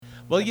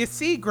Well, you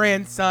see,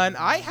 grandson,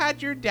 I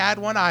had your dad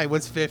when I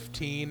was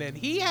 15, and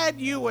he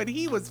had you when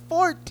he was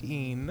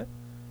 14.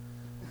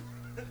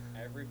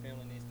 Every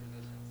family needs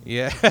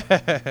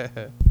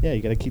traditions. Yeah. Yeah,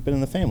 you got to keep it in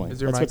the family.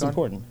 Is your That's mic what's on?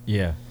 important.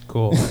 Yeah.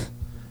 Cool.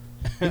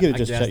 You could have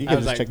just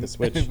check the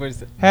switch.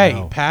 Hey,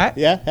 No. Pat.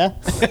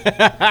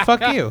 Yeah.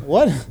 Fuck you.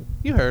 What?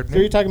 You heard So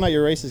you're me. talking about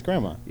your racist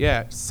grandma?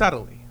 Yeah,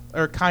 subtly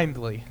or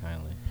kindly.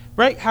 Kindly.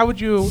 Right? How would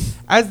you,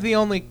 as the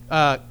only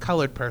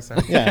colored person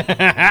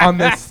Yeah. on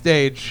this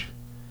stage,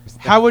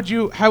 how would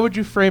you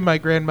frame my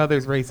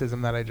grandmother's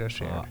racism that I just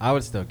shared? I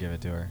would still give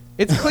it to her.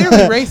 It's clearly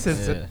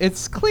racist. Yeah.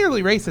 It's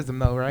clearly racism,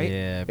 though, right?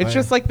 Yeah, It's but-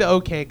 just like the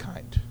okay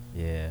kind,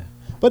 Yeah.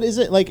 But is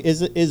it like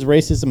is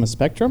racism a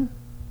spectrum?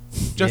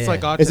 just Yeah.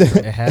 like Is autism.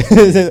 it? It has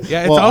is it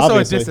Yeah, it's well, also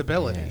obviously. a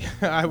disability.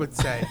 I would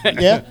say.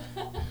 Yeah.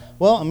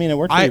 Well, I mean, it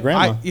worked for your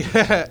grandma.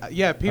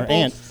 Yeah. People.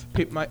 aunt.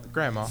 My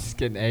grandma. Just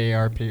getting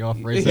AARP off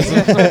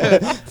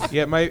racism.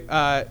 Yeah,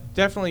 my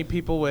definitely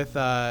people with.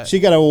 She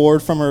got an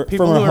award from her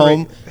People from her who are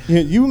home.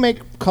 You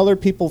make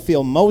colored people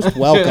feel most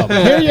welcome.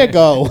 Here you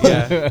go.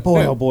 Yeah.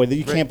 Boy, oh boy,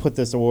 you can't put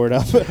this award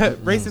up.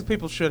 Racist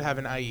people should have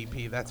an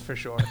IEP. That's for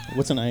sure.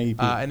 What's an IEP?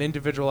 An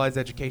individualized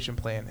education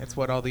plan. It's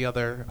what all the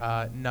other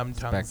numb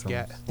tongues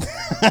get.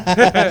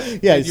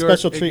 Yeah, In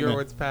special in treatment. your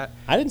words, Pat.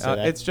 I didn't say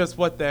that. It's just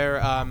what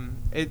their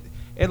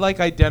it like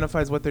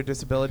identifies what their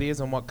disability is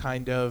and what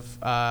kind of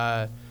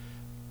So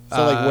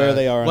like where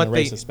they are on what the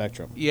they- racist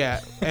spectrum.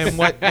 yeah, and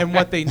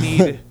what they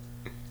need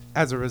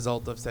as a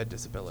result of said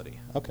disability.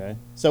 Okay.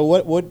 So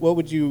what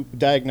would you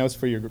diagnose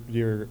for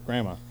your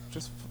grandma?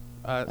 Just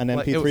An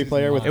like, MP3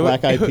 player with it would-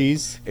 Black Eyed it would-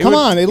 Peas? it Come would-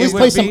 on, at it least would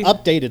play some be-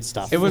 updated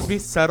stuff. It would be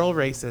subtle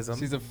racism.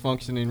 She's a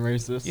functioning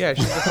racist. Yeah,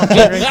 she's a fucking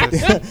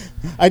racist.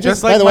 I just,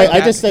 just like by the way, my I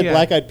dad- just said yeah.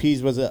 Black Eyed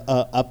Peas was a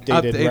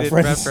updated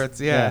reference.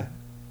 Yeah.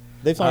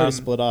 They've already Um,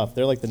 split off.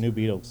 They're like the new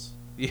Beatles.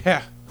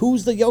 Yeah.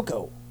 Who's the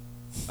Yoko?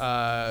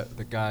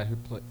 The guy who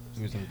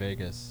was in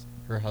Vegas,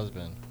 her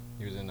husband,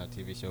 he was in a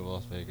TV show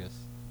Las Vegas.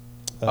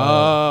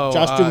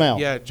 Josh Duhamel.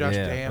 Yeah, Josh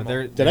Yeah, but Duhamel.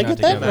 they're Did I not get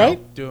that together.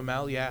 right?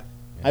 Duhamel, yeah.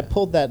 I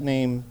pulled that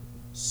name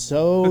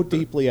so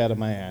deeply out of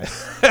my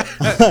ass.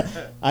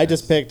 I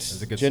just picked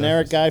That's a good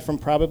generic surface. guy from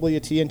probably a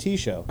TNT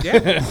show.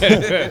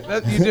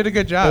 Yeah. You did a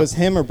good It job. was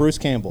him or Bruce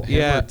Campbell.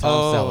 Yeah. or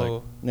Tom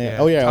Selleck. Yeah.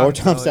 Oh yeah, or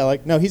Tom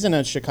Selleck. No, he's in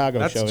a Chicago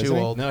That's show. too isn't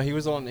he? old. No, he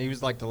was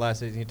like the last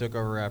season. He took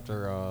over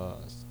after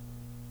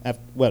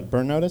What?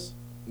 Burn Notice?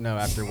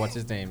 after what's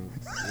his name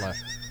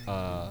left.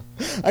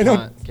 I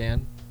know.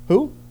 Can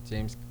Who?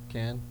 James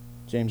Can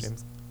James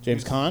Caan?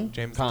 James Con.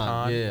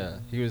 Caan. Yeah,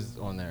 he was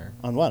on there.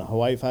 On what?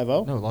 Hawaii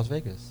Five-0? No, Las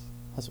Vegas.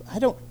 I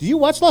don't. Do you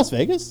watch Las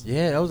Vegas?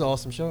 Yeah, that was an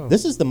awesome show.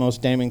 This is the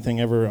most damning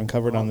thing ever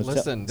uncovered on this show.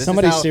 listen, this is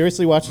Somebody how-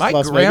 seriously watches My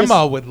Las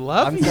grandma Vegas? would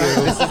love I'm you. sorry,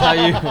 this is how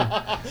you.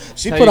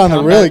 She how put you on the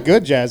combat really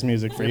good jazz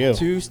music for you.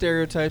 Two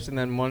stereotypes and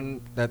then one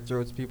that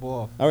throws people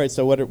off. All right,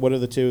 so what are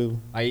the two?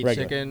 I eat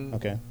regular? chicken.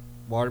 Okay.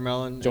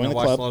 Watermelon. Join and the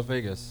I watch club. Las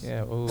Vegas.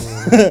 Yeah. Ooh.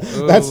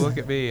 That's- Look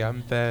at me.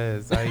 I'm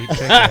Fez. I eat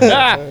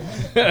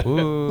chicken. Ooh.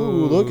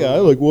 Ooh, look, I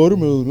like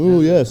watermelon.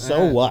 Ooh, yeah.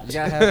 So what? You,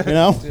 gotta have, You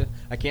know?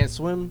 I can't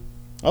swim.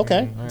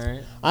 Okay. All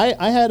right.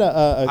 I had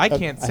a I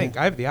can't sink.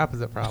 I have the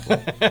opposite problem.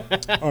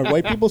 Are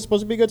white people supposed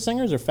to be good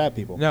singers or fat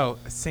people? No,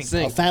 sink.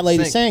 Sink. A fat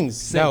lady Sink.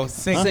 sings. No,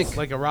 sink. Sink.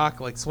 Like a rock,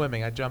 like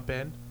swimming. I jump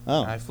in.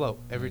 Oh. And I float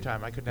every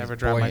time. I could never He's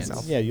drown buoyant.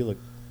 myself. Yeah, you look.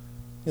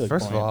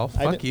 First of buoyant. all,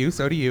 I fuck di- you.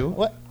 So do you.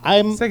 What?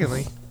 I'm.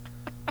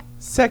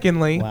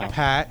 Secondly, Wow.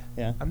 Pat.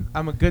 Yeah.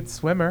 I'm a good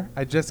swimmer.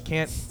 I just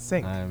can't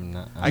sink. I'm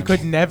not. I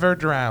could never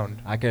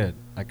drown. I could.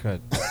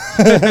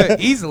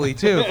 Easily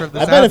too. From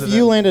the I bet sounds if of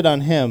you it. landed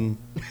on him,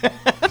 I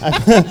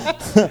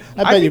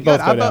I'd bet be you both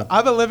good. go I'm down.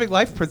 I'm a living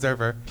life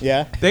preserver.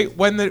 Yeah. They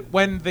when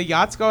the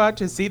yachts go out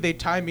to sea, they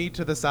tie me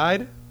to the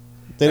side.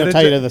 They don't And it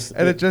tie you ju- to this.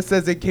 And it just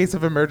says in case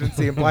of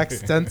emergency in black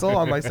stencil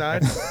on my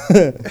side.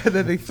 And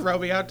then they throw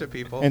me out to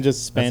people. and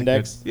just That's a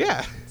spandex.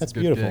 yeah. That's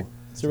good beautiful. gig.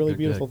 It's a really good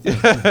beautiful gig.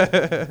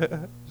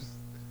 thing.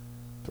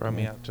 Throw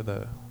me out to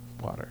the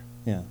water.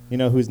 Yeah. You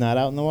know who's not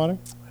out in the water?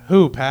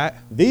 Who, Pat?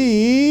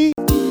 The.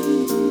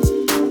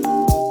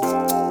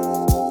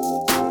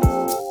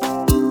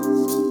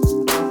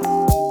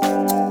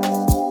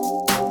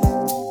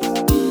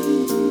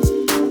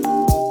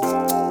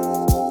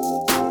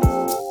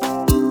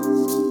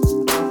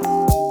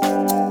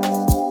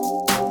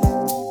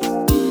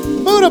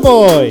 Buddha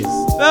Boys.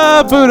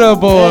 The Buddha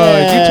Boy.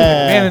 You took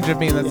Yeah. advantage of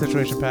me in that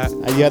situation, Pat.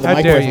 You had the How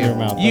mic dare away from you? your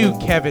mouth. You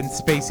Kevin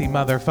Spacey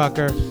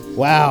motherfucker.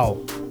 Wow.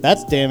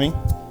 That's damning.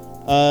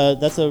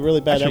 That's a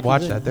really I bad should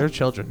watch accusation. that. There are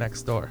children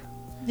next door.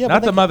 Yeah,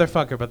 Not but the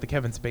motherfucker, but the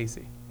Kevin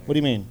Spacey. What do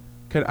you mean?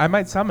 I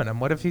might summon him.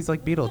 What if he's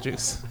like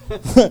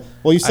Beetlejuice?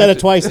 Well, you said I it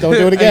twice. Don't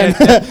do it again.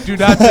 Do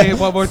not say it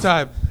one more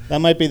time. That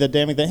might be the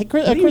damning thing. Hey,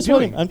 Chris, What are you Chris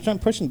doing? Williams, I'm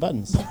pushing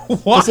buttons.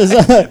 What? This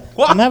is,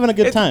 What? I'm having a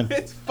good It's- time.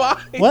 It's fine.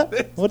 What?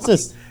 It's What's fine.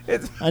 this?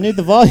 It's I need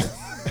the volume.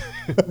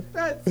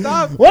 Pat,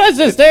 stop. What is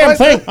this damn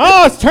thing?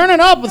 Oh, it's turning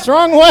up. It's the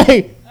wrong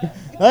way.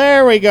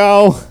 There we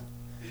go.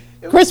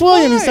 It Chris was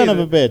Williams, you fine. son of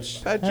a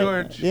bitch. Pat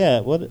George. Yeah.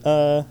 What?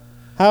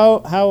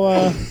 How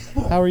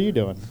are you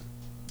doing?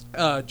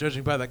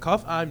 Judging by the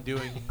cough, I'm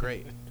doing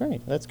great.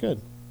 Great. That's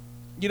good.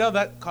 You know,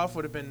 that cough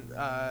would have been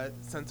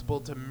sensible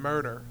to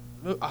murder.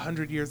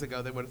 100 years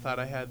ago, they would have thought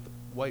I had the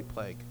white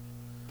plague.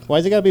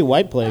 Why's it gotta be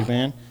white plague,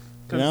 man?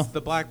 Because You know?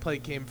 the black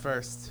plague came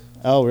first.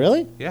 Oh,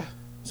 really? Yeah.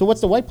 So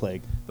what's the white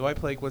plague? The white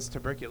plague was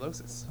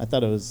tuberculosis. I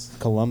thought it was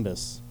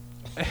Columbus.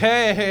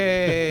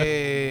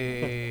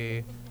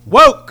 Hey!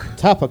 Woke!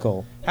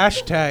 Topical.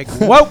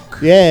 Hashtag woke!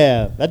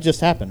 Yeah, that just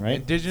happened, right?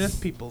 Indigenous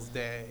Peoples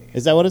Day.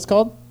 Is that what it's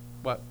called?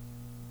 What?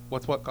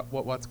 What's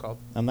called?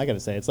 I'm not gonna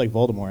say it. It's like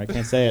Voldemort. I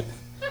can't say it.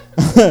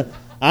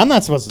 I'm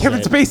not supposed to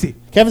Kevin say it. Spacey.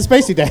 Kevin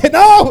Spacey Day.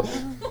 No!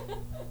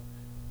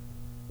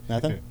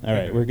 Nothing? All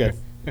right, we're good.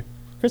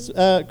 Chris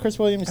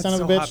Williams, That's son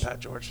so of a hot, bitch. Pat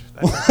George.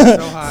 That's so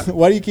hot.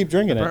 Why do you keep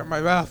drinking Burnt it?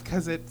 my mouth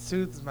because it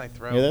soothes my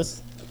throat. Hear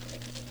this?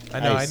 I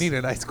know. Ice. I need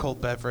a nice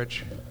cold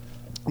beverage.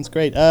 That's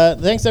great.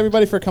 Thanks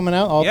everybody for coming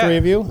out, all Yeah. three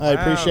of you. I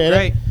Wow, appreciate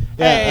great. it.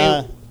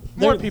 Yeah, Hey,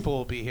 more there- people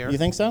will be here. You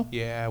think so?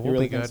 Yeah, You we'll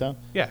really be good. think so?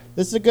 Yeah.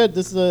 This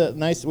is a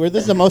nice. This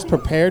is the most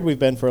prepared we've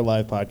been for a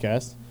live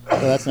podcast. So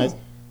that's nice.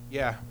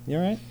 Yeah. You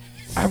all right?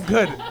 I'm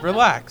good.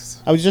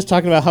 Relax. I was just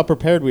talking about how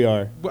prepared we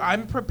are.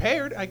 I'm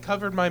prepared. I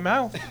covered my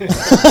mouth.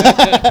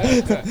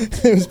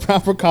 It was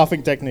proper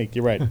coughing technique.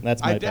 You're right.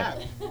 That's my I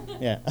bad. dab.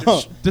 Yeah.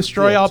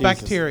 Destroy Yeah, all Jesus.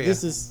 bacteria.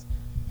 This is.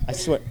 I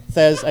swear,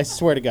 Thez. I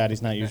swear to God,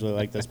 he's not usually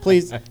like this.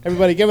 Please,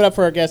 everybody, give it up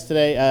for our guest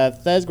today,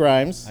 Thez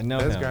Grimes. I know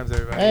Those him. grams,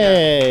 everybody.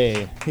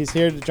 Hey, he's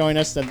here to join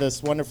us at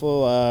this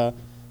wonderful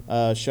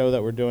show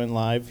that we're doing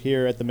live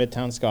here at the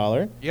Midtown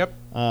Scholar. Yep.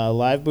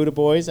 Live Buddha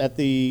Boys at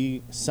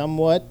the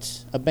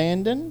somewhat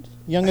abandoned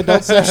young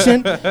adult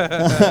session.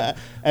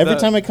 Every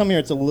time I come here,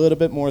 it's a little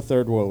bit more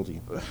third worldy,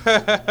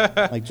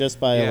 like just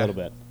by a Yeah. little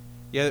bit.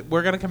 Yeah,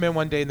 we're gonna come in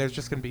one day and there's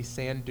just gonna be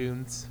sand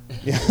dunes.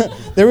 Yeah,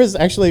 there was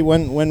actually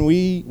when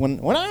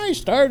I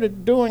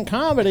started doing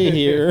comedy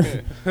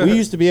here, we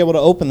used to be able to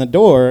open the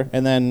door,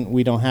 and then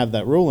we don't have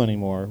that rule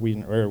anymore.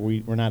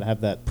 We're not have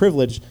that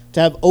privilege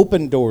to have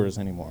open doors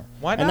anymore.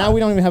 Why And not? now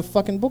we don't even have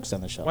fucking books on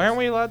the shelf. Why aren't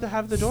we allowed to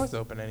have the doors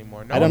open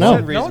anymore? No I don't one know.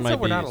 Said, no one might said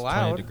we're be not is 20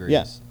 allowed. degrees.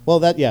 Yeah.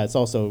 Well, it's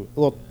also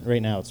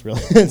right now it's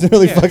really it's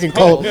really Yeah, fucking it's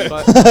cold.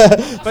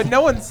 but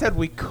no one said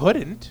we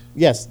couldn't.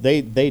 Yes,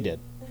 they did.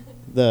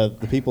 The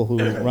people who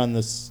run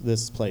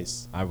this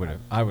place. I would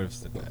have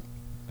said that.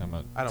 I'm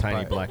a I don't buy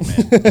tiny it. black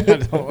man. I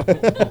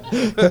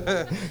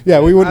don't- Yeah,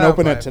 we wouldn't I don't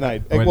open buy it it.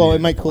 tonight. I wouldn't Well, need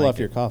it might a cool off blanket.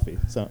 your coffee.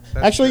 So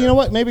That's actually, you true. know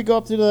what? Maybe go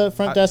up to the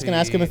front Hot desk and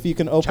ask tea. him if you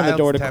can open the Child's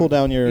door to temp. cool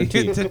down your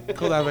tea. To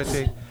cool down my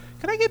tea.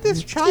 Can I get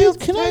this Excuse, child?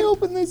 can I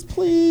open this,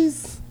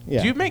 please?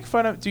 Yeah. Do you make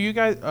fun of? Do you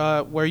guys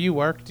where you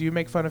work? Do you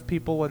make fun of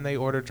people when they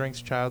order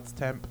drinks child's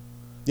temp?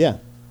 Yeah.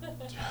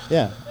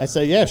 Yeah. I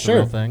say, yeah, It's a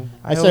real sure. thing.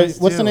 I say, always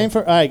what's the do. name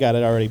for? I got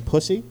it already.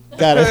 Pussy.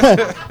 Got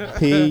it.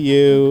 Pussy.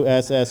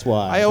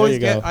 I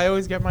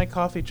always get my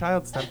coffee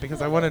child's temp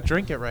because I want to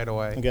drink it right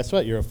away. And guess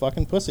what? You're a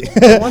fucking pussy.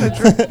 I want to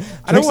drink. I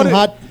Drink don't some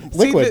want hot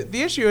liquid. See,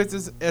 the issue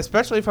is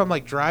especially if I'm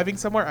like driving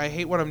somewhere. I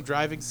hate when I'm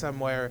driving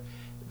somewhere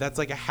that's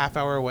like a half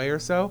hour away or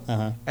so,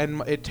 Uh-huh.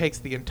 and it takes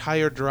the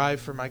entire drive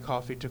for my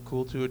coffee to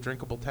cool to a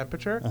drinkable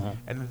temperature, Uh-huh.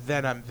 and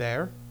then I'm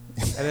there,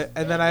 and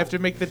then I have to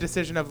make the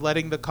decision of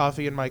letting the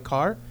coffee in my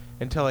car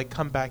until I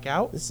come back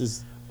out, This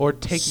is or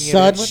taking it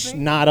in with such me.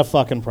 not a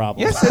fucking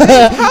problem. Yes, it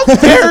is. How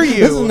dare you?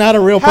 This is not a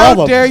real How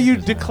problem. dare you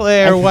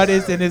declare what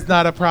is and is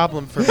not a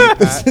problem for me,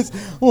 This Pat? is,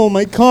 oh,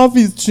 my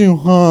coffee's too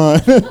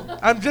hot.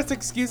 I'm just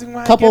excusing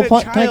why Couple I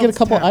get can I get a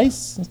couple temp.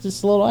 ice?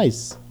 Just a little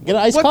ice. Get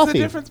an iced What's coffee. the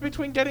difference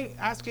between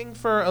asking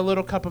for a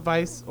little cup of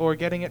ice or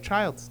getting it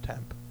child's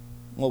temp?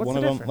 Well, What's one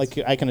the of them, difference?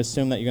 like I can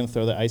assume that you're going to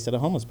throw the ice at a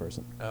homeless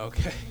person.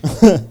 Okay,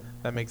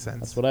 that makes sense.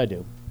 That's what I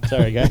do.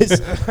 Sorry,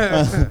 guys.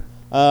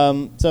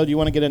 So do you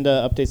want to get into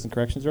updates and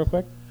corrections real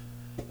quick?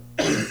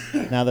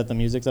 Now that the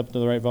music's up to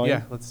the right volume?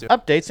 Yeah, let's do it.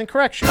 Updates and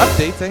corrections.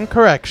 Updates and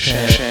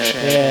corrections.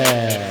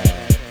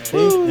 Yeah. See?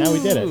 Now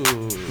we did it.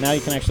 Ooh. Now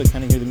you can actually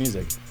kind of hear the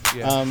music.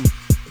 Yeah.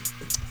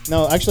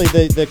 No, actually,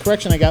 the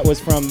correction I got was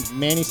from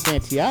Manny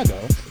Santiago.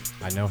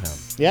 I know him.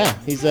 Yeah,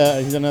 he's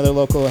another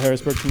local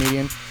Harrisburg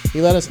comedian.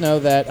 He let us know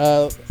that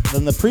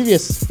in the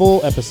previous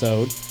full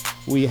episode,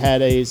 we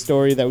had a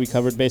story that we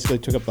covered, basically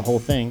took up the whole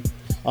thing,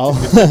 all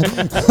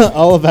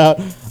all about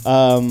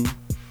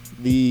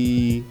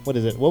the what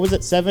is it? What was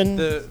it? Seven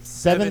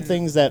seven-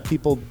 things that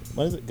people.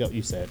 What is it? Go.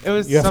 You say it. It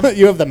was you have, some-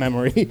 you have the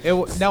memory.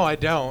 No, I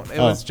don't. It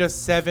Oh. was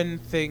just 7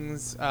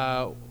 things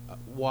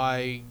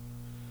why.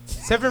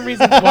 7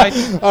 reasons why.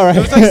 All right. It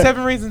was like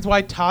 7 reasons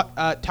why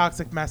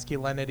toxic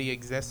masculinity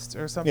exists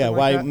or something. Yeah, like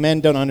why that. men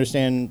don't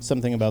understand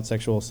something about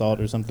sexual assault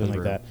or something 'Cause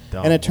like we're that.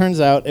 dumb. And it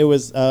turns out it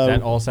was. Is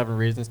that all 7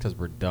 reasons? Because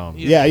we're dumb.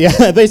 Yeah.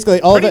 Yeah,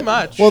 basically all Pretty of it.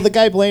 much. Well, the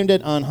guy blamed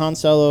it on Han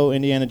Solo,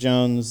 Indiana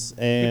Jones,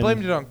 and He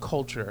blamed it on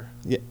culture.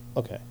 Yeah.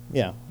 Okay.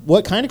 Yeah.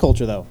 What kind of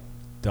culture though?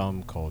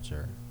 Dumb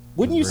culture.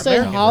 Wouldn't you 'Cause say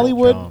we're fucking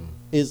Hollywood dumb.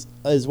 is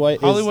what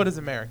is Hollywood is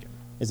American.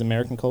 is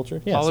American culture?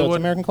 Yeah. So it's Hollywood-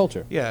 American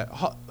culture. Yeah,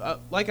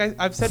 like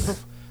I've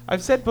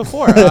said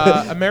before,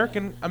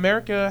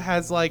 America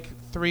has like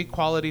 3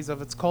 qualities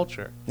of its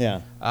culture.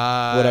 Yeah.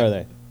 Uh, What are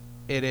they?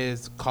 It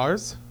is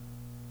cars,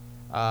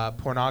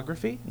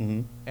 pornography,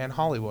 Mm-hmm. and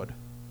Hollywood.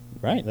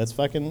 Right. That's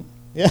fucking.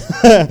 Yeah.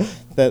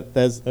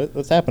 That's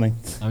what's happening.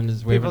 I'm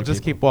just waving. People to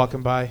just keep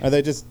walking by.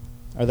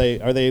 Are they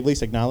at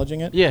least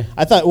acknowledging it? Yeah.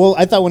 I thought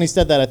when he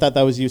said that, I thought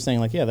that was you saying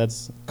like, yeah,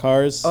 that's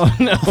cars. Oh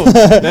no,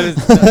 that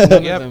is none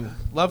of Yep. them.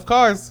 Love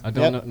cars. I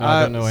don't Yep. know. No,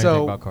 I don't know anything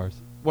so- about cars.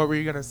 What were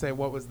you gonna say?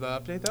 What was the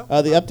update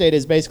though? The update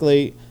is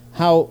basically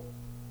how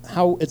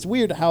it's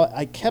weird how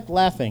I kept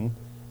laughing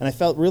and I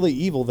felt really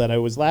evil that I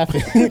was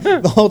laughing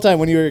the whole time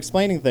when you were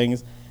explaining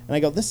things, and I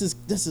go, this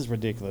is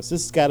ridiculous.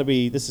 This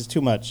is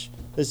too much.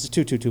 This is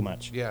too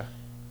much. Yeah.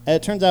 And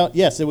it turns out,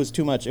 yes, it was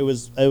too much. It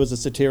was a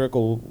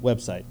satirical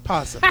website.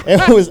 Possibly.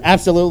 It was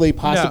absolutely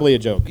possibly No. a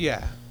joke.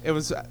 Yeah. It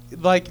was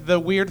like the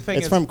weird thing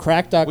It's is from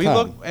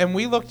crack.com.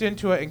 we looked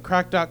into it, and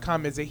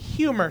crack.com is a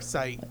humor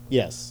site,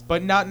 Yes.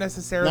 but not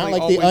necessarily Not like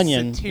The always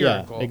Onion.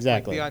 satirical. Yeah,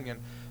 exactly. Like The Onion.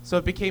 So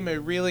it became a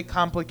really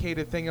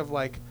complicated thing of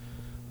like,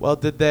 well,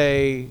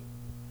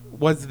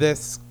 was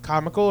this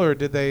comical or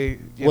did they?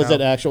 Was it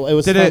actual? It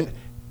was Did from, it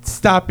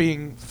stop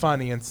being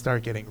funny and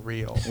start getting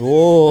real?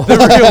 Whoa. The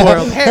real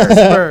world,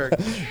 Harrisburg.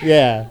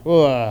 Yeah.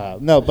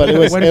 No, but it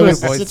was When it we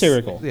was voiced-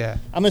 satirical. Yeah.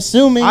 I'm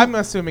assuming. I'm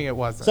assuming it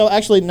wasn't. So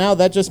actually, now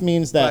that just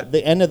means that But-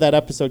 the end of that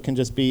episode can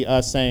just be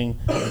us saying,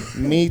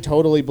 me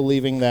totally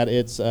believing that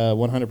it's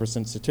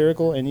 100%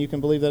 satirical, and you can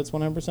believe that it's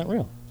 100%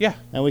 real, yeah.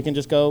 and we can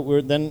just go.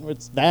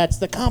 That's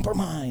the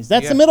compromise.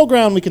 That's Yeah. the middle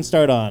ground we can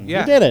start on.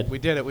 Yeah. We did it. We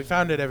did it. We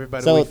found it,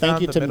 everybody. So we thank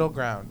found you the to middle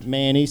ground.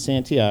 Manny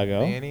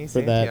Santiago Manny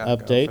for that Santiago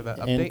update, for that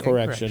update and and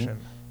correction. correction.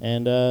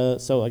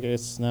 And so I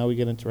guess now we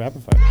get into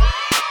rapid fire.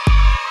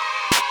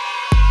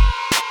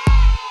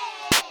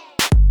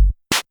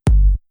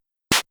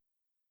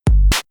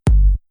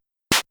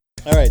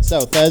 All right,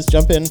 so Fez,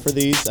 jump in for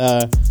these.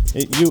 Hey,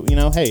 do you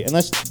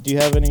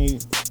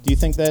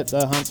think that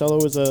Han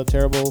Solo was a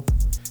terrible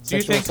Do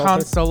you sexual think Han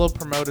assaulter? Solo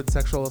promoted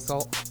sexual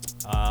assault?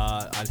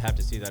 I'd have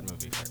to see that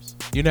movie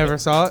first. You never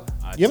saw it?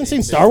 I'd You haven't see seen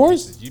bits Star and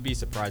Wars? pieces. You'd be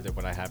surprised at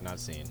what I have not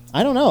seen.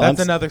 I don't know. That's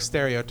I'm s- another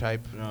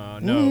stereotype.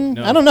 No.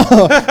 I don't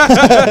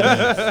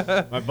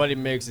know. My buddy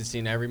Miggs has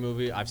seen every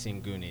movie. I've seen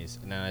Goonies,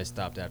 and then I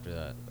stopped after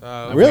that.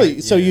 Oh, Really?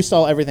 Yeah. So you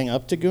saw everything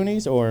up to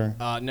Goonies, or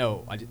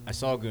No, I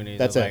saw Goonies.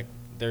 That's I was it. like,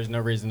 there's no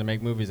reason to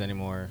make movies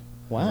anymore.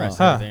 Wow. The rest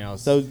Huh. of everything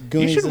else. so You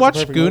Goonies? is should the watch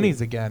perfect Goonies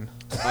movie. again.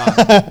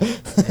 Uh,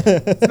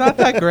 It's not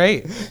that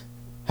great.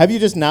 Have you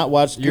just not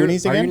watched you're-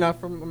 Goonies are again? you not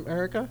from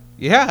America?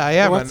 Yeah, I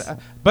am. What's-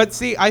 But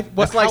see,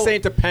 That's like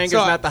saying Topanga's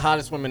so- not the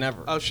hottest woman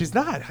ever. Oh, she's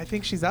not. I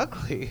think she's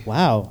ugly.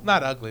 Wow.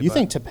 Not ugly. You but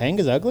think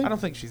Topanga's ugly? I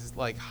don't think she's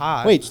like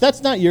hot. Wait,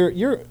 that's not your.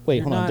 Wait,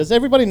 You're hold on. not- Does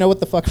everybody know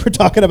what the fuck we're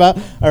talking about?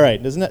 All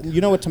right. Doesn't that,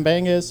 you know what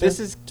Topanga is? Sir? This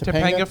is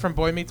Topanga from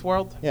Boy Meets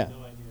World. Yeah.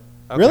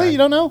 Okay. Really? You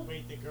don't know?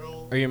 Wait, the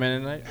girl, Are you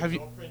Mennonite? Have you?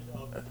 girlfriend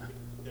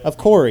of Of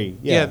Corey.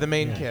 Yeah, Yeah. the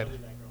main kid.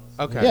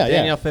 Okay. Yeah, yeah.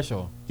 Danielle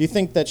Fishel. Do you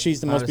think that she's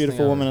the most Hottest thing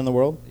beautiful woman ever. in the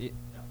world?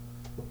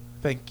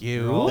 Thank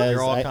You're all, you. That is-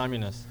 you're all I-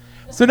 communists.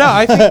 So no,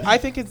 I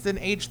think it's an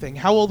age thing.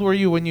 How old were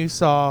you when you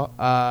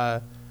saw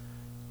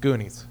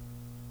Goonies?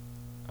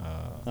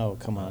 Oh,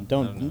 come on. I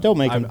Don't know.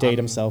 make him I'm- date I'm-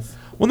 himself.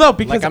 Well, no,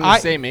 because Like I'm the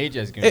same age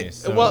as Goonies.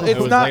 So well, it it's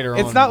was not. later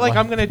It's on not in like life.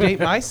 I'm gonna date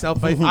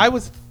myself. But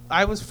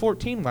I was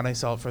 14 when I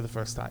saw it for the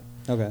first time.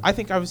 Okay. I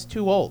think I was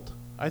too old.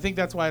 I think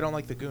that's why I don't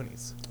like the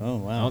Goonies. Oh, I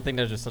wow. don't think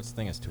there's just such a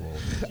thing as too old.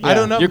 I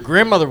don't know. Your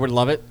grandmother would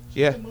love it.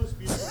 Yeah, the most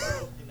beautiful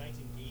girl in the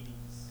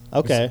 1980s.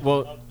 Okay. Well,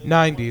 Of the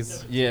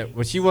 90s. yeah,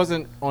 but she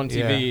wasn't on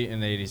TV Yeah. in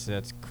the 80s, so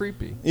that's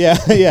creepy. Yeah,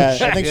 yeah.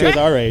 I think she was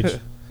our age.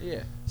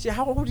 Yeah. See,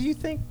 how old do you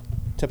think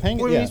Topanga,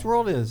 Boy yeah. Meets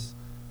World is?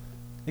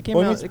 It came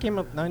Boy out. Meets- It came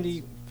out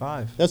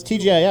 95. That's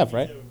TGIF,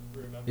 right?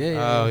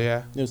 Yeah. Oh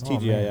yeah, It was Oh, man.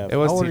 TGIF. it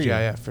was How old are you?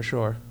 TGIF for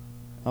sure.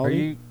 How old Are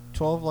you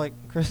 12 like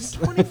Chris?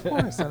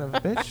 24, son of a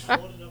bitch.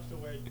 Old enough to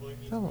where Boy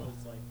Meets Oh. World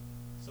is like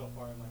so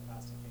far in my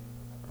past I can't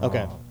even remember.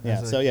 Okay. Oh, Yeah.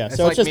 it's So like- yeah. it's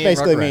So like it's just me and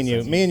basically me Rugrats. and you.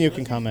 That's- Me and you Let's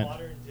can use comment.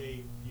 modern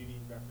day beauty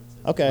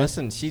references. Okay.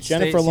 Listen, she'd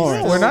Jennifer stay,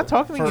 Lawrence. We're not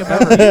talking for-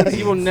 about.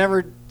 He will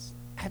never.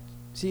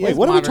 She Wait, is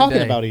what are we modern talking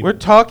day. about even? We're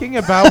talking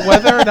about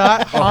whether or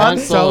not Oh, Han Han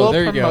Solo, Solo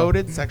there you go.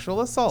 promoted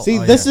sexual assault. See,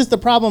 Oh, this yeah. is the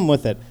problem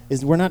with it,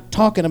 is we're not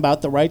talking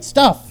about the right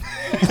stuff.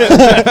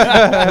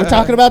 We're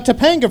talking about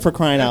Topanga for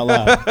crying out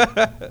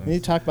loud. We need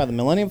to talk about the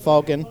Millennium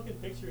Falcon. Fucking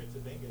picture of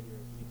Topanga here.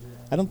 Can you do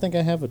that? I don't think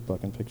I have a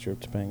fucking picture of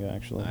Topanga,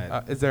 actually.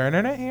 Is there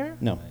internet here?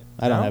 No,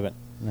 I don't No? have it.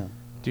 No.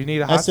 Do you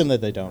need a I hot? assume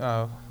that they don't.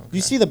 Oh. Do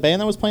you see the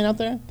band that was playing out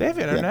there? They have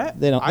internet.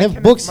 they don't. I They have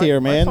connect- books my-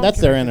 here, my man. phone That's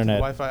their connected to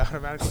internet. Wi-Fi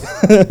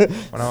automatically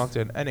when I walked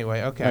in.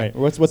 Anyway, okay. All right,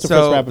 what's the so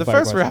first rapid the fire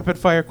first question? rapid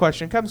fire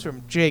question comes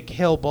from Jake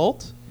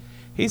Hillbolt.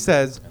 He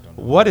says, I don't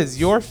know. "What is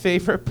your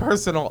favorite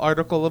personal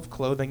article of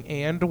clothing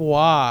and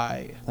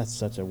why?" That's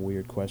such a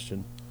weird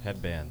question.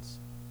 Headbands.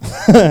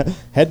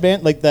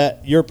 Headband, like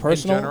that, your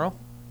personal? In general.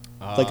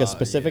 Like a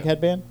specific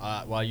headband?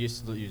 Well, I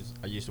used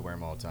to wear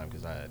them all the time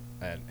because I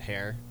had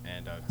hair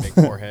and a big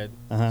forehead.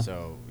 Uh-huh.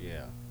 So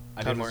yeah,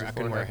 I Covers your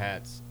couldn't wear forehead.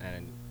 hats,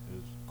 and it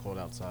was cold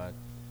outside.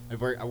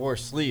 I wore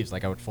sleeves,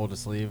 like I would fold a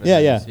sleeve. and Yeah,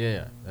 then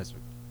yeah. just- yeah.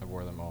 I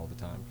wore them all the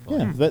time. for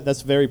Yeah, like-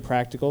 that's very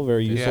practical,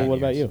 very useful. Yeah. What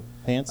about you?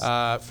 Pants?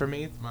 For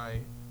me, it's my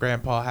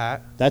grandpa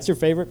hat. That's your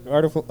favorite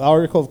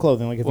article of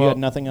clothing. Like if you Well, had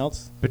nothing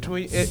else.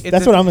 It's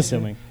That's what I'm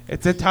assuming.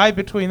 It's a tie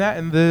between that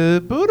and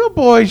the Buddha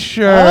Boy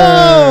shirt.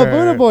 Oh,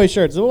 Buddha Boy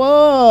shirts.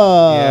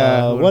 Whoa.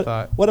 Yeah, who would've What?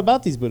 thought? What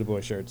about these Buddha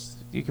Boy shirts?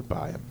 You can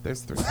buy them.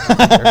 There's 3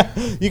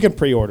 here. You can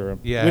pre-order them.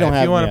 Yeah, we don't if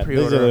have you wanna them yet.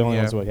 These pre-order are the 'em, only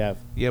yeah. ones we have.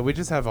 Yeah, we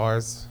just have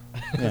ours.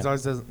 Because Yeah.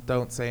 ours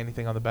don't say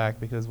anything on the back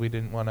because we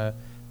didn't want to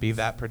be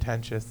that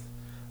pretentious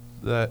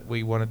that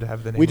we wanted to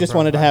have the name. We of just our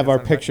wanted to have podcast our on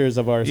the back. pictures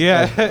of our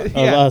Yeah, of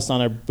yeah. us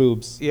on our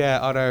boobs. Yeah,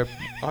 on our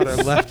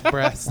left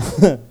breast.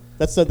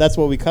 That's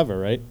what we cover,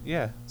 right?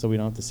 Yeah. So we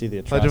don't have to see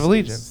the Pledge atrocities. of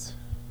Allegiance.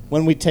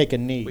 When we take a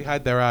knee. We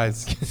hide their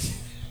eyes.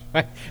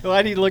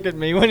 Why did he look at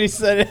me when he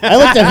said it? I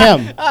looked at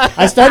him.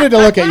 I started to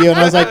look at you, and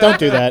I was like, "Don't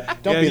do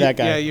that. Don't Yeah, be that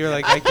guy." Yeah, you're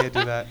like, I can't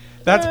do that.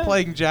 That's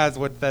playing jazz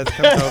when Thez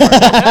comes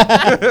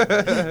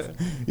over.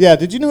 Yeah,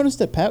 did you notice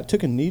that Pat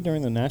took a knee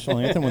during the national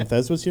anthem when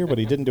Thez was here, but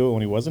he didn't do it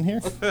when he wasn't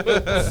here?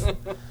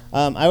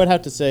 I would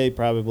have to say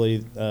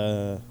probably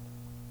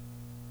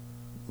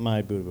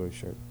my Buddha Boy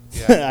shirt.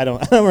 Yeah. I don't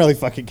really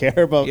fucking care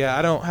about Yeah,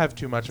 I don't have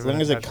too much as of long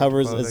an as it attachment to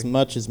covers as clothing.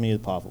 much as me as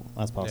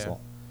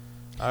possible.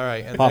 All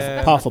right. And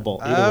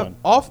Puffable, either one.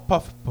 Off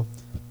puff.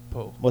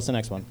 Po. What's the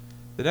next one?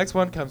 The next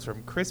one comes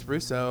from Chris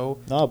Russo.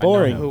 Oh,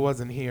 boring. Who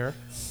wasn't here.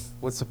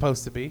 Was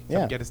supposed to be. Yeah.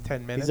 Come get his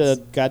 10 minutes. He's a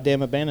goddamn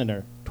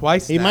abandoner.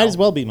 Twice He now. might as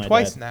well be my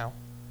Twice dad. now.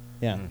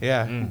 Yeah.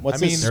 Yeah.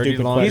 What's I his mean, Dirty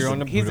stupid laundry question? on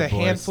the he's Buddha a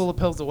Boys. handful of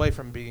pills away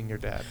from being your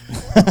dad.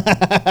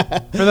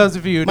 For those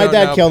of you who My don't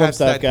dad know, killed Pat's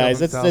himself, dad killed guys.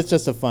 himself. It's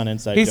just a fun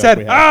inside He joke said,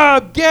 we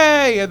have. "I'm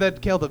gay," and then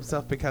killed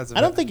himself because of it.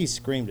 I don't think he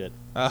screamed it.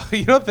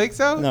 You don't think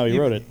so? No, he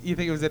You- wrote it. You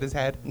think it was in his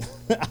head?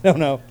 I don't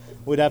know.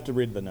 We'd have to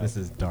read the note. This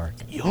is dark.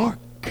 You're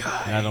And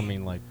I gay. don't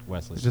mean like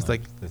Wesley. It's just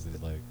Snipes. like- This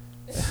is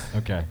like.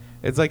 Okay.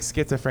 It's like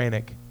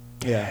schizophrenic.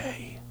 Yeah.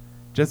 Gay.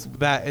 Just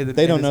that.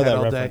 They don't know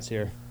that reference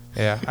here.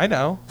 Yeah, I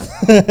know.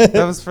 That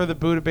was for the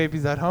Buddha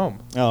babies at home.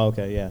 Oh,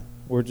 okay, yeah.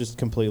 We're just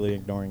completely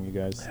ignoring you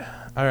guys.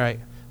 All right.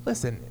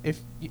 Listen, if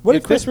What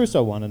if did Chris it-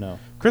 Russo want to know?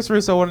 Chris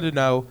Russo wanted to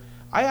know.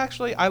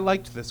 I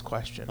liked this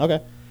question.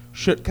 Okay.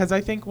 Because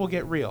I think we'll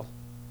get real.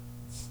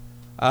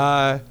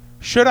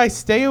 Should I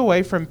stay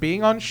away from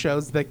being on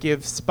shows that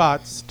give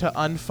spots to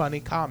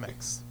unfunny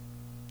comics?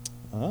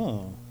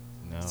 Oh.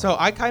 No. So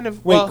I kind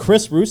of Wait, well,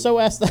 Chris Russo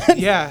asked that?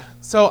 yeah.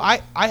 So I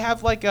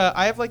have like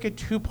a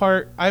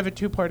two-part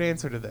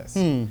answer to this.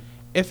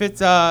 If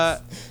it's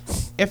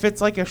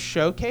like a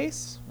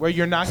showcase where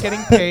you're not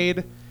getting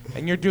paid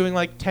and you're doing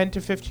like 10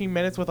 to 15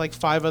 minutes with like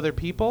 5 other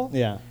people,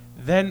 Yeah.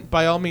 then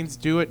by all means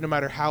do it no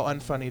matter how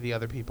unfunny the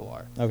other people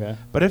are. Okay.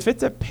 But if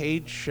it's a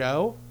paid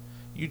show,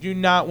 you do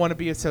not want to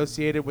be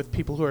associated with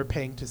people who are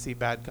paying to see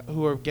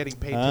who are getting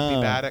paid to be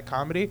Oh. bad at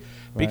comedy,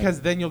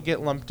 because then you'll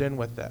get lumped in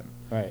with them.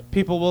 Right.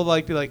 People will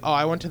be like, "Oh,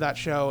 I went to that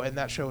show and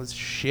that show was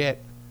shit,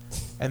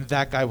 and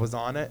that guy was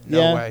on it." No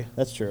yeah, way.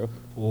 that's true.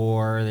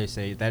 Or they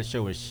say that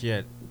show was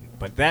shit,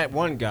 but that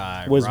one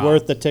guy Was rocked.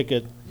 worth the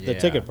ticket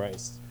Yeah.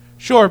 price.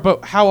 Sure,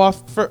 but how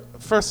often?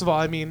 First of all,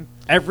 I mean,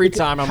 Every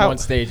time I'm how- on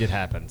stage, it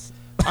happens.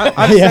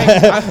 I'm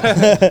Yeah.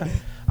 saying,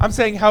 I'm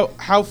saying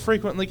how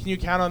frequently can you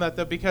count on that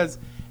though? Because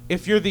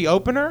if you're the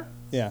opener,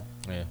 Yeah.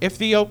 Yeah. if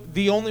the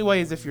only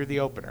way is if you're the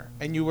opener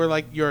and you were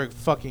like you're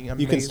fucking amazing.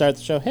 You can start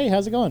the show. Hey,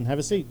 how's it going? Have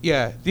a seat.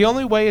 Yeah, the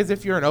only way is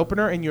if you're an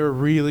opener and you're a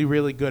really,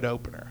 really good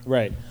opener.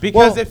 Right.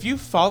 Because Well, if you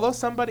follow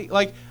somebody,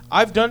 like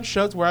I've done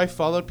shows where I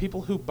followed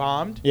people who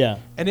bombed, Yeah.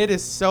 and it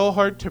is so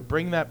hard to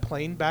bring that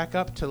plane back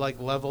up to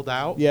like leveled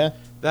out. Yeah.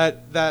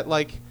 That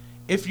like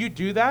if you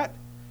do that,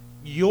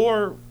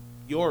 you're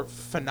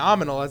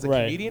phenomenal as a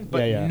Right. comedian, but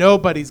Yeah, yeah.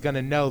 nobody's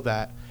gonna know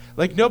that.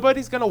 Like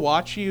nobody's gonna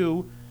watch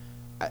you.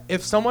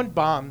 If someone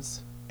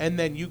bombs and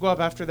then you go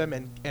up after them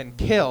and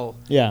kill,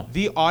 Yeah.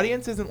 the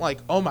audience isn't like,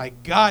 oh my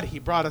god, he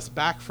brought us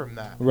back from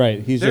that.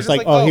 Right. He's They're just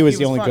like, oh, he was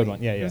the only funny. good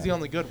one. Yeah, He yeah. was the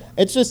only good one.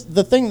 It's just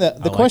the thing that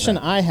the like question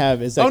that. I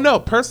have is that Oh no,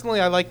 personally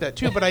I like that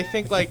too, but I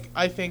think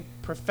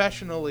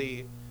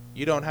professionally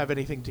you don't have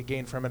anything to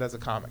gain from it as a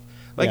comic.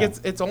 Like Yeah.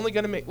 it's only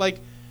gonna make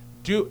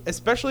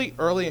especially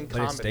early in But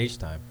comedy. it's stage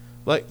time.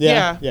 Like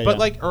Yeah, yeah, but yeah.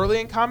 like early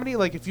in comedy,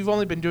 like if you've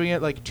only been doing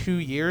it like 2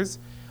 years,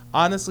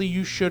 honestly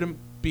you shouldn't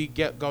be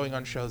going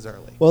on shows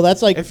early. well,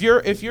 that's like If you're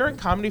in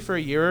comedy for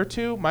a year or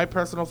two, my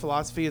personal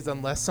philosophy is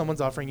unless someone's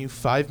offering you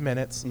 5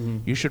 minutes,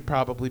 you should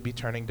probably be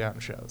turning down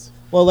shows.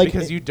 Well, like,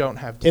 because you don't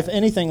have time. if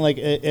anything, like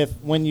if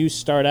when you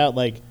start out,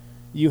 like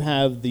you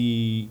have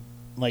the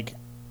like,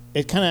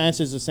 it kind of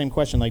answers the same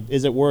question. Like,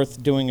 is it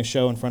worth doing a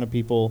show in front of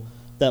people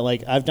that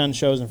like I've done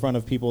shows in front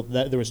of people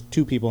that there was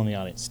 2 people in the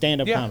audience,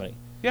 stand up Yeah. comedy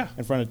Yeah.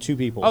 in front of 2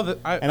 people. Oh,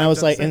 and I I've was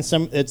done like, the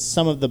same. it's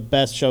some of the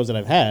best shows that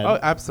I've had. Oh,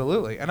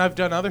 absolutely. And I've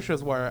done other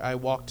shows where I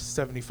walked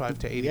 75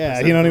 to 80%. yeah,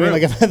 you know what I mean?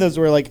 Like room. I've had those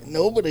where like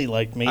nobody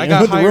liked me. I and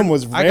got the hired- room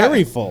was I got-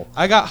 very full.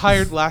 I got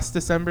hired last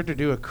December to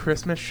do a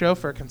Christmas show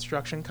for a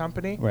construction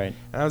company. Right.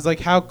 And I was like,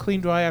 how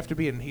clean do I have to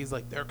be? And he's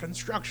like, they're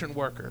construction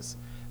workers.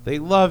 They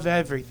love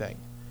everything.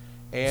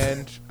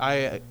 And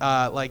I,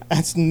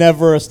 That's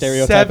never a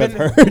stereotype I've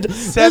heard. There's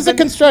a seven-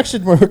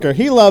 construction worker.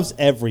 He loves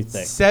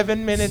everything.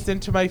 7 minutes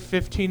into my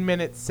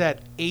 15-minute set,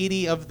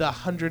 80 of the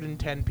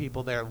 110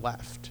 people there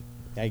left.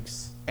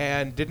 Yikes.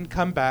 and didn't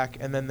come back.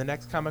 And then the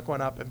next comic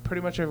went up, and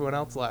pretty much everyone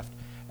else left.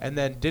 And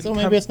then didn't. So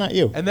maybe it's not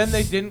you. And then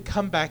they didn't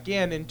come back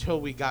in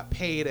until we got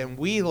paid, and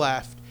we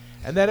left.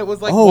 And then it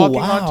was like Oh, walking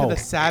wow. onto the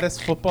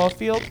saddest football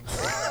field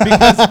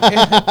because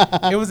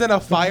it was in a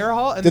fire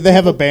hall. And Did they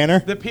have a banner?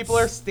 The people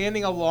are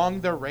standing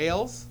along the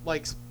rails,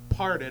 like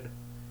parted,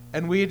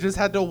 and we just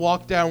had to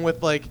walk down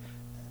with like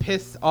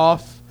pissed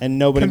off And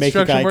nobody making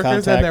construction eye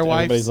workers contact. and their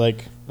Everybody's wives.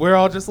 like, We're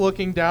all just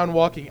looking down,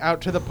 walking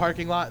out to the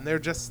parking lot, and they're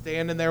just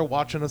standing there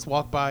watching us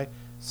walk by,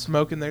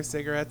 smoking their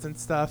cigarettes and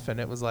stuff. And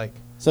it was like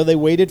so they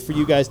waited for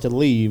you guys to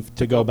leave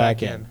to go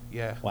back in.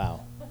 Yeah.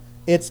 Wow.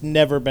 It's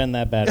never been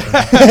that bad. For me.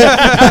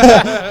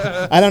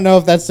 I don't know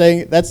if that's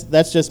saying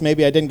that's just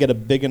maybe I didn't get a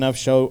big enough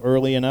show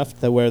early enough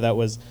to where that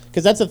was,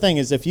 because that's the thing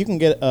is if you can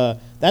get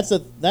that's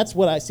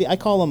what I see. I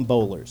call them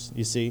bowlers.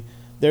 You see,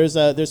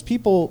 there's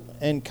people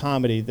in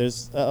comedy.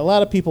 There's a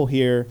lot of people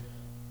here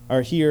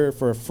are here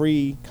for a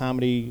free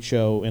comedy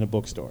show in a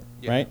bookstore,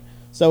 Yeah. right?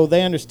 So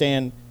they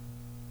understand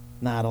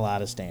not a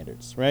lot of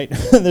standards, right?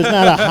 There's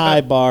not a high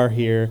bar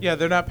here. Yeah,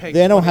 they're not paying.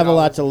 They don't have a $20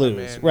 lot to come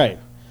lose, in. right?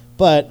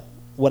 But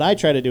what I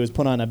try to do is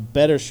put on a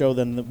better show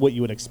than what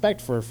you would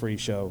expect for a free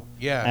show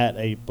Yeah. at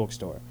a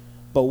bookstore.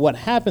 But what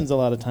happens a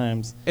lot of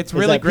times It's is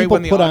really that great people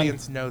when the put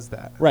audience knows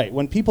that. right,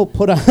 when people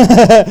put on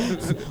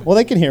well,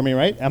 they can hear me,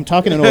 right? I'm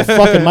talking into a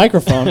fucking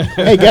microphone.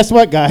 Hey, guess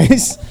what,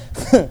 guys?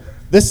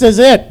 This is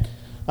it.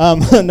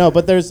 No,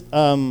 but there's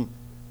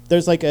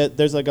like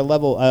a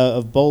level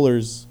of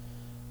bowlers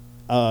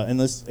in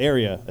this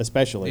area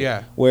especially,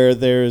 Yeah. where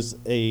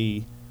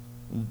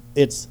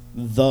it's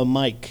the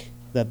mic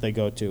that they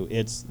go to.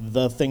 It's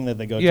the thing that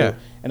they go Yeah. to.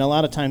 And a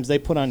lot of times they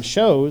put on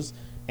shows,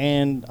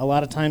 and a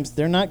lot of times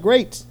they're not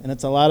great. And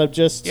it's a lot of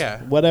just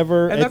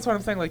whatever. And that's what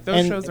I'm saying. Like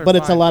those shows are but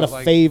it's a fine, lot but, of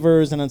like,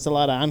 favors, and it's a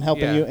lot of I'm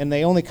helping Yeah. you. And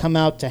they only come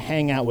out to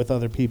hang out with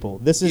other people.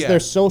 This is Yeah. their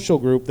social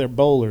group. They're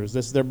bowlers.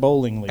 This is their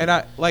bowling league. And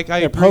I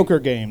their agree. poker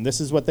game. This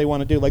is what they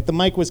want to do. Like the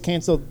mic was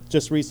canceled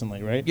just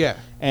recently, right? Yeah.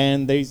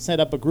 And they set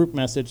up a group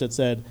message that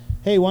said,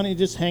 "Hey, why don't you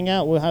just hang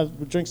out? We'll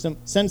drink some."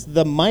 Since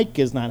the mic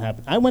is not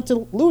happening, I went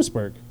to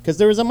Lewisburg because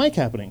there was a mic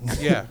happening.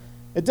 Yeah.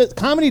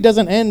 Comedy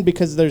doesn't end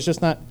because there's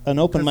just not an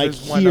open 'Cause mic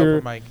there's one here,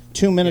 open mic.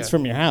 2 minutes Yeah.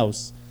 from your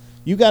house.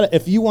 You got to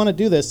if you want to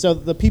do this. So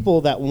the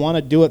people that want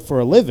to do it for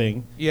a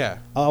living, Yeah.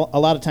 a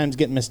lot of times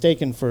get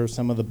mistaken for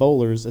some of the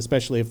bowlers,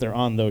 especially if they're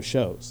on those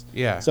shows.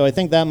 Yeah. So I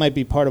think that might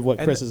be part of what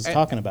And- Chris is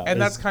talking about. And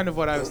is- that's kind of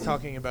what I was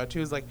talking about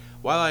too. Is like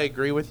while I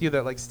agree with you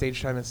that like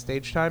stage time is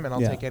stage time, and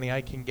I'll Yeah. take any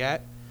I can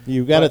get.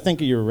 you got to but- think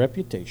of your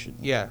reputation.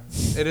 Yeah,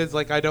 it is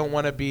like I don't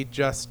want to be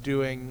just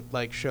doing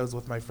like shows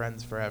with my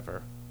friends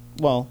forever.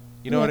 Well,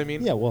 You know yeah, what I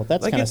mean? Yeah. Well,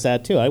 that's Like kind of it's-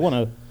 sad too. I want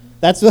to.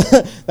 That's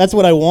that's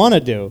what I want to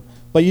do.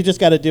 But you just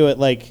got to do it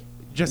like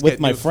Just with get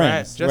my new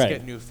friends. Just right.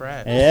 get new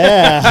friends.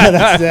 Yeah,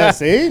 that's that.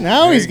 See,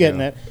 now There he's you getting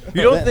go. it.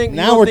 You don't think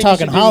now we're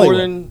talking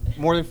Hollywood?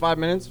 More than 5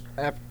 minutes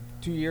after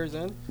 2 years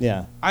in?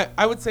 Yeah.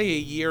 I would say a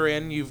year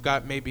in, you've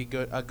got maybe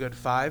a good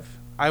 5.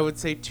 I would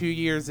say 2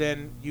 years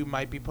in, you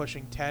might be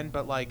pushing 10,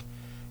 but like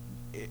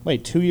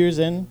Wait, 2 years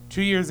in?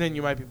 2 years in,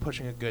 you might be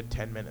pushing a good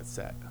 10-minute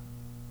set.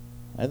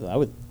 I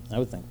would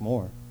think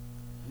more.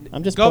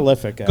 I'm just Go-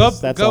 prolific, guys. go-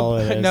 That's go- all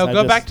it is. no, I go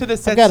just- back to the I've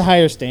sets- got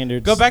higher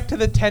standards. Go back to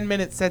the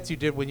 10-minute sets you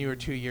did when you were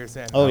 2 years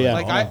in. Oh, yeah.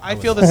 Like Oh, I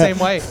feel the same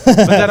way, but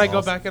then I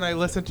go back and I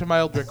listen to my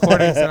old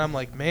recordings and I'm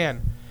like,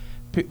 man,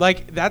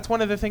 like that's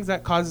one of the things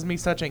that causes me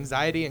such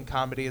anxiety in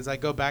comedy is I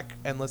go back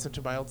and listen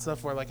to my old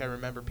stuff where like I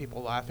remember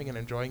people laughing and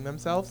enjoying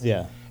themselves.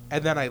 Yeah.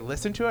 And then I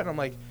listen to it and I'm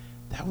like,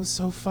 that was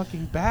so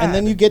fucking bad. And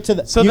then you get to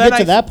the, so you then get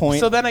to that point.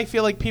 So then I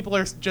feel like people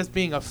are just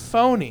being a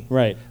phony.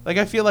 Right. Like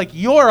I feel like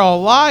you're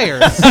all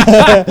liars.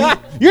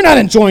 You're not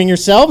enjoying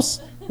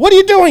yourselves. What are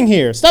you doing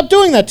here? Stop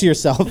doing that to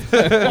yourself.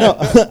 No,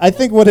 I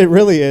think what it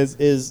really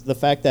is the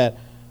fact that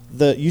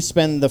you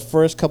spend the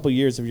first couple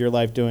years of your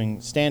life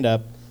doing stand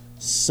up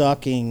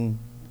sucking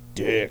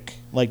dick.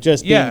 Like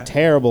just being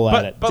terrible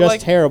at it. Just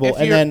like, terrible. If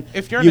And you're, then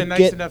if you're you in a nice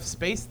get, enough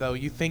space though,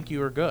 you think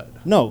you are good.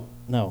 No.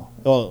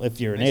 Well, if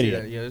you're an I see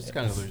idiot. that. Yeah, it's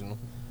kind of delusional.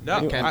 No,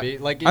 it can I- be.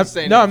 Like I'm- you're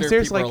saying, no, if I'm there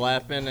serious, people are like-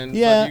 laughing and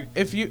Yeah. stuff,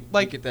 If you you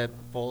like get that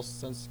false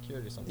sense of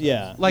security sometimes.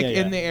 Yeah. like yeah.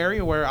 in the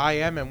area where I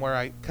am and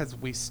where because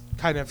we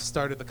kind of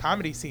started the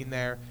comedy scene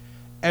there,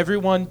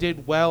 everyone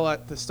did well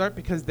at the start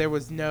because there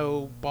was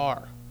no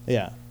bar.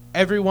 Yeah.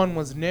 Everyone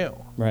was new.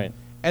 Right.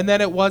 And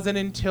then it wasn't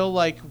until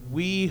like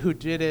we who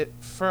did it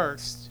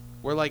first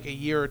were like a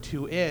year or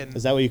two in.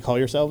 Is that what you call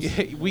yourselves?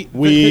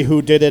 we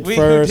who did it we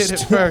first. who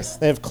did it first.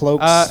 They have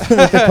cloaks Uh,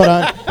 that they put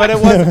on. But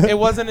it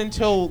wasn't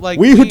until like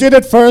We who did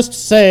it first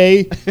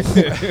say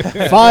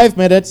 5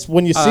 minutes.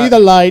 When you see the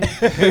light,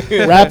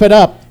 wrap it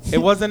up. It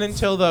wasn't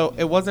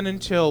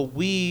until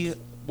we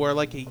were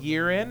like a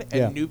year in and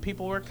Yeah. new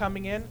people were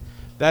coming in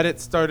that it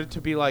started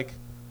to be like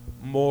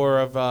more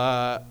of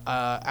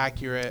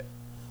accurate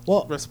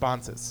Well,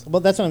 responses. well,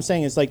 that's what I'm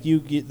saying. It's like you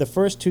the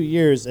first 2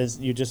 years is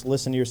you just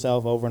listen to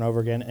yourself over and over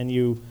again, and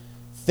you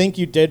think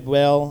you did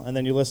well, and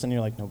then you listen, and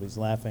you're like, nobody's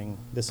laughing.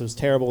 This was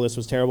terrible. This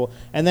was terrible.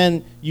 And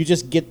then you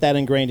just get that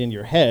ingrained in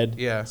your head.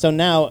 Yeah. So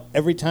now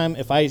every time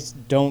if I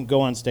don't go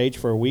on stage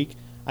for a week,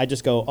 I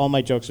just go, all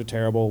my jokes are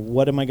terrible.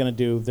 What am I going to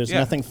do? There's Yeah.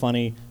 nothing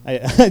funny. I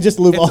just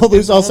lose all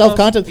it's almost-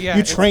 self-confidence. yeah, you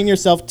it's- train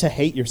yourself to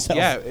hate yourself.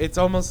 Yeah, it's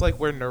almost like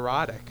we're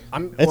neurotic.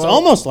 It's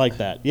almost like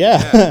that.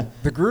 Yeah. Yeah.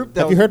 the group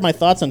that Have you heard my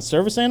thoughts on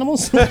service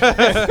animals?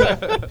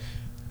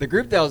 the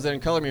group that was in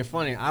Color Me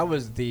Funny. I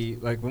was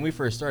when we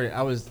first started.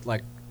 I was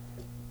like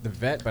the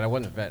vet, but I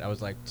wasn't a vet. I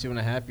was like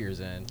 2.5 years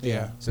in.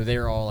 Yeah. So they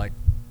were all like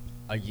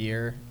a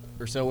year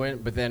or so in,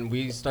 but then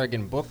we started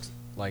getting booked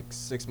like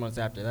 6 months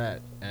after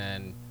that,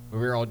 and we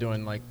were all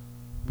doing like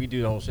we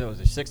do the whole show.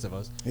 There's 6 of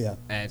us. Yeah.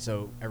 And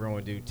so everyone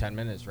would do 10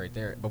 minutes right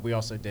there, but we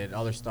also did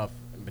other stuff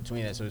in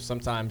between that. So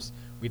sometimes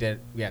we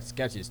had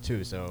sketches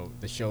too. So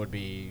the show would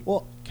be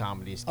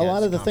comedy. A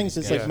lot of the things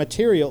is like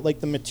material. Like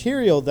the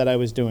material that I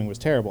was doing was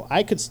terrible.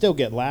 I could still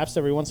get laughs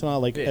every once in a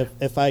while. Like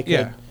if I could.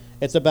 Yeah.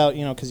 It's about,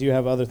 because you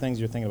have other things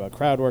you're thinking about,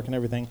 crowd work and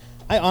everything.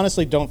 I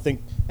honestly don't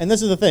think, and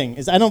this is the thing,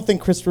 is I don't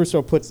think Chris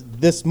Russo puts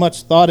this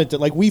much thought into,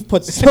 like we've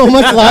put so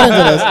much thought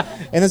into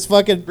this, and it's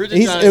fucking, Bridget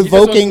he's Johnson, he just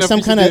evoking wants to know some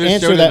if he kind should of do this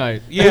answer show that,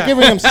 tonight. we're Yeah.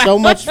 giving him so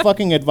much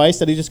fucking advice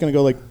that he's just going to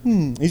go like,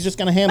 he's just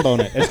going to ham bone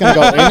it. It's going to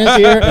go in his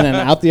ear and then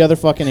out the other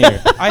fucking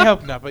ear. I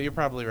hope not, but you're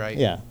probably right.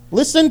 Yeah.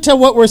 Listen to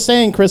what we're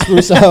saying, Chris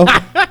Russo.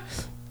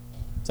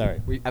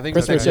 Sorry. I think Chris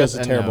we said Russo is yes a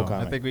and terrible no.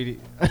 comic. I think we.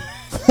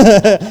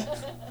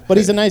 But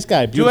he's a nice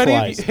guy. Do Beautiful any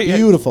of eyes. you- yeah.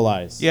 Beautiful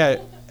eyes. Yeah,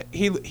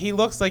 he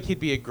looks like he'd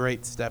be a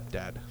great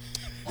stepdad.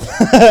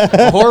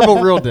 A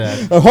horrible real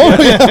dad.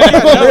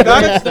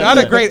 Not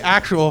a great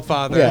actual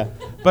father, Yeah.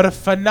 but a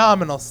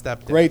phenomenal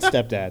stepdad. Great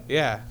stepdad.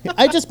 Yeah.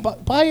 I just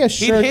buy a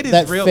shirt hit his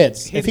that real-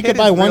 fits. he'd If he hit could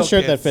buy his one real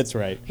shirt that kids. fits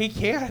right. He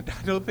can't.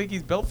 I don't think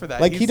he's built for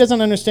that. Like he He's-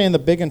 doesn't understand the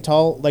big and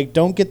tall. Like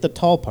don't get the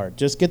tall part.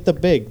 Just get the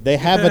big. They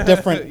have a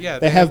different. Yeah,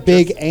 they they have have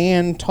big just-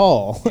 and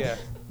tall. Yeah.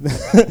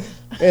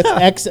 It's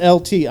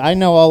XLT. I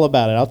know all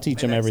about it. I'll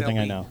teach him And everything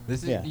I XLT. know.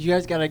 This is Yeah. you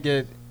guys gotta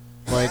get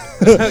like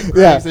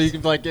Yeah. so you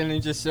can like in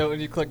and just show and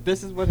you click.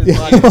 This is what his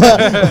body.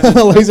 is.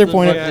 Laser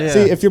pointer. Yeah. See,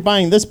 if you're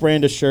buying this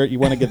brand of shirt, you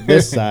want to get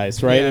this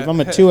size, right? Yeah. If I'm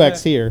a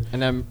 2X here,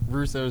 And then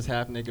Russo's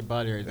half naked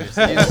body right there.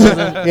 So he just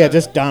doesn't- yeah,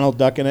 just Donald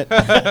Duck in it.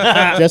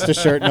 Just a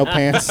shirt, no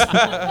pants.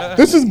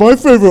 This is my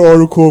favorite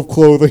article of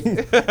clothing.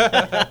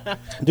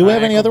 Do we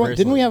have any ankle other ones?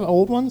 Didn't we bracelet. have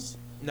old ones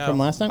No. from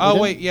last time? We Oh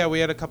didn't? wait, yeah, we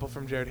had a couple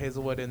from Jared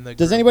Hazelwood in the.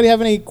 Does group. anybody have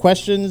any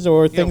questions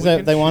or things we that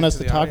can they want shoot us to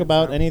to the talk audience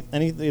about? now.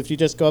 Any? If you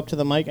just go up to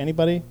the mic,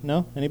 anybody?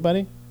 No?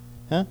 Anybody?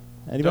 Huh?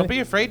 Anybody? Don't be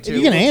afraid to.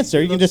 You can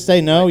answer. You can just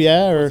say no,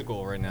 yeah, or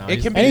Physical right now. It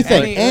He's- can be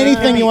anything.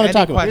 Anything you want to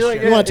talk about.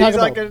 question. You want to talk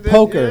He's about like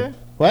poker?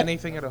 What?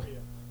 Anything at all.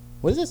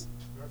 What is this?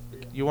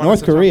 You want North us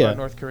to talk Korea. about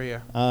North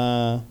Korea?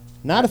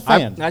 Not a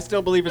fan. I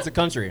still believe it's a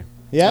country.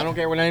 Yeah. I don't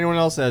care what anyone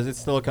else says. It's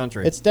still a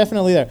country. It's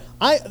definitely there.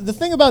 The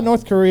thing about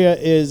North Korea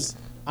is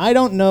I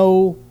don't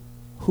know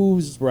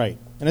who's right,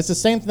 and it's the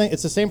same thing.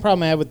 It's the same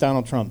problem I have with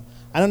Donald Trump.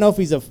 I don't know if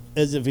he's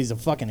a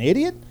fucking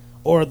idiot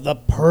or the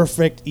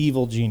perfect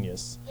evil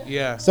genius.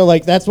 Yeah. So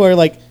like that's where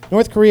like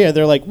North Korea,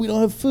 they're like, we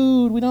don't have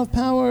food, we don't have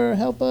power,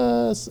 help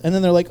us, and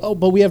then they're like, oh,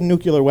 but we have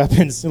nuclear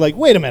weapons. You're like,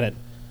 wait a minute,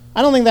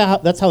 I don't think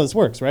that's how this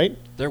works, right?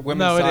 Their women's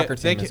No, soccer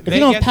they team ca- is If They you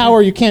don't get have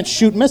power, you can't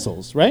shoot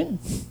missiles, right?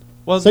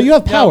 Well, So you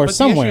have power but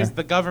somewhere. The issue is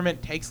the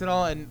government takes it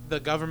all, and the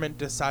government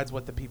decides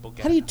what the people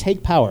get. How do you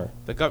take power?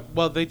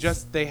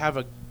 They have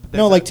a.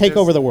 No, like take there's-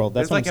 over the world.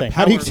 That's there's what I'm like saying. a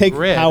How do you power take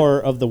grid. power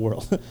of the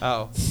world?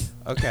 Oh,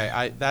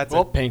 okay. That's.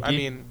 Well, I Pinky.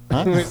 mean,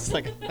 Huh? It's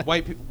like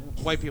white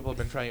people have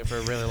been trying it for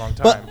a really long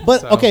time.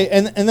 But so- okay,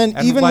 and then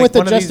and even like with the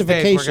one of these days,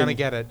 justification, we're gonna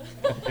get it.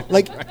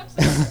 like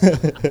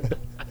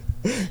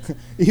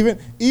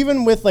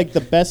even with like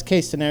the best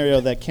case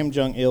scenario that Kim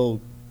Jong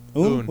Il,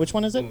 Un. which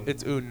one is it?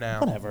 It's Un now.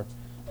 Whatever.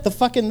 The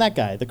fucking that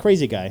guy, the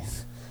crazy guy,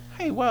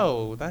 Hey,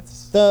 whoa,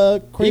 that's.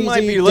 the crazy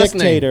might be listening.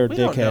 dictator We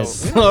don't know. dickhead. We don't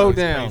Slow know he's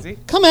down. crazy.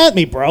 Come at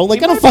me, bro. Like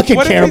He I don't might be- fucking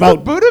what if care he's about.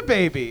 a Buddha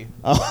baby.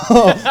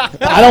 Oh,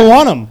 I don't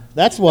want him.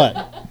 That's what.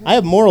 I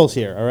have morals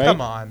here. All right.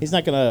 Come on. He's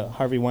not gonna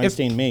Harvey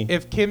Weinstein me.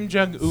 If Kim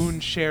Jong Un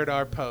shared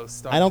our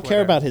post, on I don't care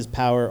Twitter- about his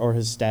power or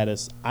his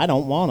status. I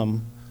don't want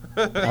him.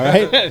 All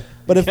right.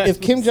 But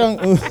if Kim Jong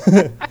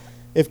Un,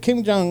 if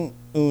Kim Jong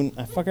Un,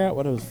 I figure out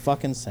what I was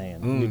fucking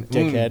saying. You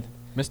dickhead.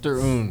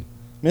 Mr. Un.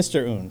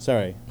 Mr. Un,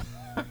 sorry.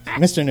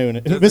 Mr. Noon.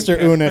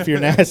 Mr. Un if you're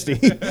nasty.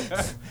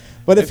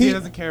 But If if he he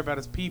doesn't care about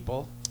his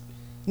people,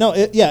 no,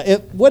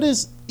 what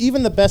is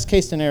even the best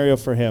case scenario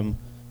for him?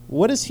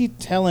 What is he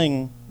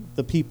telling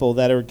the people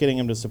that are getting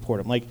him to support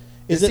him? Like,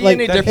 is Is it he like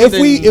any that different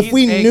if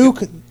we than- He's a-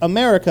 nuke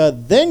America,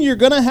 then you're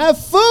gonna have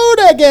food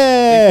they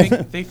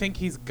again? think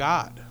he's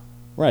God.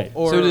 Right.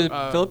 Or So did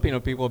Filipino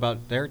people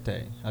about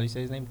Duterte. How do you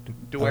say his name?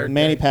 Duarte.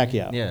 Manny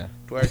Pacquiao. Yeah.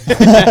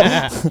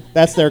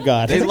 That's their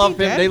god. They Isn't love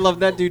he him. dead? They love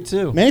that dude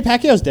too. Manny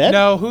Pacquiao's dead.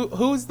 No,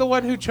 who's the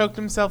one who choked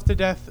himself to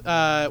death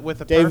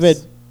with a David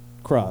purse?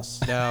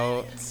 Cross.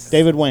 No,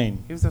 David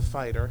Wayne. he was a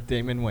fighter.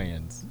 Damon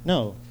Wayans.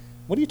 No.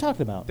 What are you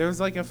talking about? There was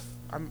like That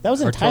was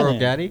in Arturo Thailand.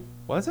 Gatti.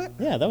 was it?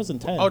 Yeah, that was in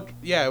Thailand. Oh,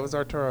 yeah, it was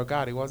Arturo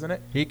Gatti, wasn't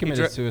it? He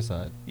committed dri-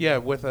 suicide. Yeah,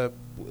 with a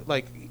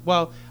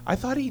well, I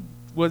thought he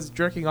was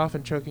jerking off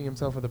and choking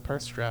himself with a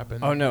purse strap.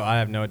 And Oh no, I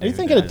have no Are idea. you who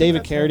thinking that of is.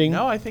 David Carradine?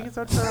 No, I think it's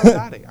Arturo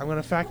Gatti. I'm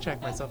gonna fact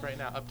check myself right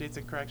now. Updates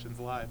and corrections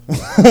live.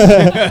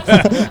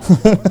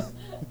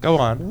 Go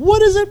on.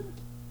 What is it?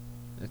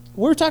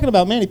 We're talking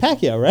about Manny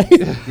Pacquiao, right?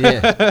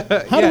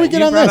 Yeah. How do we get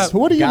you on brought this? up-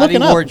 What are you Gotti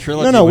looking Ward up?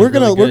 trilogy No, was we're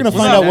gonna really we're good. gonna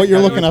Well, find out what you're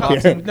that looking was up here.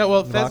 boxing. No,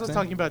 well, Fez was Boxing?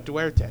 talking about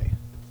Duarte.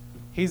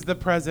 He's the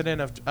president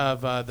of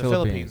the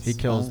Philippines. He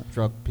kills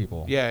drug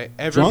people. Yeah,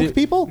 Drunk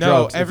people?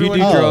 No, Drugs. If you everyone.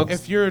 do Oh. drugs,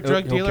 if you're a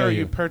drug he'll dealer kill or you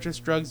you. purchase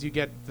drugs, you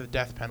get the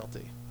death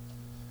penalty.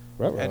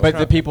 Right, right. And But the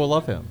Trump- people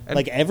love him. And-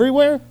 Like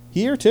everywhere?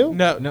 Here too?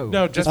 No, No,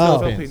 no, just just the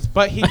Philippines. Philippines.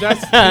 But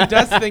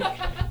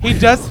he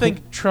does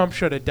think Trump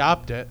should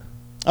adopt it.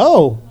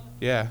 Oh,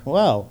 Yeah.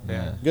 wow.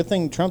 Yeah. Good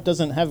thing Trump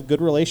doesn't have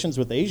good relations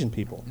with Asian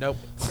people. Nope.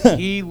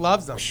 He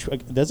loves them.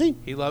 Does he?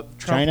 Trump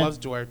China? loves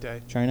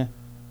Duarte. China?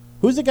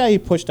 Who's the guy he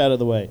pushed out of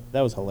the way?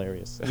 That was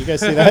hilarious. You guys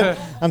see that?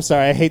 I'm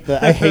sorry, I hate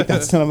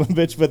that son of a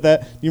bitch. But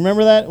that, you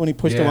remember that when he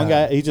pushed the one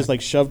Yeah. guy, he just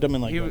like shoved him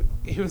and like.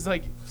 He was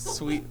like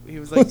sweet. He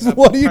was like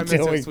What are you Prime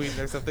Minister of doing? Sweden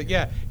or something.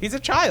 Yeah, he's a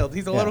child.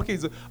 He's a Yeah. little kid.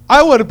 He's like,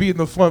 I want to be in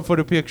the front for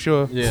the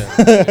picture.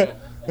 Yeah.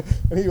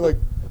 and he like.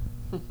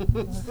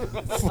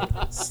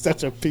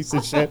 Such a piece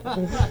of shit.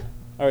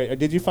 All right,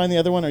 did you find the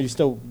other one? Or are you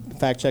still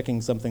fact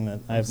checking something that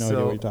I have no idea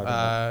what you're talking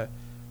about?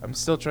 I'm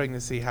still trying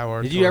to see how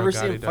Arturo Did you ever see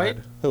Gatti him fight?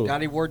 died. Who?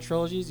 Gotti Ward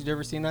trilogies? Did you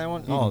ever seen that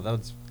one? Mm-mm. Oh, that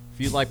was. If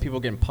you like people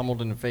getting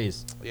pummeled in the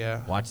face,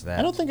 Yeah. watch that.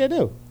 I don't think I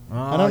do. Oh,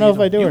 I don't know you if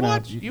I do You or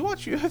not.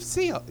 watch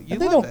UFC. You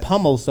They love don't it.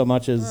 pummel so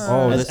much as,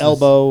 Oh, as this is-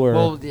 elbow or.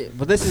 Well,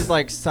 but this is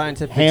like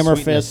scientific Hammer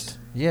sweetness. fist.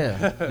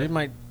 Yeah, they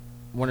might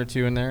one or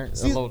two in there. A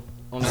See- little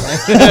on the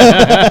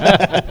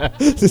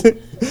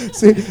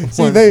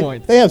see, One they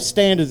point. they have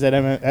standards at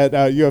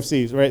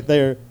UFCs, right?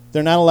 They're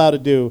not allowed to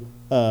do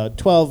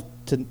 12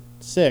 to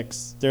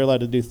 6. They're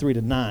allowed to do 3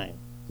 to 9.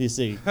 You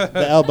see,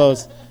 the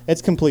elbows.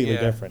 It's completely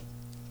Yeah. different.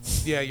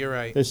 Yeah, you're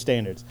right. There's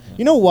standards.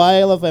 You know why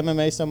I love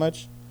MMA so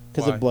much?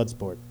 Because Why? of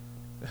Bloodsport.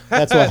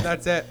 That's why.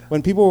 That's it.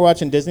 When people were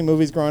watching Disney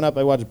movies growing up,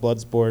 I watched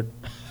Bloodsport,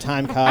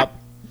 Time Cop.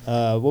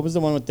 What was the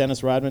one with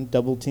Dennis Rodman?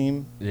 Double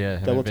Team? Yeah,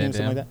 him Double and Team, Van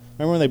something like Damme. that.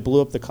 Remember when they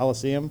blew up the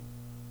Coliseum?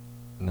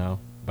 No,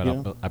 but You I,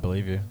 know? I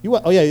believe you.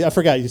 Oh yeah, I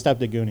forgot. You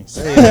stopped at Goonies.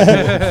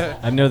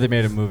 I know they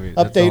made a movie.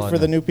 That's all Update I for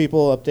the know. new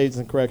people, updates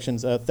and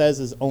corrections. Thez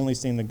has only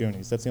seen the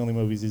Goonies. That's the only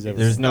movies he's ever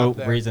There's seen. no Stop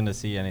there. reason to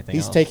see anything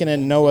He's else. taken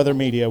in no other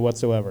media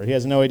whatsoever. He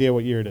has no idea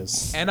what year it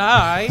is. And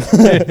I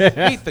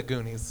hate the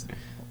Goonies.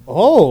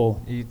 Oh,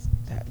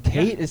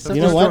 Hate is such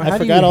You a know what? strong- I how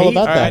do forgot you all hate? about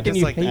All that. right, I How can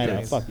you dislike hate the I know,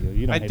 Goonies. fuck you.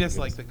 You don't I hate the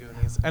dislike Goonies. the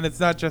Goonies, and it's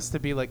not just to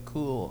be like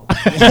cool. I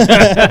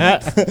I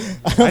don't just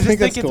think think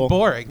that's it's cool.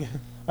 boring.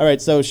 All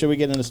right, so should we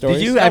get into stories?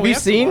 Did you No, have we you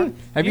have some more. seen?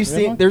 Have you Yeah.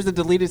 seen? There's a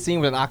deleted scene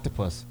with an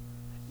octopus.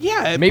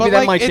 Yeah, Maybe but that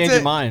like, might it's change a-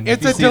 your mind if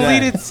It's you a see that.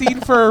 deleted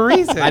scene for a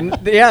reason.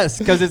 Yes,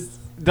 because it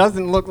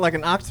doesn't look like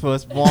an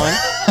octopus. One,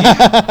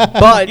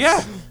 but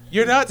Yeah,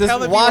 you're not Just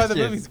telling me why watch the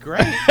it. movie's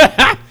great.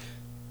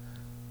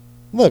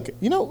 Look,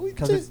 you know,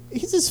 'Cause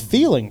he's his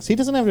feelings. He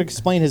doesn't have to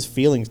explain his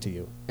feelings to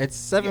you. it's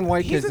seven Yeah,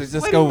 white he's kids that just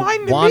explaining go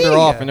mine to wander me.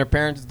 off, and their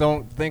parents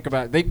don't think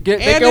about it. They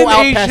And go an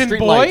out past Asian street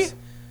boy. lights.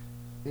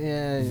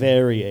 Yeah,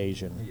 Very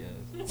Asian.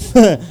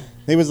 yes.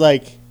 He was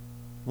like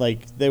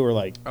they were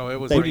like Oh, it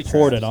was they booty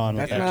poured traps. it on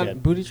with That's that not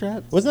kid. booty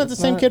traps. Wasn't that the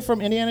That's same not- kid from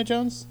Indiana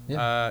Jones? No,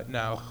 Yeah, I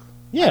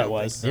it don't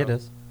was. think so. Yeah, it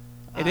is.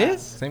 It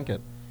is. Same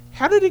kid.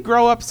 How did he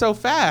grow up so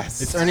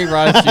fast? It's Ernie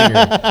Reyes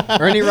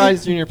Jr. Ernie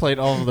Reyes Jr. played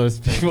all of those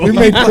people. We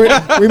made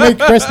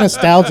Chris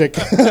nostalgic.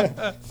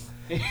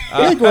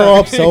 They grow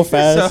up so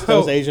fast.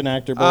 So, Those Asian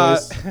actor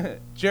boys.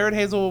 Jared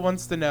Hazel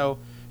wants to know: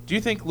 do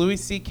you think Louis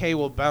C.K.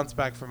 will bounce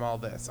back from all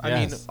this? I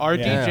mean, Yes.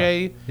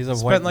 RDJ Yeah. He's a white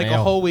spent like a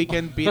male. whole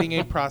weekend beating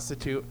a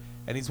prostitute,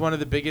 and he's one of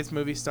the biggest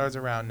movie stars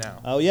around now.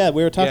 Oh yeah,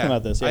 we were talking Yeah,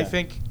 about this. Yeah, I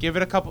think give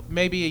it a couple,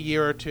 maybe a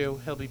year or two,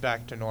 he'll be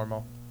back to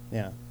normal.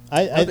 Yeah,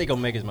 I don't think he'll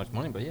make as much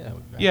money, but yeah.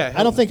 Yeah,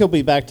 I don't think he'll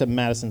be back to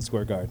Madison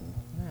Square Garden.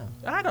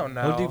 Yeah. I don't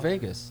know. He'll do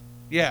Vegas.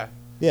 Yeah,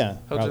 Yeah,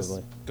 he'll probably.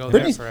 just go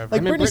there Britney, forever.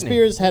 like I mean, Britney Britney.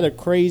 Spears had a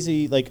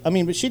crazy but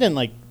she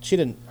didn't She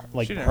didn't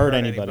hurt hurt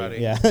anybody.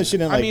 anybody. Yeah, she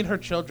didn't. I Like, mean, her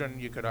children,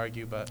 you could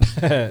argue, but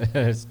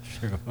It's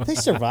true. they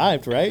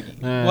survived, right?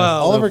 Well,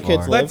 all of her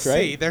kids far. lived. let's see.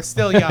 right? They're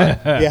still young.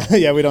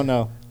 Yeah, we don't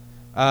know.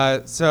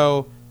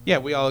 So yeah,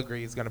 we all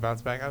agree he's gonna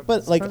bounce back.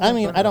 But like, I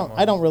mean, I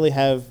don't really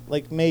have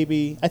like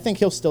maybe I think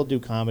he'll still do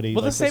comedy.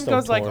 Well, like, the he'll same still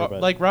goes tour,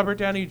 but- like Robert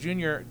Downey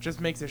Jr. just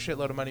makes a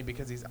shitload of money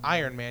because he's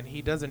Iron Man.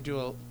 He doesn't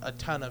do a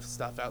ton of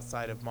stuff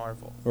outside of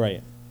Marvel.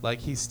 right. Like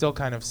he's still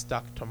kind of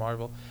stuck to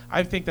Marvel.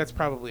 I think that's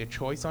probably a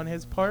choice on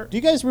his part. Do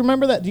you guys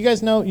remember that? Do you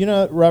guys know? You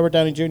know, Robert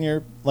Downey Jr.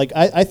 Like,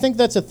 I think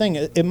that's a thing.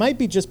 It might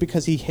be just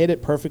because he hit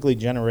it perfectly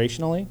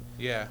generationally.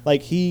 Yeah.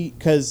 Like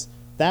because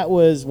that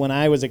was when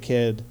I was a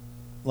kid.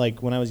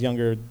 Like when I was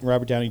younger,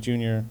 Robert Downey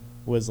Jr.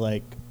 was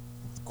like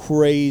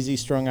crazy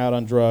strung out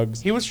on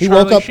drugs. He was woke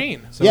Charlie up.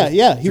 Sheen. So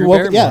Yeah, he Drew woke.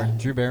 Barrymore. Yeah,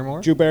 Drew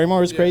Barrymore. Drew Barrymore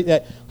was Yeah. great. Yeah.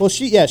 Well,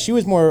 she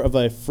was more of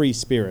a free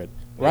spirit.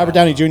 Robert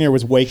Downey Jr.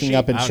 was waking She-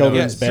 up in I don't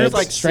children's know. Yeah, beds,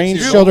 Drew's like strange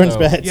 6 years children's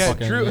old, though. beds. Yeah,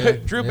 Fucking- Drew yeah,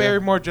 Drew yeah.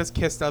 Barrymore just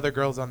kissed other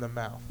girls on the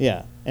mouth.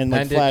 Yeah, and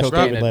like And did Flash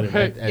cocaine David at-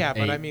 Letterman. at Yeah,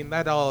 but I 8. mean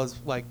that all is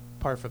like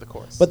par for the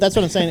course. But that's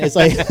what I'm saying. It's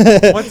like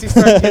once you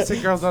start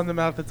kissing girls on the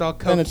mouth, it's all then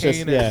cocaine it's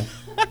just and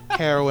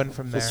heroin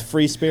from there. just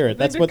free spirit.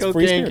 That's The what free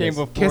cocaine spirit came is.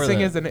 before Kissing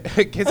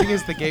that. kissing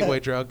is the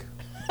gateway drug.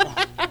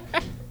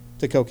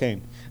 To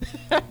cocaine.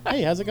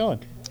 Hey, how's it going?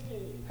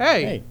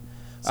 Hey. Hey.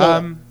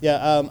 So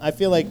I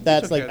feel like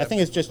that's okay, like I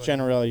think it's just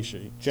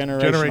generationally.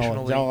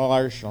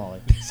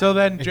 So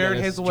then Jared got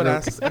a Hazelwood stroke.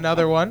 asks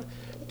another one.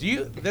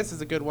 This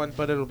is a good one,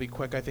 but it'll be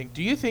quick, I think.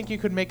 Do you think you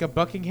could make a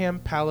Buckingham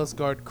Palace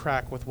guard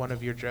crack with one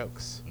of your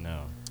jokes?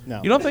 No.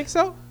 No, You don't think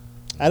so?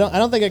 I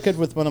don't think I could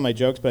with one of my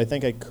jokes, but I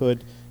think I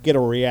could get a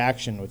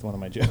reaction with one of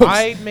my jokes.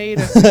 I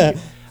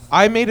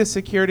made a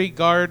security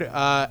guard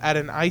at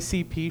an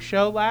ICP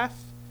show laugh.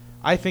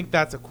 I think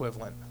that's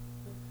equivalent.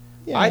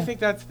 Yeah. I think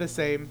that's the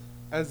same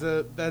as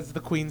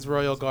the Queen's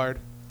Royal Guard.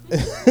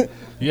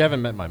 You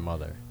haven't met my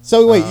mother.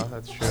 So wait,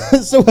 That's true.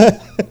 so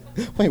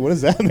wait, what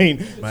does that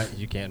mean?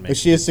 You can't make. Is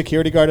she a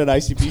security guard at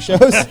ICP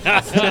shows?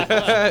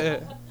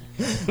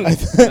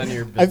 None of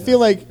your I feel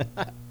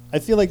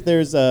business. like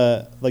there's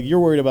like you're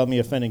worried about me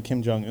offending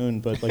Kim Jong Un,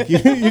 but like you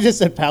just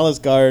said palace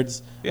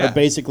guards Yeah. are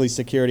basically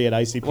security at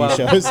ICP Well,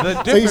 shows. the So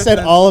you difference said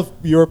is- all of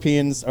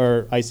Europeans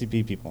are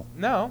ICP people.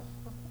 No,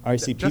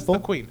 IC just people? the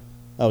Queen.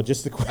 Oh,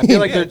 just the queen. I feel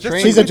like they're just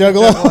trained. She's a the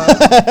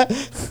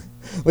juggalo.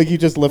 Like you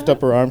just lift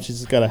up her arm, she's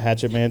just got a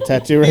Hatchet Man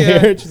tattoo right Yeah.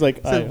 here. She's like,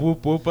 Said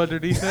whoop whoop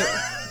underneath it.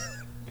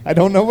 I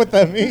don't know what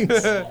that means.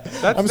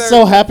 That's I'm their-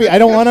 so happy. I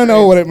don't want to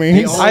know what it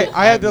means. only-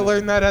 I had to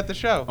learn that at the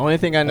show. Only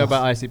thing I know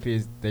about ICP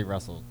is they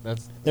wrestle.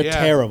 That's They're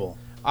Yeah. terrible.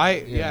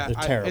 They're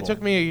terrible. It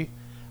took me.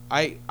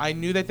 I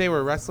knew that they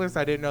were wrestlers.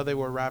 I didn't know they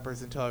were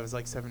rappers until I was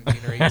like 17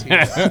 or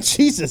 18.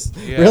 Jesus.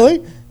 Yeah.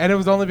 Really? And it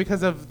was only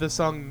because of the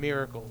song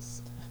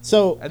Miracles.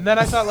 So And then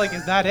I thought, like,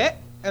 is that it?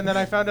 And then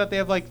I found out they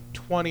have like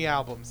 20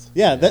 albums.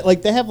 yeah,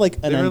 they have like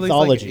an They released,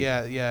 anthology.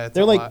 yeah. It's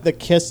They're a like lot. the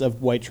Kiss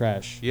of white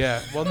trash.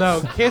 Yeah. Well,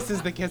 no, Kiss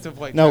is the Kiss of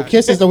white. No, trash.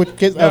 Kiss is the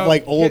Kiss No, of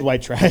like old Ki-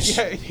 white trash.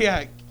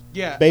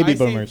 Yeah. Baby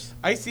boomers.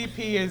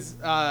 ICP is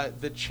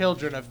the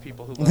children of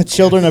people who love The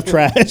children of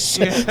Kiss. trash.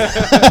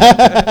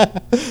 Yeah.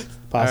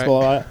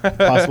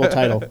 Possible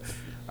title.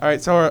 All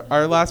right, so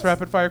our last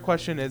rapid fire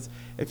question is,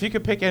 if you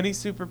could pick any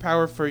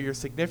superpower for your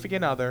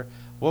significant other,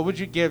 what would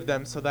you give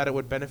them so that it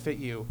would benefit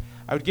you?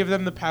 I would give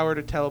them the power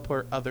to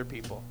teleport other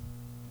people.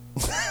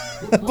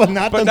 But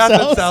not But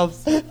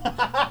themselves. not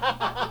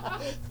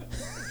themselves.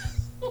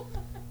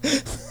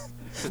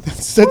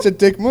 That's such a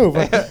dick move.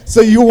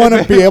 So you want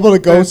to be able to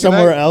go Can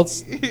somewhere I-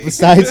 else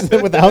besides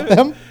without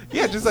them?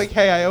 Yeah, just like,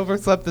 hey, I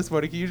overslept this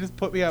morning. Can you just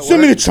put me at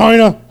Send me work? to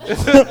China.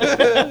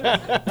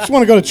 I just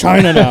want to go to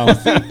China now.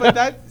 But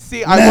I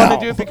Now. want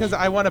to do it because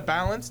I want a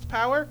balanced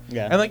power.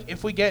 Yeah. And like,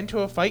 if we get into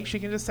a fight, she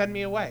can just send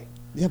me away.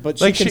 Yeah,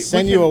 but Like, she can we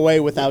send can- you away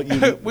without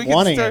you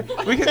wanting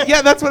it.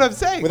 Yeah, that's what I'm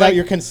saying. Without Like,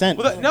 your consent.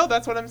 no,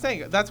 that's what I'm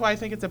saying. That's why I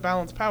think it's a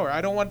balanced power.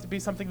 I don't want it to be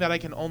something that I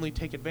can only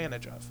take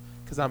advantage of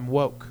because I'm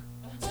woke.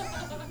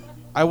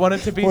 I want it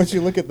to be Why don't you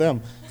look at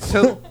them?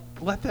 to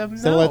let them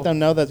know. To let them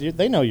know that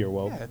they know you're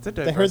woke. Yeah, it's a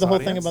They diverse heard the whole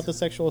thing audience. about the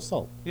sexual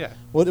assault. Yeah.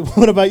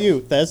 What about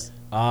you, Thez?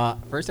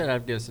 first I'd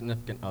have to get a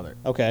significant other.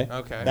 Okay.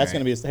 Okay. That's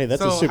gonna be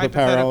that's So a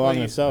superpower all on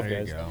hypothetically- itself, There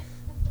you guys. go.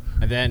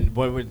 And then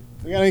what would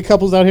We got any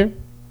couples out here?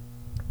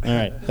 All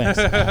right, thanks.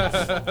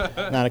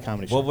 Not a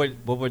comedy show.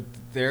 what would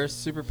their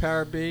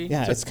superpower be?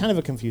 Yeah, it's kind of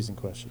a confusing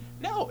question.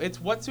 No,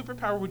 it's what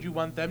superpower would you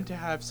want them to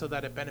have so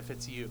that it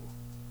benefits you?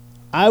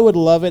 I would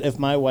love it if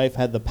my wife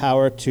had the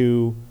power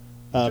to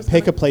Just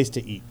pick gonna- a place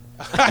to eat.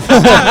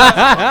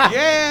 Yeah.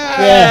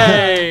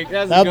 Hey,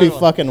 that's a That would good be one.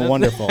 fucking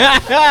wonderful.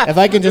 If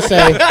I can just say,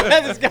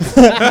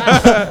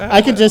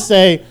 I can just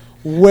say,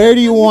 where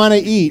do you want to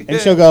eat?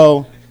 And she'll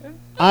go,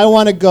 I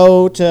want to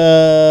go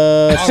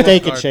to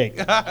Steak and Garden. Shake.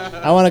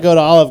 I want to go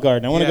to Olive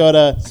Garden. I want to Yeah.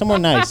 go to somewhere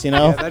nice, you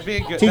know? Yeah, that'd be a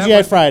good. TGI that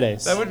would-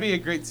 Fridays. That would be a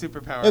great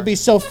superpower. It would be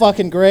so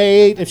fucking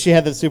great if she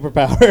had that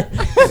superpower.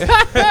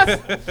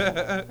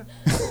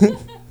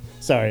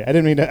 Sorry, I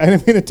didn't mean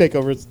to take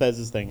over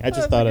Thez's thing. I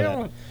just thought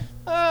of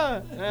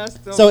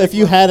that. So if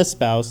you had a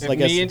spouse, if like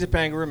me and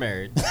Topanga were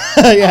married,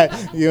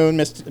 yeah, you and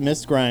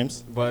Miss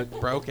Grimes. but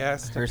broke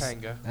ass her s-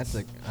 Topanga. that's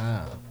like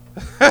Wow.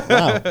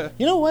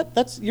 You know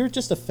what? You're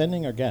just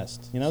offending our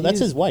guest. You know, that's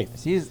She's- his wife.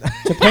 she's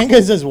Topanga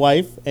is his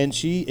wife, and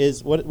she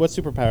is what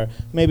superpower?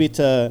 Maybe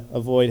to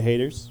avoid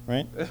haters,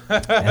 right?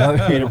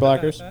 Hater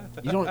blockers.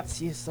 you don't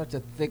see such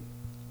a thick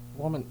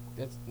woman.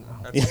 That's no.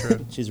 That's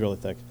true. She's really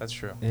thick. That's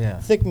true. Yeah.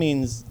 Thick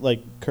means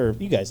like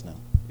curve. You guys know.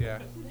 Yeah.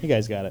 You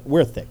guys got it.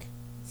 We're thick.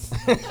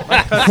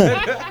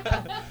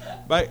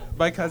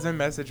 My cousin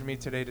messaged me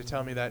today to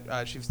tell me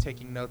that she was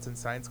taking notes in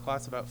science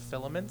class about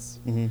filaments,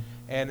 Hmm.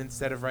 and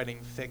instead of writing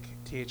thick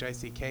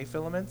THICK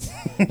filaments,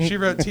 she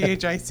wrote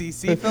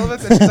THICC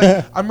filaments, and she's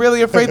like, "I'm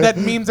really afraid that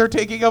memes are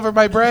taking over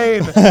my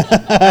brain."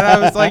 And I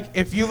was like,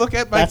 "If you look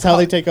at my That's how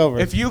they take over.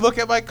 If you look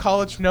at my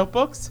college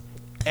notebooks,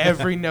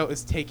 every note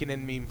is taken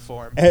in meme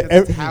form. E-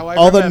 because it's how I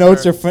all the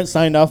notes are remember.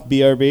 signed off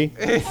BRB.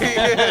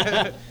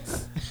 are.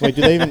 Wait,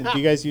 do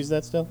you guys use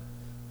that still?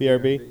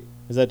 BRB?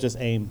 Is that just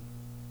AIM?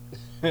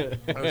 I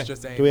was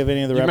just saying. Do we have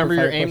any of the You remember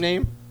your rapid-fire AIM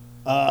questions?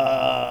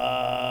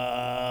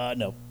 name?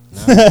 No.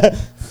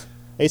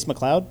 Ace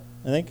McLeod,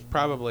 I think.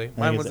 Probably. think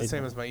Mine it's was the Ace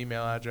same as my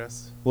email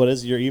address. What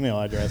is your email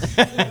address?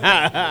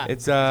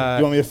 It's You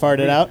want me to fart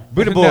it out?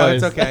 Buddha No,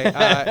 it's boys. okay.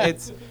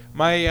 It's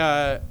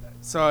my.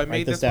 So I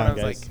made this this when I down,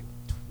 was guys. like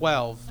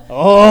 12.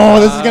 Oh,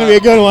 this is gonna be a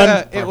good one.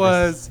 It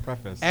was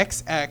Preface.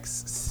 XX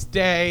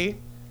stay.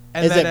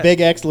 And Is then it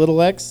big X,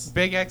 little X?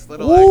 Big X,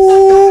 little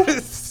Ooh.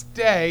 X.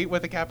 Stay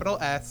with a capital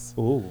S.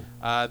 Ooh.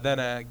 Then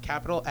a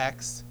capital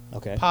X.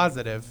 Okay.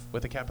 Positive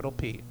with a capital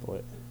P.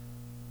 Boy,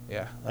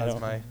 Yeah, I that's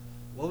don't- my.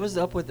 What was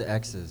up with the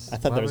X's? I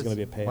thought there was gonna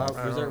be a payoff.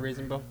 Was there a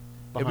reason, Bo? It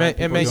behind meant,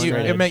 people you. going It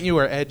straight meant edge? you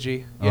were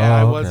edgy. Yeah,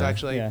 I Oh, was okay.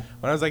 actually. Yeah.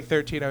 When I was like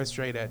 13, I was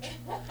straight edge.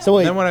 So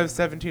wait, Then when I was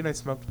 17, I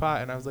smoked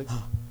pot, and I was like,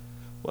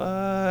 what?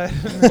 I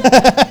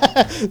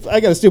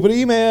got a stupid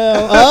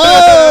email.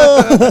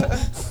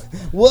 Oh,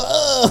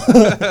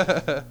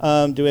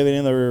 whoa. Do we have any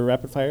other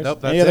rapid fires?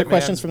 Nope, Any that's other it, man.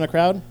 questions from the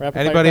crowd? Rapid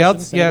fire Anybody else?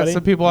 questions? Yeah, Anybody?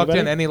 some people walked in.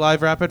 Anybody? Any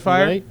live rapid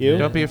fire? Anybody? You?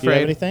 Don't be Do you have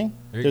afraid. anything?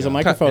 There you There's a go.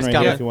 microphone It's right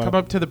coming. here if you want. Come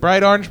up to the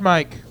bright orange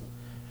mic.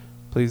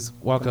 Please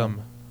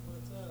welcome.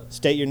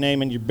 State your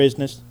name and your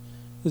business.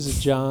 This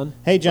is John.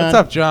 Hey, John. What's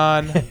up,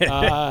 John?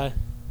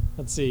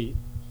 Let's see.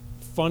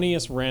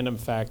 Funniest random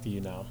fact that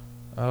you know.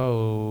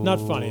 Oh. Not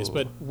funniest,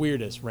 but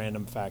weirdest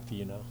random fact that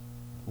you know.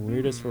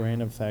 Weirdest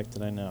random fact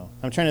that I know.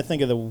 I'm trying to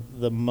think of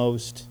the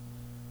most.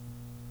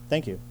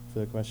 Thank you for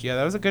the question. Yeah,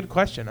 that was a good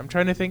question. I'm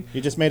trying to think. You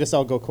just made us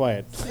all go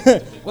quiet. Well,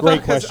 Great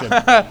no, 'cause question.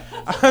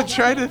 I'm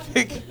trying to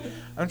think.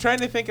 I'm trying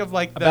to think of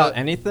like the. About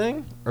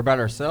anything or about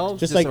ourselves?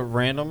 Just Just like- a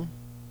random.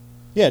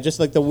 Yeah, just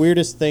like the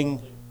weirdest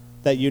thing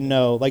that you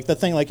know, like the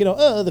thing, like the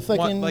one-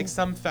 fucking like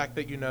some fact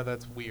that you know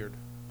that's weird.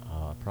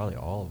 Probably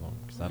all of them.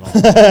 'Cause I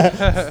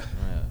don't.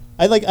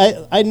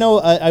 Yeah. I know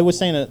I was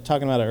saying it,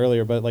 talking about it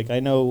earlier, but like I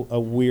know a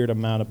weird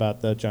amount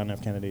about the John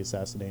F. Kennedy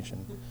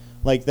assassination,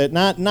 like that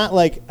not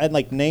like I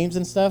like names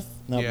and stuff.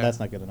 No, Yeah. that's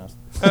not good enough.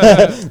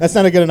 That's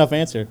not a good enough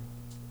answer.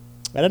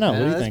 I don't know. What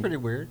do you that's think? pretty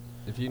weird.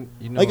 If you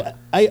know. Like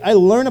I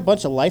learn a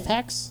bunch of life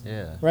hacks.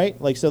 Yeah. Right.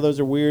 Like so those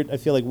are weird. I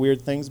feel like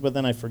weird things, but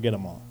then I forget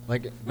them all.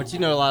 Like, but you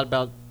know a lot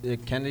about the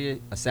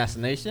Kennedy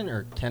assassination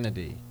or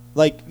Kennedy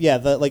Like yeah,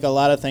 like a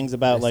lot of things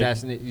about like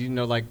assassinate. You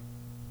know, like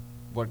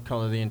what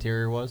color the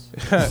interior was?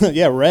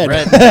 yeah, red.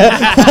 Red.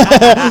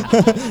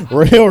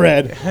 Real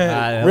red.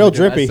 Real I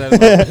drippy. said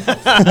it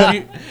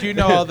wrong. do you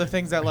know all the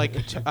things that like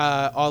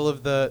all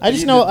of the I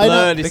just You know did I know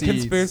blood. the Bloody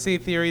seeds. conspiracy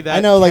theory that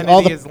I know, like,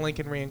 all Kennedy the- is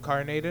Lincoln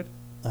reincarnated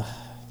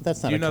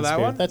that's not Do you a know that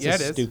conspiracy. one? That's Yeah, a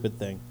it is. stupid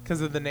thing.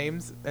 because of the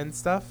names and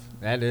stuff.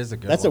 That is a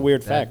good. That's a one.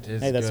 weird That fact.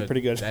 is Hey, that's pretty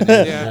good. That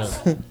is Yeah.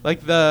 good.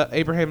 Like the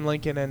Abraham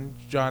Lincoln and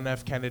John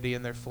F. Kennedy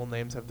and their full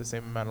names have the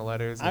same amount of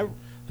letters. I- and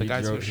the He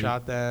guys drove- who he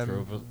shot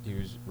them. He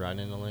was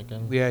riding in a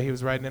Lincoln. Yeah, he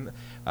was riding in.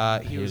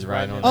 He was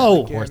riding in on a Oh.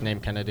 Lincoln. Horse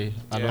named Kennedy.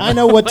 I don't Yeah. I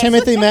know what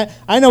Timothy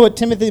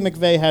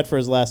McVeigh had for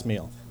his last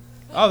meal.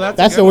 Oh, that's a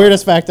That's good the one.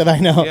 weirdest fact that I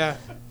know. Yeah.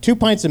 2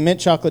 pints of mint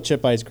chocolate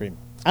chip ice cream.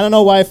 I don't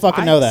know why I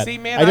fucking know that. See,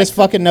 man, I just I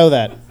fucking know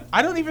that.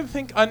 I don't even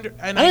think under.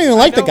 And I don't even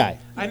like the know- guy.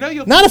 I know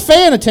you'll. Not a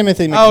fan of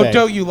Timothy McVeigh. Oh,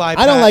 don't you lie,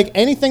 I don't Pat. like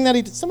anything that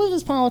he did. Some of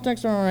his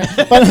politics are all right.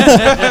 But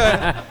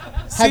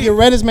have you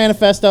read his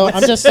manifesto?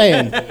 I'm just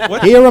saying.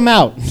 Hear him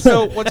out.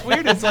 So what's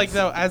weird is like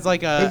though, as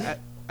like a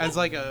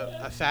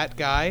fat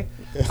guy,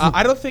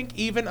 I don't think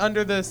even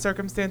under the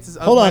circumstances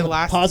of Hold my on.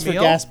 last Pause meal. for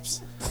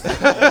gasps.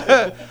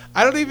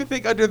 I don't even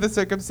think under the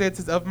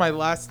circumstances of my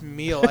last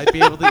meal I'd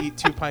be able to eat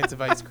 2 pints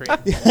of ice cream.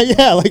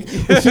 Yeah, like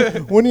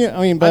when you.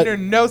 I mean, but Under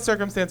no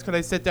circumstance could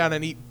I sit down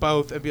and eat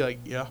both and be like,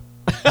 yeah.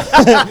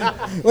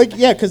 like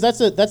yeah, because that's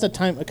a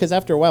time. Because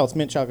after a while, it's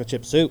mint chocolate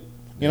chip soup.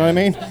 You know what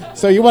I mean?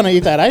 So you want to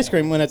eat that ice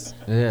cream when it's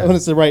Yeah. when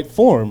it's the right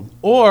form.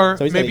 Or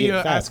So he's gotta maybe eat you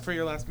it fast. ask for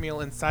your last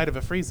meal inside of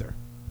a freezer.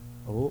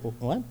 Oh,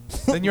 what?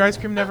 Then your ice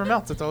cream never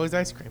melts. It's always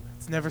ice cream.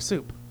 It's never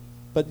soup.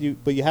 But you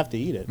have to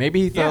eat it.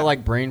 Maybe he thought Yeah.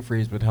 like brain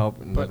freeze would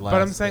help. And But, would but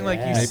I'm last. saying like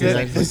Yeah, you maybe sit.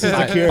 Like, This is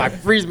the cure. if I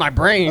freeze my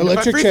brain. If I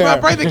Electric freeze chair. my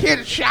brain, they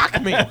can't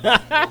shock me.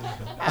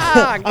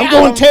 I'm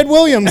going Ted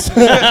Williams.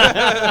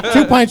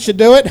 2 pints should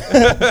do it.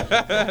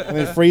 And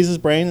then freeze his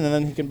brain, and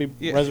then he can be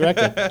Yeah.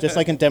 resurrected, just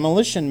like in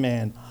Demolition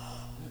Man.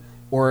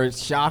 Or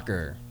it's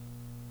Shocker.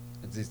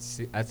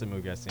 That's a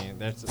movie I've seen.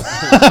 That's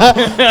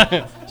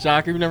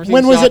Shocker. You've never seen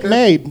When was it Shocker?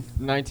 made?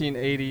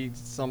 1980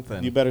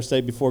 something. You better say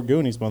before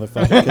Goonies,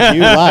 motherfucker, because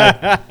you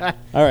lied.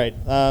 All right.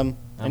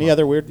 Any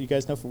other weird? You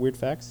guys know for weird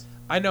facts?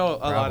 I know a lot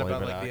Probably, about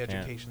but like I the can't.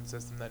 education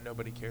system that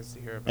nobody cares to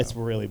hear about. It's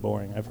really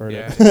boring. I've heard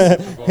Yeah, it.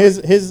 it's super boring.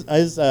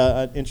 his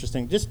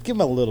interesting. Just give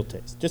him a little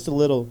taste. Just a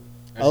little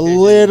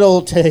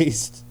Education.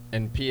 taste.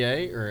 in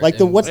PA or Like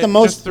the in- what's the Just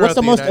most throughout what's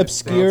the the most United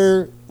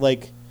obscure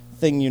like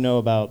thing you know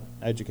about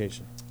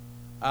education?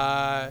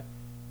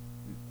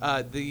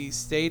 The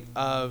state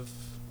of,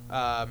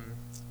 oh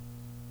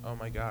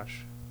my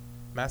gosh,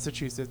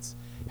 Massachusetts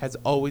has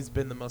always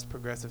been the most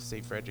progressive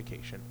state for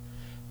education.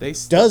 They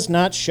Does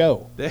not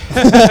show.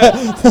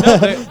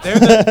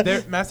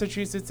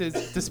 Massachusetts is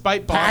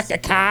despite Boston.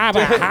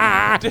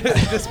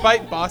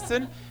 Despite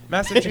Boston,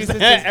 Massachusetts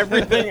is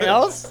Everything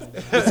else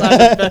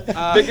besides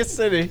the biggest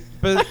city.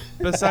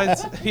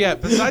 Besides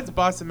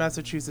Boston,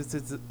 Massachusetts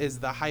is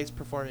the highest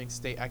performing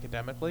state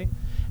academically,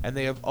 and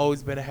they have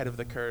always been ahead of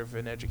the curve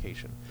in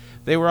education.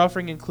 They were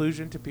offering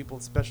inclusion to people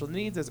with special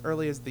needs as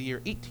early as the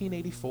year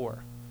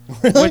 1884,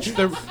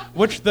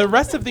 which the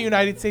rest of the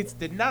United States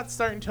did not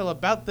start until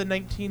about the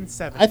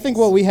 1970s. I think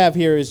what we have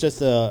here is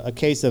just a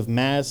case of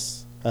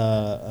mass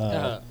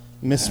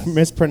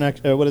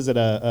mispronunciation. What is it?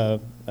 The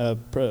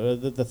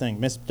thing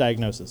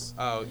misdiagnosis.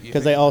 Oh,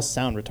 Because they all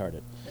sound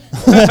retarded.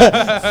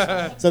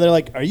 So they're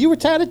like, "Are you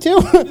retarded too?"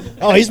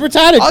 "Oh, he's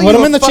retarded. Oh, Put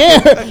him in the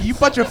chair." You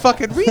bunch of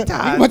fucking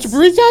retards. "You bunch of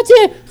retards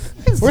here."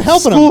 We're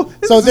helping them.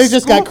 This So is they a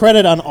just school- got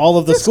credit on all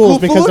of the this schools school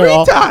because full they're of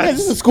all. retards. Yeah,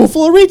 this is a school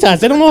full of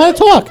retards. They don't know how to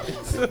talk.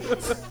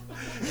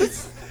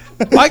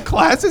 My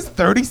class is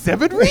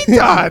 37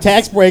 retards.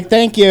 Tax break.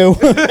 Thank you.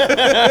 Let's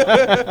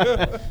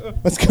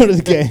go to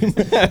the game.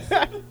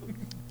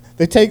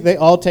 They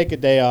all take a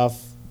day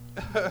off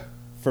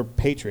for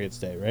Patriots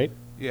Day, right?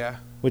 Yeah.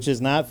 Which is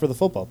not for the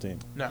football team.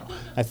 No.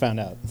 I found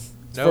out. It's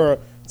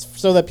Nope. it's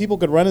so that people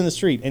could run in the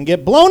street and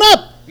get blown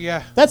up.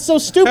 Yeah. That's so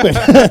stupid.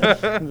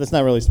 That's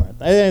not really smart.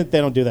 They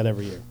don't do that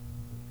every year.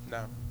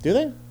 No. Do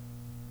they?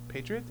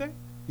 Patriot Day?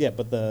 Yeah,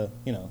 but The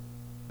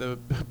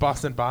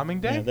Boston bombing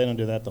day? they don't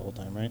do that the whole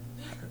time, right?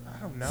 I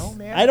don't know,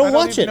 man. I don't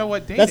watch even it. know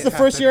what date That's it the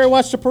first happened. year I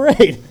watched a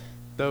parade.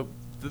 The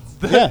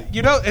Yeah.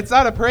 You know, it's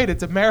not a parade,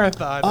 it's a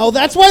marathon. Oh,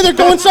 that's why they're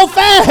going so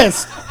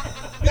fast.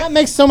 That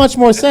makes so much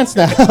more sense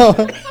now.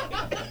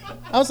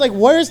 I was like,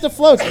 where's the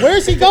floats? Where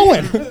is he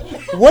going?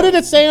 What did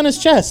it say on his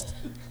chest?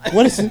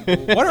 What is?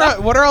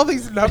 What are all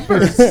these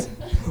numbers?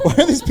 Why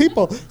are these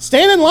people?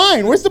 Stand in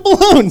line. Where's the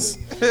balloons?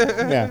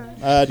 Yeah.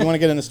 Do you want to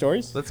get into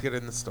stories? Let's get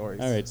in the stories.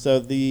 All right. So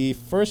the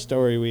first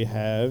story we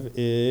have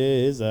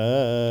is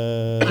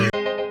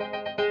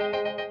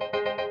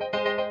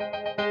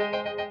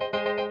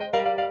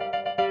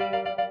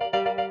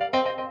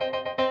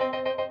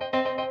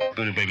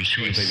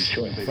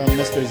from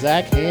Mr.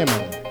 Zach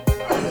Hammond.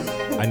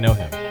 I know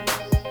him.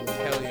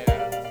 Hell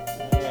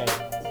yeah.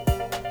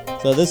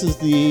 So this is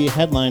the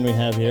headline we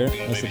have here.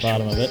 That's the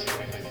bottom of it.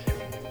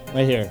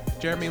 Right here.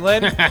 Jeremy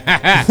Lin.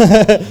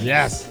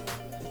 Yes.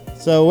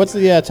 So what's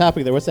the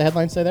topic there? What's the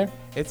headline say there?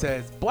 It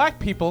says black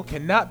people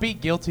cannot be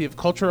guilty of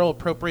cultural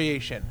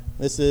appropriation.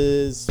 This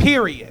is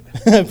Period.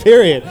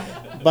 period.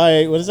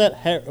 By what is that?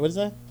 What is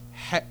that?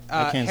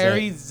 can't say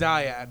Harry it.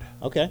 Zayad.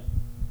 Okay.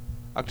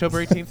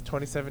 October 18th,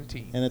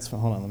 2017. And it's from,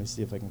 hold on, let me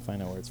see if I can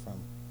find out where it's from.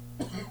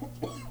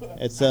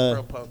 It's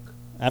Afropunk.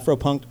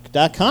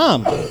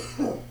 Afropunk.com.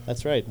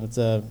 That's right. That's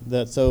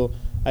do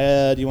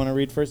you want to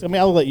read first? I mean,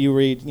 I'll let you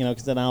read,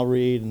 because then I'll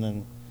read and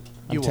then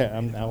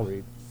I'll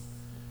read.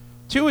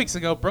 2 weeks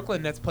ago,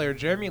 Brooklyn Nets player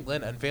Jeremy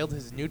Lin unveiled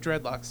his new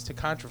dreadlocks to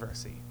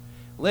controversy.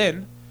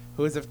 Lin,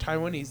 who is of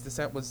Taiwanese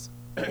descent, was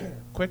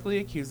quickly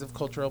accused of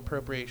cultural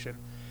appropriation,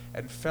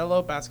 and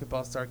fellow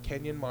basketball star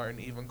Kenyon Martin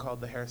even called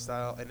the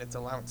hairstyle and its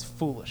allowance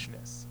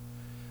foolishness.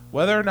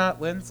 Whether or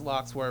not Lin's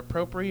locks were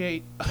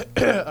appropriative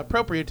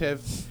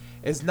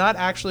is not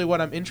actually what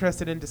I'm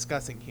interested in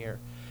discussing here,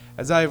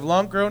 as I have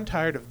long grown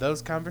tired of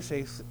those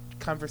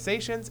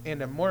conversations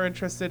and am more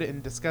interested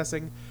in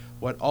discussing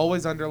what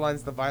always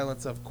underlines the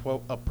violence of,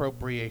 quote,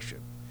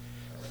 appropriation.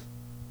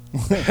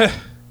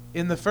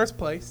 In the first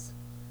place,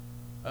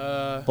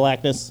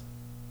 Blackness.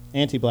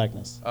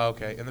 Anti-blackness.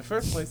 okay, in the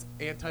first place,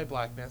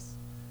 anti-blackness.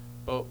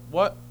 But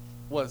what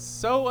was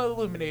so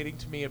illuminating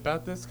to me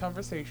about this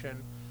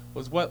conversation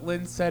was what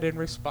Lin said in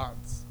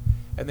response,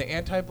 and the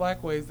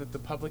anti-black ways that the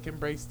public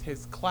embraced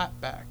his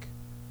clapback.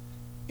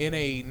 In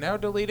a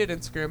now-deleted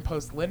Instagram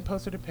post, Lin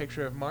posted a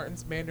picture of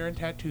Martin's Mandarin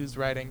tattoos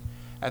writing,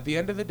 "At the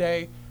end of the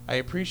day, I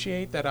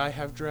appreciate that I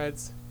have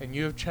dreads and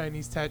you have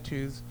Chinese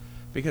tattoos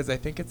because I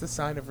think it's a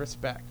sign of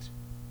respect."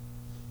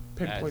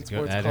 Pinpoint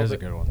Sports That called is a it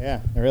good one.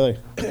 Yeah, really.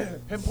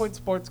 Pinpoint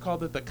Sports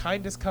called it the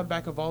kindest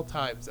comeback of all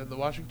times, and the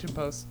Washington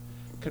Post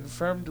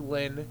confirmed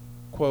Lin,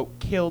 quote,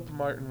 killed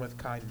Martin with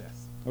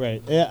kindness.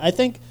 Right. Yeah, I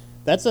think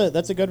that's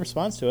a good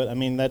response to it. I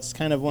mean, that's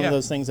kind of one of Yeah.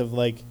 those things of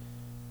like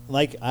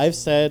I've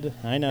said,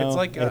 I know It's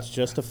like it's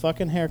just a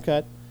fucking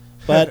haircut,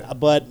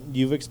 but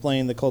you've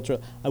explained the culture.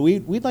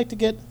 We'd like to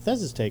get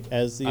Thez's take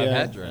as the. I've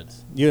had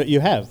dreads. You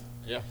have.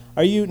 Yeah.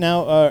 Are you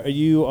now?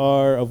 You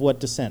are of what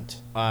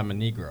descent? I'm a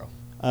Negro.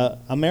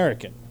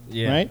 American.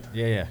 Yeah. Right.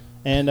 Yeah.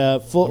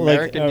 And full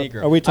American like.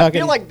 Negro. Are we talking?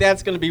 I feel like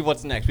that's gonna be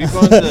what's next. We've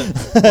gone to went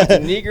to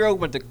Negro,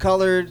 went to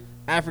colored,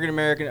 African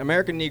American.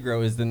 American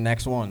Negro is the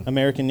next one.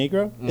 American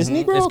Negro. Is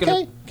Mhm. Negro It's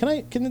okay?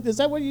 gonna- Is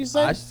that what you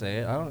said? I say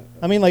it. I don't.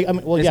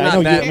 Well, It's yeah, I not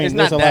know that, you. I mean, it's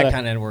there's not a lot that of.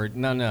 kind of word.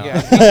 No.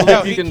 Yeah,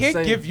 If he you can can't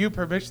say- give you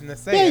permission to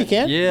say Yeah, it. you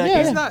can. Yeah, I yeah, can.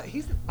 He's yeah. not.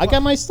 He's. I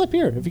got my slip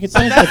here. If you could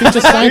sign, if he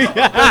just signs, if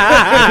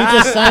he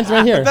just signs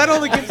right here. That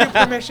only gives you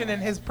permission in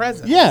his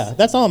presence. Yeah,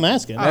 that's all I'm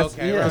asking. Oh, That's,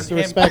 okay. yeah, Around that's the him,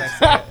 respect.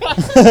 can I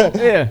say it?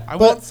 Yeah. I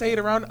But- won't say it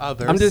around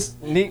others. I'm just.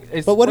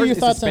 It's But what are your it's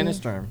thoughts a on- Spanish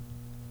term?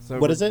 So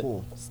What we're is it?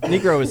 Cool.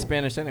 Negro is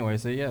Spanish anyway,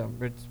 so yeah,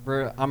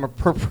 I'm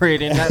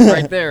appropriating that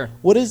right there.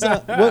 What is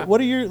what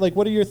are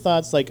your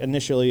thoughts like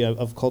initially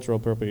of cultural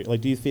appropriation?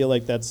 Like, do you feel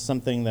like that's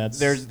something that's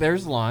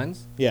There's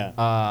lines.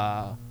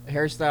 yeah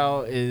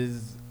Hairstyle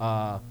is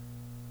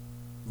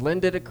Lynn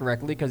did it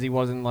correctly because he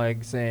wasn't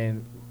like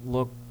saying,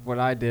 "Look what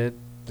I did."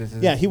 This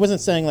is yeah he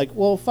wasn't saying like,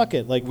 well, fuck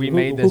it, like we who,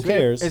 made this. who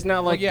cares? It's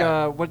not like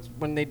yeah.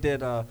 when they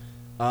did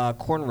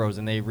cornrows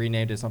and they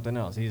renamed it something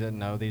else. He said,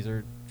 "No, these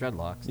are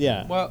dreadlocks."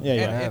 Yeah. Well, yeah,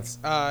 yeah.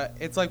 and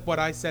it's like what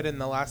I said in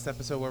the last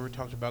episode where we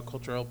talked about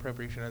cultural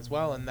appropriation as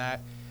well, and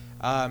that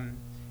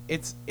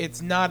it's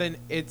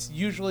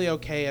usually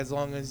okay as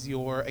long as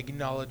you're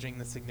acknowledging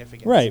the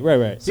significance. Right.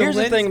 So Here's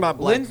the Lynn's- thing about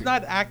black Lynn's people.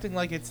 not acting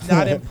like it's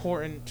not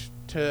important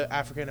to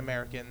African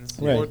Americans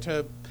Right. or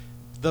to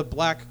the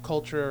black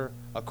culture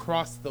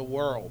across the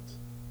world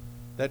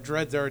that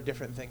dreads are a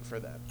different thing for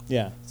them.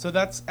 Yeah. So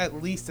that's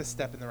at least a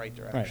step in the right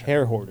direction. Right.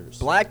 Hair hoarders.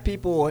 Black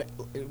people,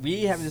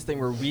 we have this thing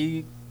where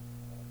we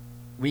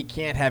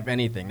can't have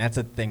anything. That's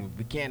a thing.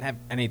 We can't have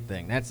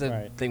anything. That's a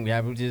Right. thing we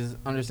have, which is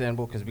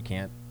understandable because we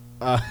can't.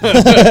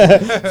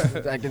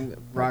 I can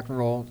rock and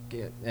roll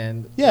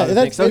and Yeah, other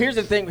that's things. So it. here's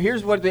the thing.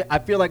 Here's what I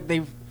feel like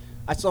they've.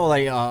 I saw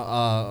like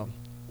I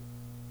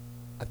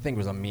think it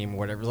was a meme or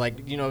whatever. Like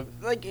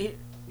like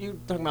you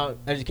talking about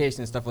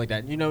education and stuff like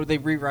that. They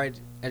rewrite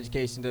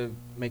education to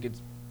make it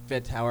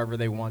fit however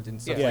they want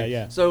and stuff. Yeah, like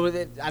yeah. So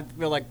I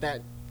feel like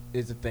that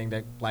is a thing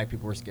that black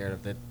people were scared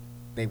of, that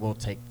they will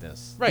take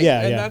this. Right.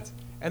 Yeah, and yeah.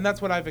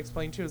 that's what I've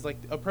explained too, is like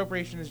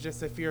appropriation is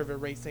just a fear of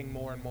erasing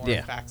more and more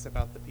Yeah. facts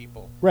about the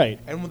people. Right.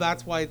 And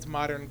that's why it's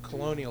modern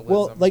colonialism.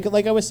 Well,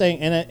 like I was saying,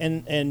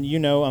 and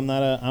I'm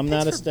not a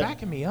Thanks for step.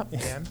 backing me up,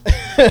 man.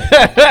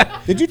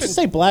 Did you just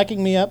say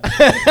blacking me up?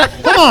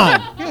 Come on.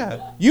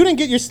 Yeah. You didn't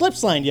get your slip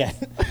signed yet.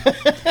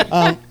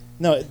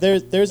 No,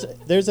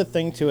 there's a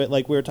thing to it.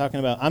 Like we were talking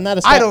about. I'm not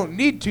a. I don't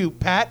need to,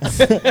 Pat.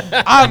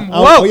 I'm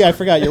woke. Oh yeah, I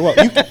forgot you're woke.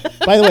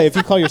 By the way, if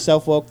you call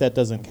yourself woke, that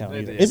doesn't count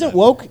either. Yeah. Isn't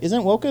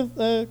woke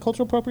a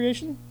cultural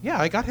appropriation?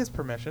 Yeah, I got his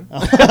permission.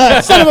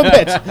 Son of a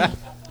bitch.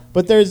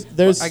 But there's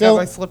I still.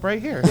 got my slip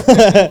right here.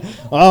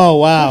 Oh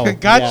wow.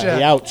 Gotcha.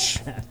 Yeah, ouch.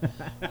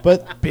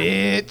 But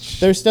Bitch.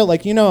 there's still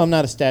I'm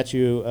not a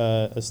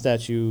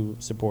statue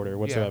supporter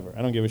whatsoever.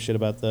 I don't give a shit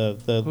about the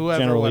Whoever,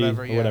 General Lee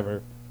whatever, or yeah.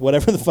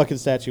 whatever the fucking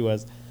statue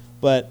was.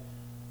 But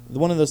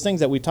one of those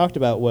things that we talked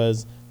about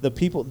was the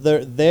people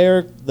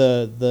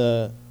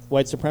the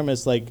white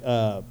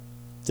supremacist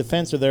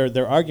defense or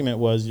their argument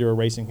was you're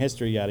erasing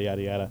history, yada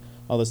yada yada,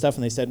 all this stuff,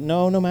 and they said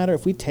no matter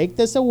if we take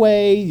this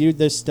away,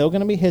 there's still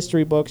going to be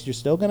history books, you're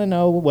still going to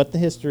know what the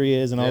history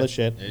is and all this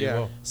shit.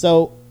 Yeah.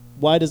 So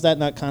why does that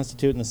not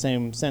constitute in the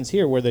same sense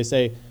here, where they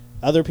say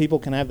other people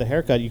can have the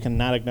haircut, you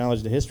cannot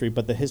acknowledge the history,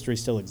 but the history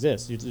still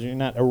exists. You're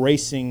not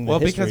erasing the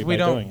history because we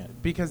by doing it.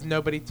 because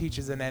nobody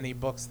teaches in any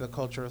books the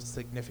cultural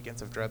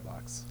significance of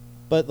dreadlocks.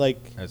 But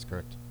That's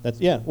correct. that's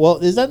yeah. Well,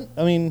 is that?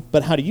 I mean,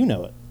 but how do you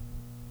know it?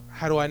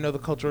 How do I know the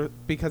culture?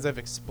 Because I've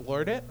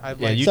explored it.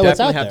 Yeah, you So it's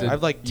definitely out have there.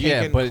 to. I've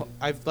taken but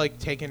I've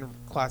taken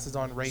classes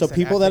on race. So and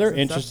people that are ethics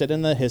and interested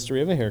in the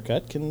history of a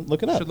haircut can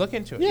look it stuff up. should look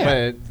into it.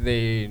 Yeah.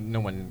 but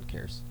no one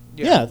cares.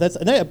 Yeah,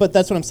 but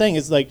that's what I'm saying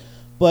is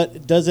but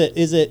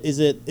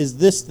is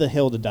this the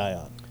hill to die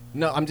on?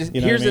 No, I'm just.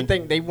 You know Here's what I mean? the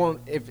thing: they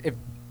won't.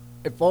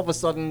 If all of a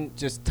sudden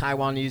just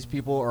Taiwanese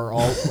people are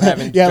all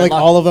having Yeah, like dreadlocks,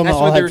 all of them that's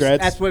all what have there's-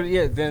 dreads. That's what.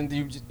 Yeah.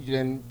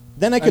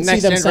 Then I could see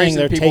next them saying generation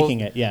they're people- taking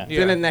it. Yeah. Yeah.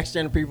 Then the next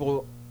gen of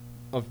people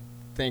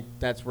think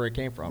that's where it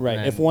came from. Right.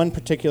 And If one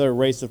particular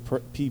race of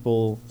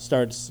people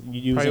starts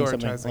using something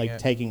Prioritizing like it.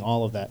 taking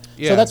all of that,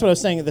 Yeah. so that's what I was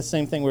saying. The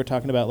same thing we were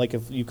talking about. Like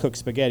if you cook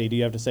spaghetti, do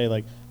you have to say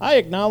like, "I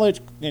acknowledge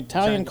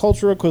Italian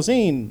cultural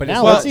cuisine"? But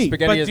now it's let's not, eat.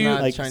 spaghetti But is do you-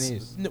 not like,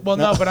 Chinese. Well,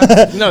 No. no, but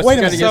I'm, No, Wait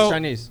a spaghetti minute. is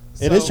Chinese.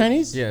 It is so-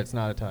 Chinese. Yeah, it's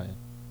not Italian.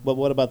 But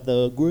what about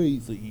the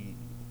gravy?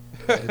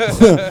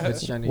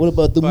 It's Chinese. What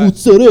about the But-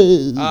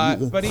 mozzarella?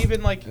 but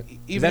even like Is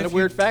even that a if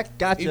weird you, fact?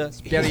 Gotcha. if-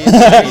 Spaghetti is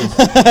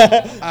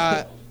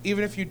Chinese.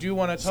 even if you do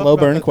want to talk Slow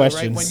about burn that, though,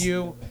 questions.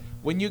 right?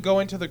 When you go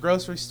into the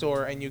grocery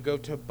store and you go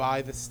to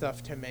buy the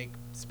stuff to make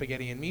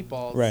spaghetti and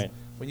meatballs, Right.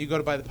 When you go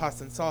to buy the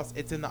pasta and sauce,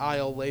 it's in the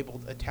aisle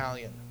labeled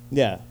Italian.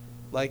 Yeah,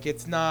 Like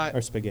it's not.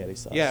 or spaghetti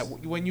sauce. Yeah,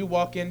 when you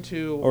walk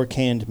into, or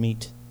canned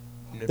meat.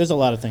 There's a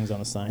lot of things on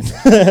the sign.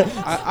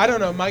 I don't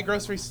know, my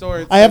grocery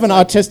store. I have an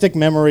like, autistic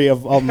memory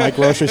of my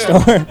grocery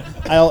store.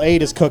 Aisle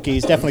 8 is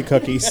cookies, definitely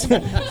cookies.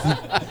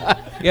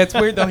 Yeah, it's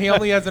weird though. He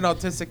only has an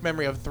autistic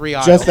memory of 3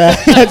 aisles. just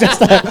that, just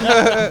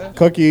that.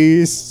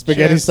 Cookies,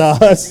 spaghetti Chips,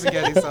 sauce,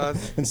 spaghetti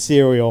sauce. and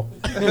cereal.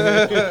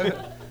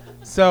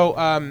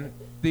 So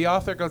the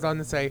author goes on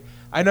to say,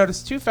 I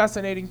noticed two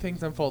fascinating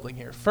things unfolding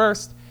here.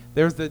 First,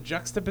 there's the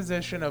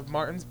juxtaposition of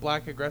Martin's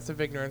black aggressive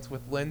ignorance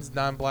with Lynn's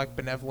non-black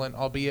benevolent,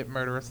 albeit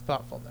murderous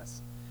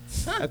thoughtfulness.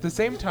 At the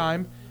same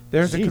time,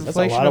 there's Jeez, a that's a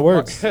conflation lot of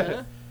words.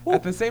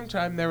 At the same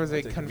time, there was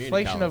a That's a community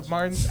conflation college. of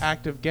Martin's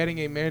act of getting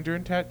a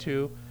Mandarin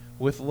tattoo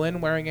with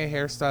Lynn wearing a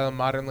hairstyle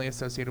modernly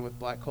associated with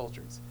black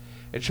cultures.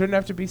 It shouldn't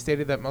have to be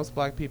stated that most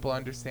black people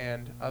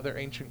understand other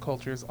ancient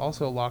cultures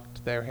also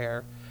locked their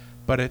hair,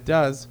 but it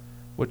does.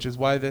 which is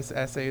why this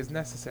essay is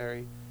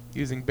necessary.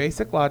 Using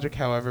basic logic,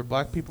 however,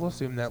 black people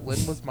assume that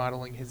Lynn was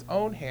modeling his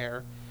own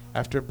hair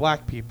after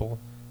black people,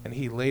 and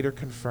he later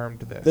confirmed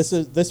this.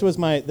 This was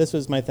my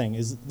thing.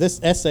 Is this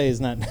essay is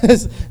not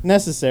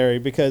necessary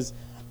because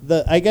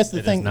I guess the It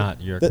is thing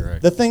not. You're the,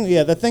 correct.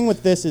 the thing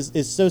with this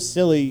is so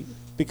silly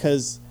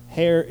because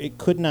hair, it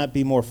could not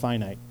be more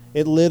finite.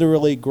 It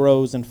literally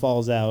grows and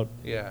falls out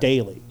Yeah.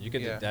 daily. You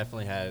could Yeah.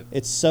 definitely have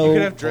It's so You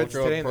could have dreads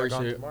cultural today and they're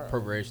gone tomorrow.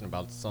 appropriation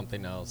about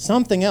something else.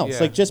 something else. Yeah.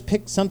 Like just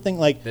pick something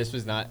like This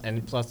was not,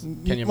 and plus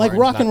Kenya like Martin's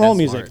rock not and roll that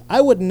music. smart. I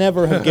would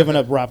never have given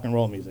up rock and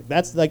roll music.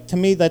 That's like to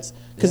me that's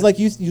because like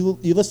you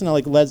listen to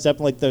like Led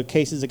Zeppelin, like the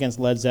cases against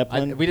Led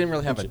Zeppelin. We didn't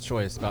really have a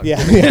choice about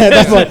yeah, yeah,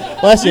 that's what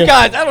last You year.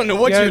 guys, I don't know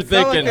what Yeah, you're it's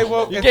not like thinking. they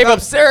woke- you it's gave not-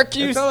 up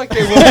Syracuse. It's not like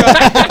they woke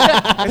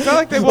up. It's not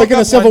like they woke Like in up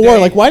the Civil one War,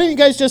 day- like why didn't you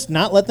guys just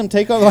not let them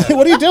take over? Like,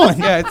 what are you doing?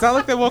 Yeah, it's not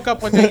like they woke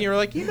up one day and you were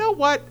like, you know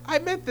what? I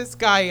met this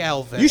guy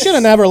Elvis. You should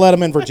have never let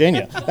them in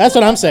Virginia. That's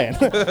what I'm saying.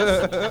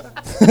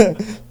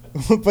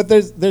 But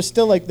there's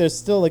still like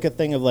a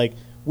thing of like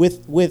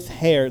with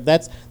hair.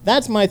 That's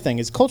my thing.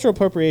 Is cultural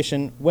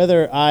appropriation,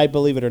 whether I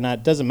believe it or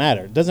not, doesn't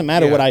matter. It doesn't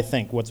matter Yeah. what I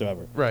think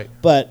whatsoever. Right.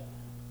 But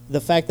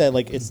the fact that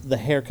like it's the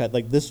haircut,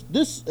 like this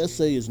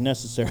essay is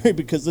necessary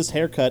because this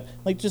haircut,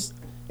 like just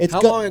it's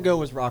How long ago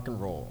was rock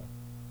and roll?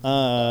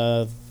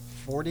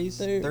 40s?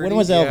 30s? when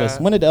was Elvis? Yeah.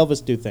 When did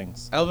Elvis do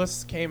things?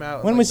 Elvis came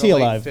out. When in, like, was the he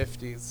late alive?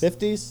 50s.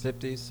 50s,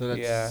 50s? So that's,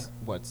 Yeah.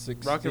 what,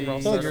 60s? Rock and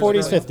roll So, like,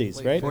 started 40s, in, 50s,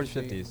 late right? 40s,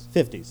 50s.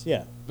 50s,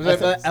 yeah. But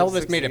So Elvis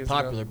made 60 it years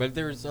popular, ago. but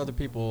there's other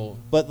people.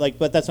 But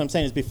that's what I'm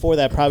saying is before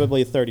that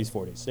probably 30s,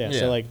 40s. Yeah.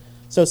 Yeah.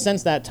 So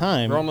since that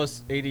time. We're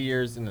almost 80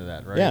 years into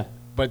that, right? Yeah.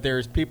 But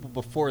there's people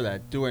before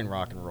that doing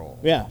rock and roll.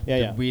 Yeah, yeah,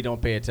 that yeah. We don't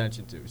pay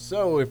attention to.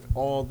 So if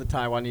all the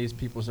Taiwanese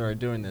people started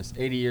doing this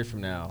 80 years from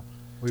now,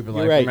 we'd be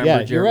You're like, right. remember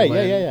Yeah, Jerry you're right.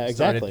 Lynn Yeah,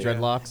 started exactly.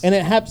 dreadlocks? And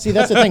it happened. See,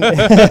 that's the thing.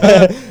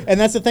 And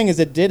that's the thing is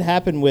it did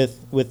happen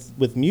with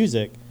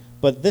music,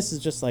 but this is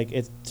just like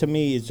it to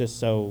me is just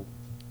so.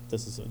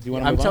 This is. Do you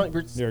want to I'm move telling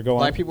on? you, Or go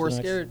black on people to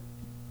are the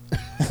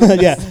next?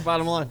 scared. Yeah.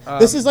 Bottom line.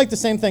 This is like the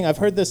same thing. I've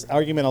heard this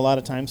argument a lot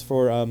of times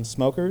for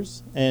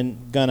smokers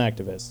and gun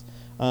activists.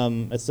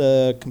 It's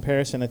a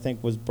comparison I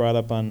think was brought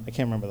up on, I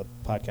can't remember the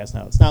podcast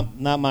now. It's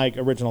not my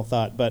original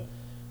thought, but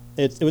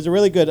it was a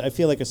really good, I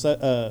feel like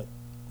a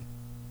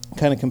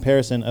kind of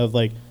comparison of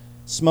like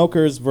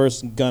smokers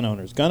versus gun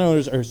owners. Gun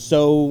owners are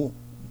so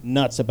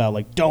nuts about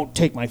like, don't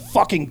take my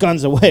fucking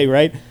guns away,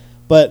 right?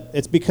 But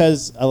it's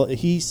because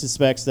he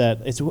suspects that,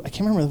 I can't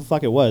remember who the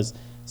fuck it was,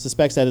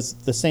 suspects that it's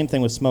the same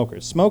thing with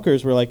smokers.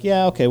 Smokers were like,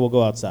 yeah, okay, we'll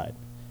go outside.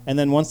 And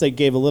then once they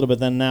gave a little bit,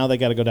 then now they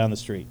got to go down the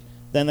street.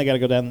 Then they got to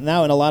go down.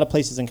 Now in a lot of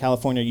places in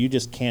California, you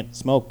just can't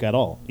smoke at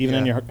all, even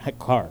in Yeah. your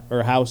car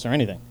or house or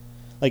anything.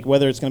 Like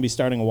whether it's going to be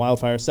starting a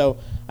wildfire. So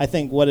I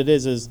think what it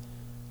is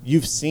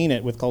you've seen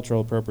it with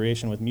cultural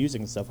appropriation with music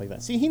and stuff like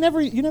that. See, you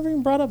never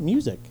even brought up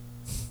music.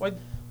 What?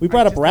 We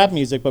brought up rap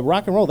music, but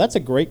rock and roll, that's a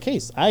great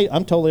case.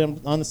 I'm totally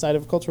on the side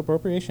of cultural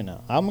appropriation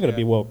now. I'm going to Yeah.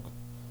 be woke.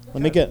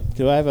 Let me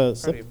do I have a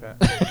Proud of you,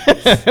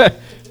 slip? Pat.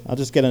 I'll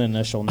just get an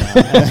initial now.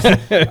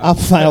 I'll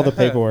file the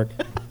paperwork.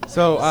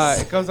 So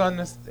it goes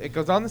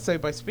on to say,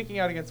 by speaking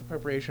out against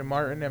appropriation,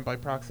 Martin, and by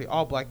proxy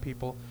all black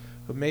people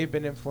who may have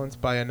been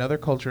influenced by another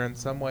culture in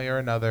some way or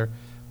another,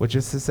 which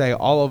is to say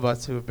all of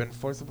us who have been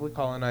forcibly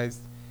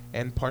colonized,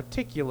 and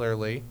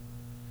particularly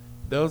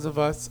those of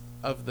us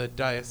of the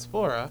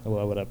diaspora, Well,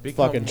 I would have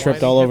become fucking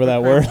tripped whiny all over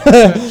that word.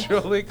 hypocrites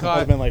eventually caught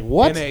I've been like,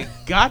 what? in a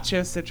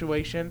gotcha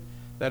situation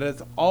that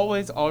has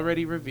always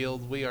already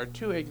revealed we are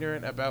too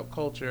ignorant about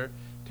culture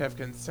to have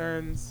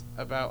concerns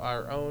about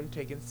our own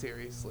taken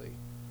seriously.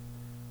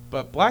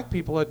 But black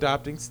people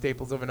adopting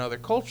staples of another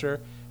culture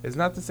is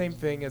not the same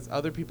thing as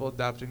other people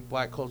adopting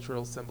black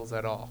cultural symbols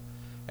at all.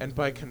 And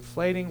by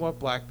conflating what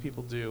black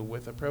people do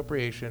with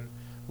appropriation,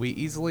 we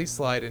easily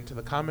slide into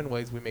the common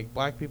ways we make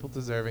black people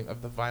deserving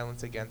of the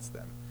violence against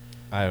them.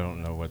 I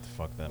don't know what the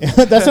fuck that means.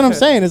 That's what I'm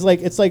saying.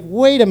 It's like,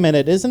 wait a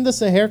minute, isn't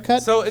this a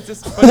haircut? So it's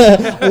just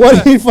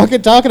What are you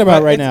fucking talking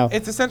about right now?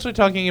 It's essentially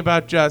talking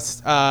about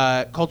just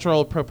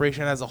cultural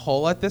appropriation as a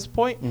whole at this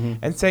point,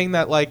 and saying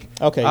that like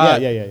Okay,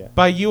 yeah.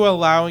 by you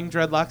allowing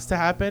dreadlocks to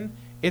happen,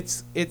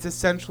 it's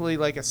essentially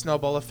like a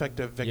snowball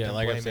effect of victim Yeah,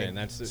 like I'm blaming. saying,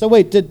 that's So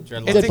wait, did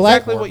Dreadlocks. It's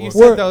black exactly what you were-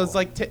 said though. It's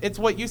like it's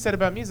what you said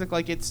about music.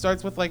 Like it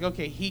starts with like,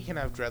 okay, he can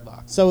have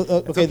dreadlocks. So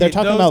okay, they're okay,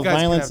 talking those about guys can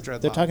violence.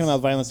 have They're talking dreadlocks. about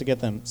violence to get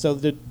them. So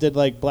did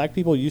like black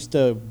people used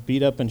to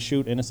beat up and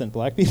shoot innocent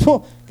black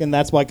people, and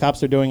that's why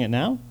cops are doing it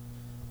now?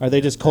 Are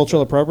they just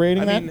cultural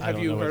appropriating I that? mean, I have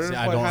don't you know what heard to of say.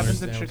 I what don't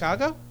happens in understand.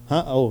 Chicago?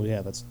 Huh? Oh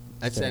yeah, that's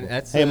That's terrible.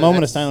 that's Hey, a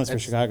moment of silence for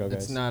Chicago, It's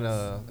guys. not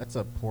a. That's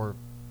a poor.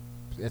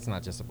 It's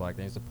not just a black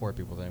thing. It's a poor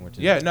people thing, which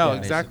is Yeah, no, nation-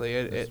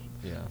 exactly.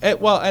 yeah.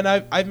 Well, and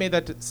I've made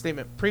that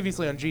statement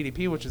previously on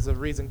GDP, which is a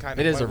reason kind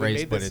of It is why a we race,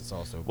 made but this. it's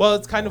also Well,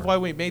 it's kind of poor. why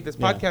we made this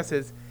Yeah. podcast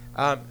is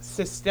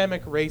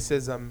systemic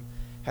racism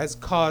has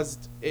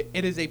caused it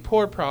is a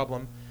poor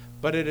problem,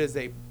 but it is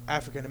a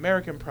African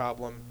American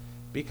problem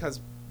because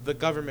the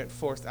government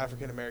forced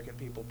African American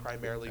people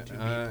primarily to be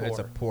poor. It's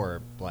a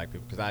poor black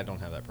people, because I don't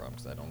have that problem,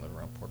 because I don't live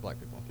around poor black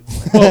people.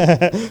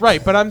 Well,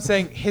 right, but I'm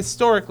saying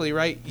historically,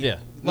 right? Yeah.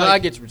 No, Like, I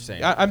get what you're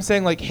saying. I'm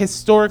saying like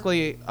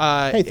historically.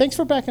 Hey, thanks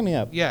for backing me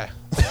up. Yeah.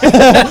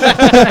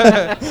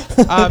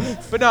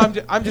 But no,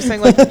 I'm just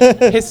saying like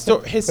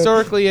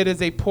historically it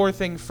is a poor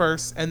thing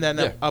first, and then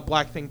Yeah. a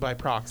black thing by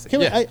proxy. Can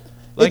we- Yeah. I-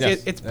 Like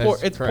Yes, it's that poor.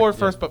 is It's correct, poor yeah.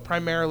 first, but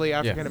primarily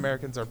African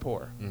Americans are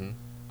poor. Mhm.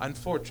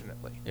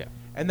 Unfortunately. Yeah.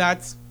 And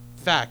that's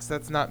facts.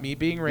 That's not me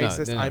being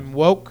racist. no, no. I'm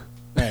woke,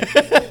 Right.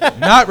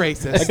 not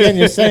racist. Again,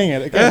 you're saying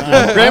it. Again,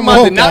 I'm Grandma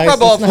woke, did not guys.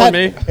 rub off It's not- on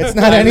me. It's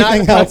not I'm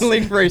anything not else.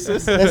 totally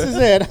racist. This is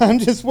it. I'm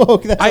just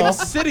woke. That's I'm all.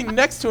 sitting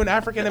next to an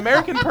African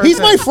American person. He's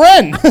my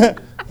friend.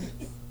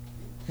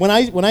 When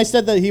I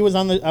said that he was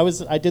on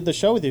the I did the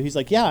show with you. He's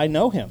like, yeah, I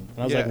know him. And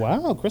I was Yeah. like,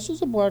 wow, Chris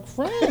is a black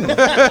friend.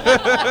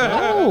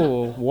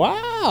 Oh,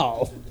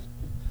 wow.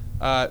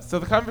 So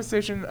the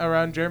conversation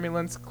around Jeremy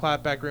Lin's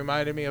clapback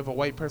reminded me of a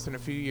white person a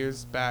few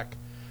years back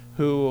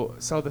who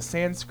saw the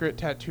Sanskrit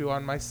tattoo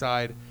on my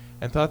side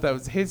and thought that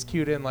was his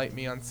cue to enlighten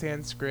me on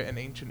Sanskrit and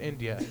ancient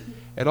India.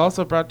 It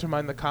also brought to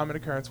mind the common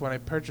occurrence when I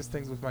purchased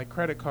things with my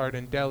credit card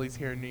in delis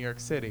here in New York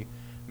City.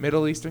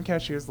 Middle Eastern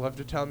cashiers love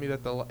to tell me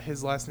that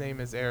his last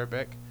name is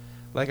Arabic,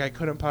 like I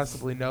couldn't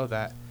possibly know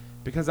that.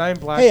 Because I am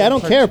black. Hey, I and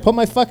don't care. Put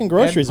my fucking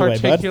groceries and away,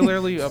 bud.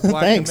 particularly a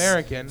black Thanks.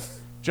 American,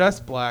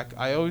 just black,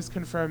 I always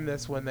confirm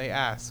this when they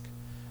ask.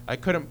 I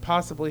couldn't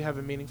possibly have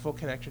a meaningful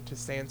connection to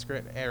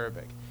Sanskrit and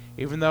Arabic,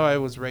 even though I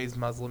was raised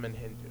Muslim and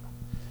Hindu.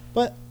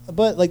 But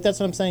like that's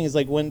what I'm saying is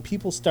like when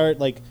people start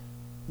like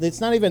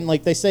it's not even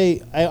like they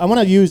say I want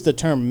to use the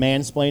term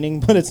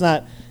mansplaining, but it's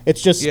not.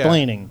 It's just Yeah.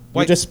 splaining. You're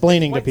White- just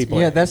splaining to white- people.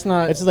 Yeah, that's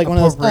not. It's just like one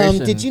of those.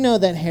 appropriation. Did you know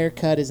that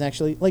haircut is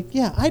actually like?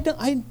 Yeah,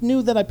 I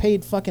knew that I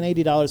paid fucking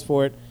 $80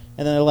 for it,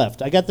 and then I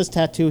left. I got this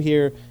tattoo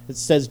here. It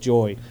says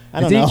joy. I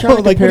Is don't he know. trying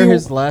to like, compare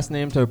his last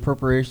name to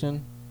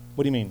appropriation?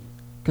 what do you mean?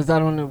 Because I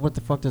don't know what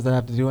the fuck does that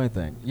have to do with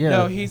anything. Yeah.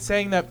 No, he's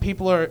saying that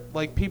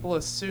people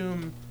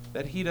assume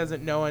that he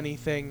doesn't know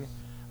anything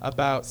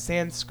about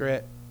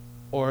Sanskrit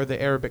or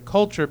the Arabic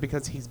culture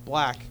because he's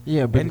black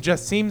Yeah, but and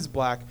just seems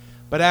black,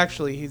 but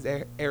actually he's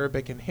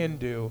Arabic and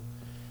Hindu.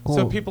 So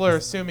Cool. people are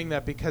assuming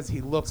that because he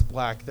looks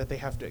black that they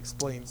have to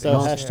explain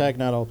So things. hashtag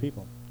not all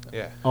people.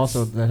 Yeah.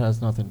 also that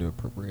has nothing to do with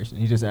appropriation.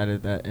 He just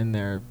added that in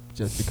there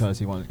just because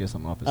he wanted to get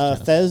something off his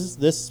chest. Fez,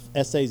 this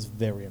essay is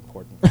very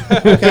important.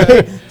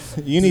 Okay,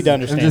 you need to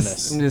understand I'm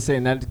just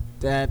saying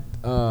that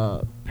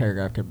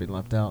paragraph could be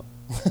left out.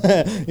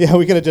 this. Yeah,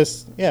 we could have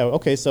just. Yeah,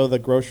 okay. So the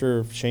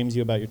grocer shames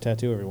you about your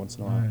tattoo every once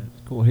in a while. Alright,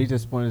 cool. He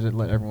just wanted to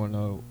let everyone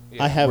know.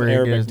 Yeah. I have Where he get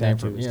Arabic his name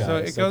from, tattoos, yeah. So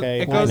guys. it goes- okay,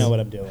 it I goes- know what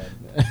I'm doing.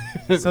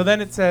 So then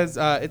it says,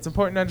 it's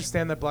important to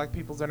understand that black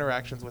people's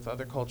interactions with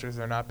other cultures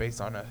are not based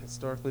on a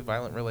historically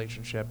violent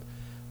relationship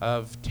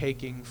of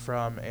taking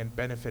from and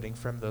benefiting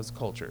from those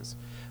cultures,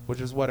 which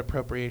is what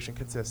appropriation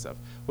consists of,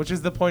 which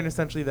is the point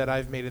essentially that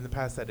I've made in the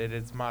past that it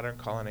is modern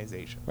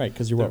colonization. Right,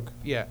 because you're The- woke.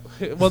 Yeah.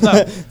 Well,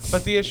 no.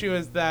 But the issue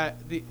is that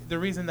the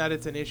reason that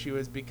it's an issue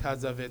is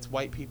because of it's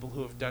white people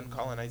who have done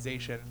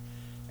colonization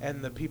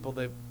and the people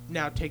that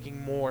now taking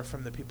more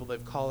from the people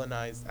they've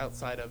colonized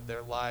outside of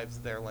their lives,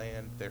 their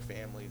land, their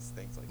families,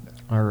 things like that.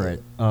 All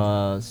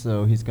right.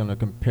 So he's gonna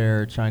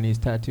compare Chinese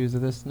tattoos to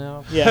this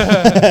now.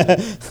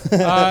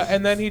 Yeah.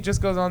 And then he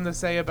just goes on to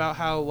say about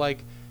how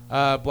like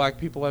black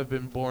people have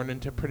been born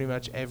into pretty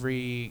much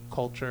every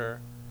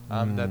culture.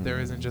 That there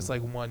isn't just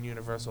like one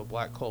universal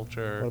black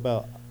culture. What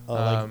about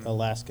like Um,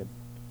 Alaskan?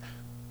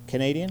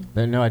 Canadian?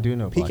 No, I do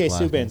know. Black PK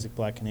Alaskan. Subban's a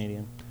black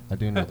Canadian. I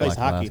do know Plays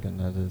Black hockey. Alaskan.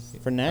 That is.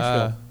 For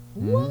Nashville.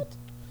 What?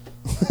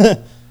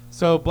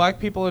 So black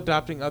people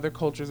adopting other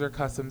cultures or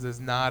customs is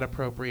not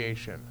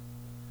appropriation.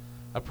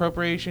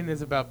 Appropriation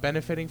is about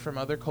benefiting from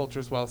other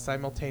cultures while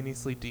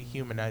simultaneously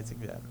dehumanizing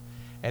them.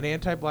 An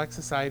anti-black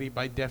society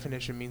by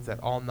definition means that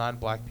all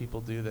non-black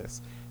people do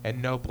this,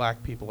 and no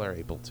black people are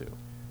able to.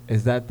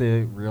 Is that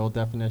the real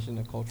definition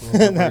of cultural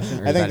No, appropriation?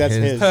 or I is think that that's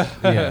his.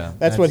 Yeah,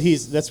 That's what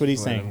he's what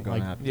saying, I'm gonna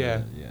like- have to-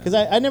 Yeah. Because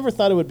I never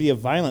thought it would be a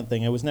violent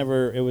thing. It was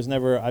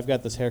never. I've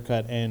got this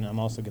haircut and I'm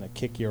also gonna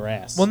kick your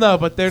ass. Well, no,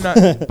 but they're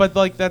not. But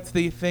like that's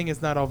the thing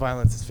is not all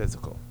violence is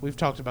physical. We've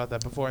talked about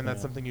that before, and that's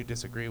Yeah. something you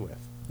disagree with.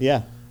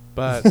 Yeah.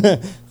 But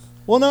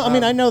Well, no. I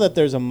mean, Um, I know that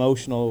there's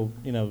emotional,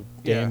 Yeah.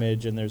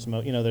 damage, and there's,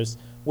 there's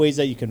ways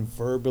that you can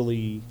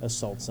verbally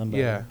assault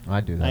somebody. yeah.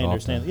 I do that. I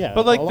understand. often. Yeah.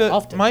 But like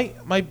often.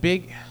 my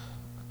big,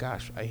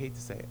 gosh, I hate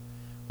to say it,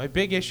 my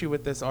big issue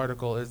with this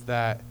article is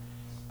that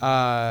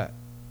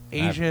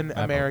Asian I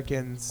have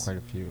Americans, Quite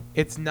a few.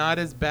 it's not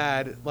as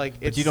bad. Like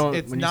it's you don't-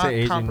 it's when you not say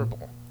Asian-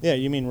 comparable. Yeah,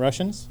 you mean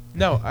Russians?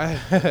 No,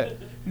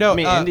 no. I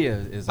mean, India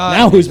is.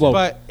 Now who's woke?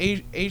 But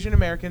Asian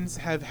Americans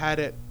have had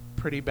it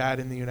pretty bad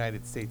in the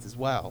United States as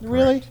well.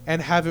 Really?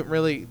 And haven't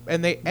really,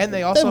 and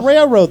they also The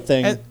railroad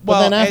thing. And,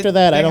 but then and after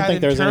that, they I don't had think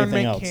there's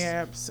anything internment else.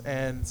 camps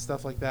and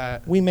stuff like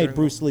that. We made during-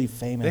 Bruce Lee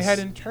famous. They had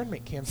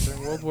internment camps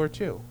during World War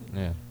II.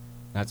 Yeah,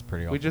 that's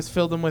pretty. We Awesome. just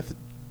filled them with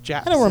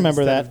Japs. I don't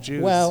remember instead that. of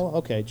Jews. Well,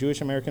 okay, Jewish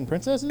American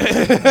princesses,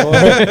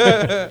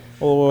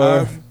 or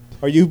Um,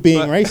 are you being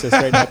But- racist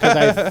right now?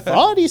 Because I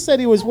thought he said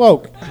he was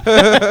woke.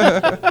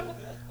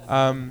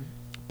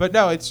 But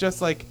no, it's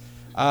just like,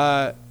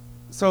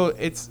 so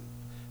it's,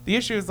 the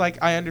issue is like,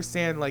 I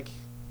understand like,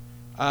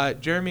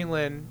 Jeremy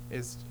Lin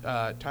is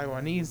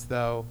Taiwanese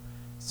though,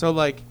 so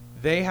like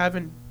they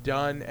haven't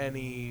done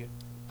any,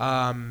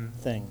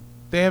 Thing.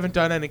 they haven't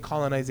done any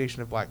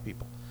colonization of black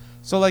people.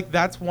 So like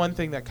that's one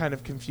thing that kind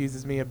of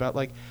confuses me about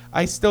like,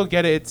 I still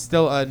get it. It's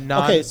still a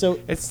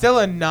it's still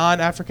a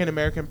non-African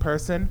American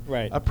person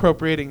Right.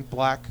 appropriating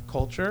black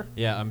culture.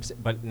 Yeah,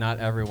 but not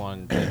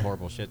everyone did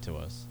horrible shit to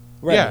us.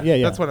 Right. Yeah.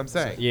 That's what I'm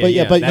saying. But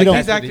yeah, but you don't-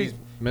 He's that's what acting.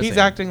 missing. He's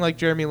acting like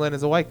Jeremy Lin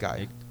is a white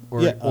guy.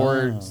 Or, Yeah,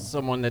 or oh.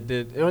 someone that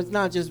did. It was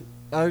not just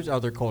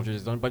other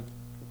cultures done, but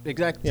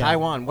Yeah.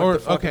 Taiwan. What Or the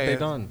fuck have okay, they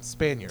done?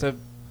 Spaniard. To,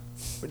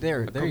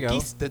 there you go.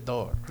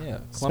 Conquistador. Yeah,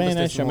 Columbus did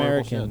Spanish some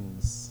horrible shit.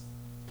 Americans.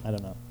 I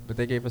don't know. But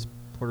they gave us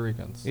Puerto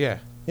Ricans. Yeah.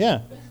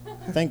 Yeah.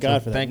 Thank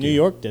God for that. thank New you.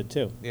 York did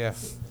too. Yeah.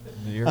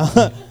 New York.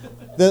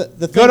 The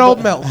thing Good old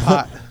about- melt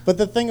pot. But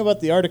the thing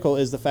about the article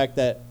is the fact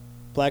that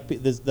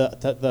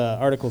the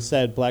article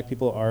said black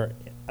people are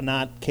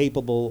not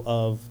capable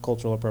of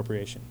cultural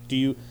appropriation. Do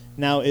you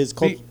now is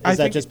I that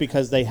think just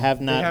because they have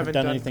They not haven't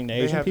done anything to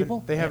Asian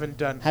people? They haven't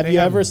done. Have they you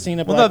haven't- ever seen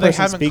a well, black no, they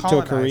person haven't speak to a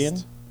colonized. Korean?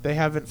 They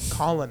haven't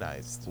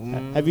colonized.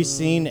 Have you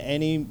seen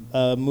any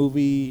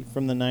movie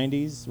from the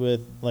 '90s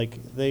with like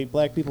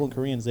black people and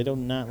Koreans? They do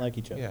not like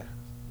each other. Yeah.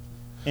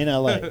 In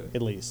LA,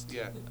 at least.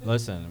 Yeah.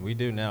 Listen, we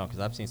do now because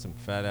I've seen some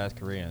fat ass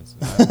Koreans.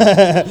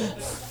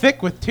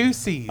 Thick with 2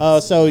 C's. Oh,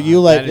 so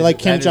you That is-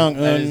 Kim that is- Jong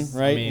that Un, is-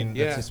 right? I mean,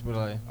 Yeah. that's just what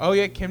I. Oh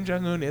yeah, Kim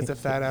Jong Un is a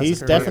fat ass. He's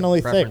Korean.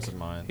 definitely preference thick. of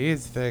mine. He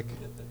is thick.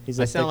 He's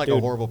I a sound thick like dude.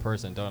 a horrible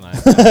person, don't I?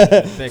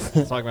 Thick.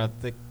 Talking about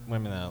thick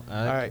women now.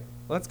 All right,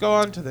 let's go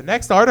on to the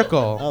next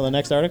article. Oh, the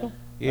next article?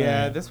 Yeah,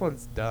 yeah. this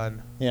one's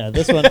done. Yeah,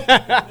 this one.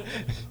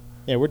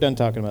 Yeah, we're done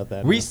talking about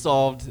that. We now.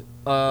 solved.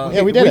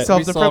 Yeah, we did it.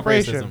 Solved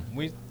appropriation.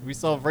 racism. We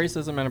solved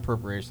racism and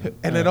appropriation.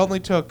 And it only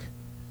took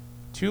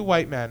 2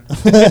 white men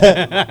and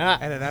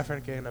an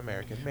African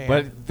American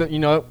man. But you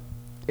know,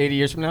 80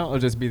 years from now, it'll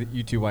just be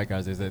you two white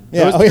guys. They said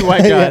Yeah, those oh, two yeah,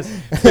 white yeah.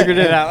 guys figured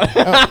it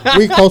out.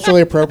 We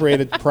culturally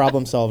appropriated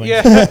problem solving.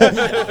 yeah,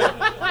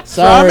 from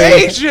Sorry.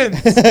 Asians.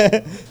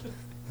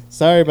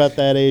 Sorry about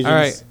that, Asians. All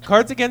right,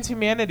 Cards Against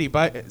Humanity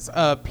by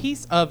a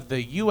piece of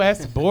the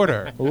U.S.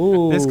 border.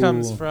 Ooh. This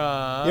comes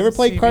from. You ever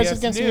played Cards CBS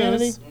Against News.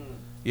 Humanity?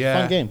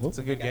 Yeah, Fun game. It's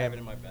a good game.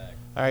 in my bag.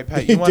 All right,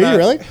 Pat. Do You want you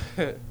really?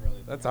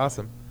 That's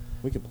awesome.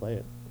 We could play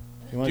it.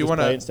 You Do want you to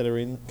wanna- play it instead of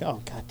reading?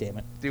 Oh, God damn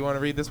it. Do you want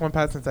to read this one,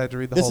 Pat? Since I had to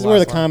read the This whole is where the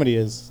last one? comedy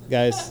is,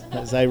 guys,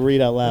 as I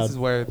read out loud. This is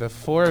where the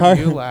 4 Car- of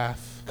you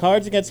laugh.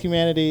 Cards Against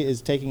Humanity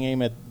is taking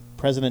aim at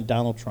President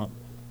Donald Trump.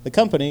 The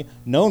company,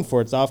 known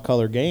for its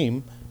off-color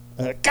game,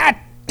 God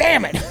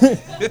damn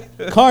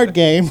it, card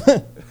game,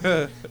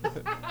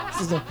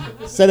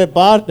 said it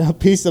bought a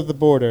piece of the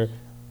border,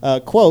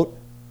 quote,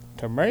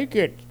 to make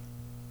it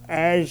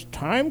as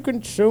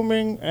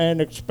time-consuming and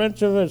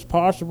expensive as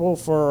possible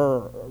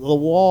for the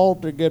wall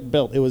to get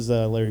built. It was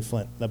Larry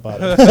Flint that bought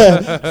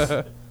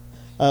it.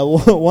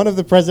 One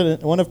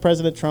of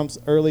President Trump's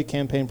early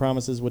campaign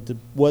promises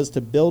was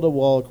to build a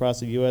wall across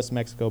the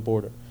U.S.-Mexico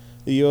border.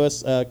 The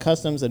U.S.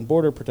 Customs and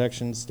Border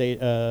Protection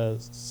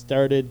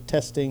started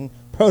testing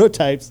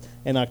prototypes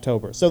in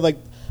October. So, like,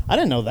 I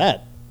didn't know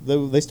that.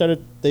 They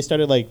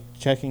started like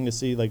checking to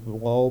see like the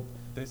wall.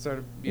 They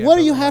started. What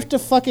do you have to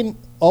fucking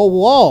a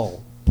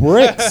wall?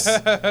 Bricks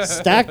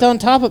stacked on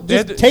top of. They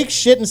Just had to- take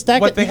shit and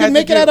stack What it. they You had can to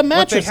make it do- out of What they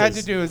mattresses. had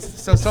to do is,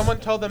 so someone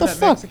told them The that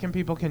fuck? Mexican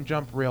people can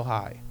jump real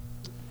high,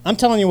 I'm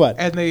telling you what.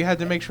 and they had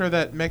to make sure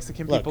that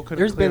Mexican Look, people couldn't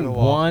There's clear been the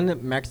wall. one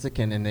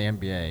Mexican in the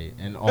NBA,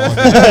 and all of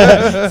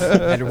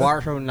them,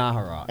 Eduardo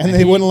Nahara. And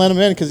they wouldn't let him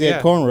in because he Yeah.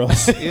 had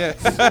cornrows.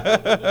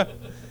 Yeah.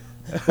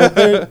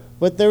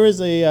 but there is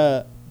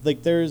a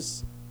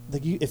there's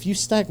like if you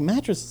stack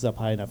mattresses up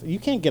high enough, you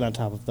can't get on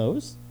top of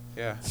those.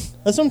 Yeah.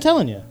 That's what I'm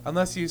telling you.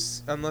 Unless you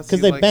Because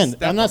they like, bend.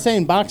 step I'm not 'em.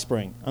 saying box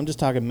spring. I'm just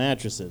talking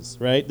mattresses,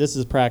 right? This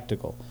is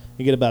practical.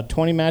 You get about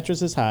 20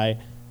 mattresses high.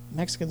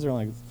 Mexicans are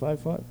like 5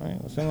 foot, right?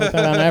 Something like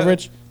that on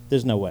average.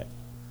 There's no way.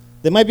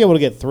 They might be able to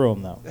get through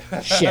them though.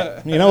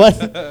 Shit. You know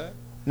what?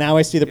 Now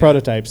I see the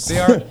prototypes.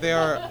 They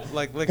are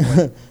like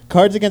liquid.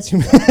 Cards Against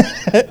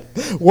Humanity.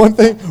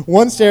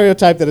 One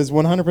stereotype that is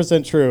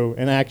 100% true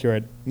and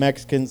accurate: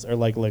 Mexicans are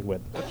like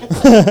liquid.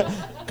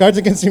 Cards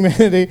Against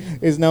Humanity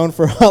is known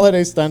for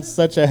holiday stunts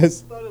such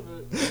as,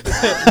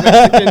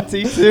 Mexican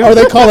T2. or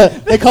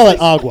they call it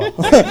agua.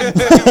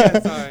 Yeah,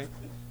 sorry.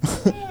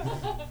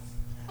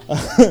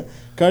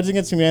 Cards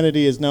Against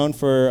Humanity is known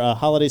for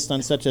holiday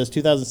stunts such as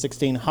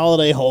 2016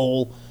 Holiday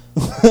Hole,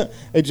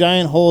 a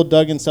giant hole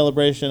dug in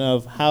celebration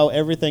of how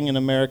everything in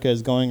America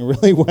is going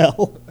really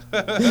well.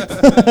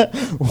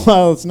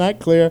 While it's not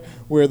clear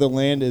where the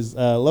land is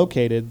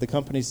located, the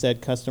company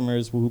said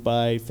customers who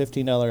buy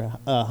 $15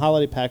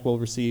 holiday pack will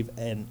receive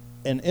an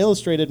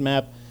illustrated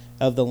map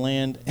of the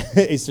land,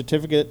 a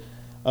certificate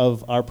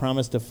of our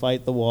promise to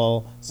fight the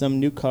wall, some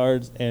new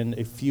cards, and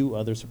a few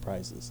other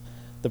surprises.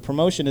 The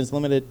promotion is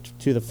limited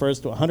to the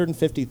first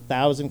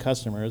 150,000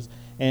 customers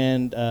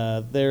and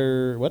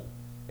their what?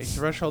 A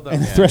threshold And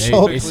of the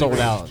threshold- They sold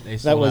out. They That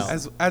sold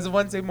was- out. As of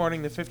Wednesday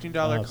morning, the $15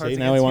 Oh, Cards see,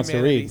 now he Against wants to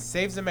Humanity read.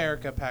 Saves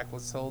America pack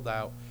was sold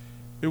out.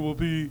 It will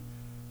be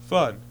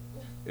fun.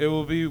 It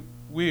will be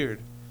weird.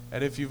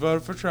 And if you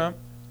voted for Trump,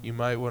 you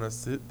might want to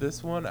sit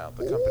this one out.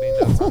 The company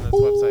notes on its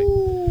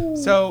website.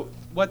 So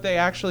what they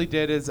actually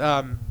did is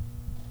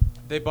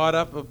they bought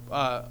up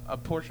a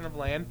portion of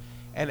land,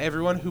 and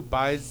everyone who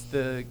buys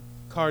the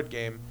card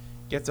game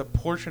gets a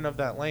portion of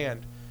that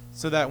land,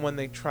 so that when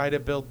they try to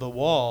build the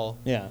wall,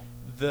 Yeah.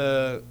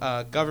 the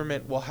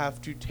government will have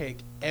to take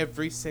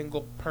every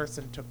single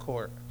person to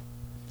court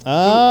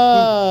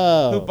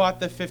Oh. who bought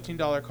the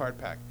 $15 card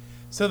pack.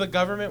 So the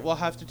government will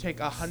have to take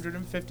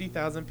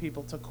 150,000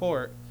 people to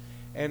court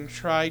and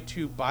try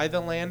to buy the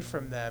land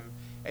from them,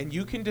 and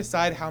you can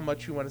decide how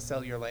much you want to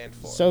sell your land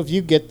for. So if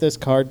you get this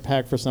card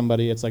pack for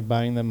somebody, it's like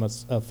buying them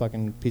a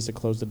fucking piece of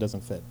clothes that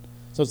doesn't fit.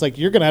 So it's like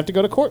you're gonna have to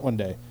go to court one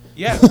day.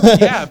 yeah,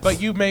 yeah, but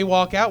you may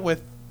walk out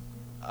with,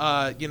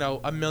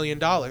 $1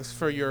 million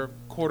for your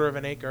quarter of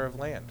an acre of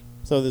land,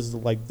 So this is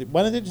like,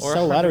 why don't they just or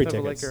sell a lottery hundredth of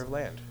an tickets? acre of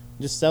land.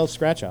 Just sell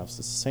scratch offs.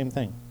 It's the same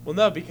thing. Well,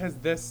 no, because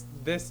this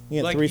You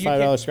get like, $3 you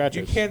can't-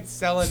 scratchers. You can't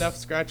sell enough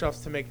scratch offs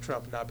to make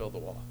Trump not build a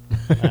wall.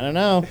 I don't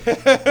know.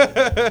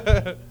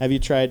 Have you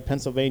tried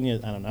Pennsylvania?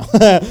 I don't know.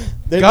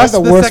 they're Gus,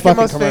 the the worst second fucking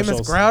most famous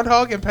commercials.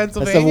 groundhog in That's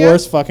Pennsylvania. the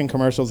worst fucking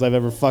commercials I've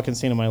ever fucking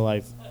seen in my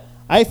life.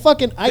 I They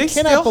cannot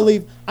still-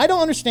 believe. I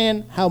don't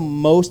understand how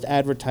most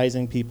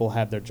advertising people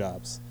have their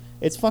jobs.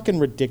 It's fucking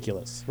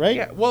ridiculous, right?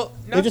 Yeah, well,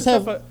 not They just just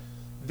have- but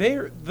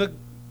they're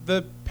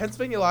the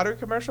Pennsylvania lottery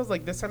commercials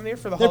like this time of year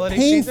for the They're holiday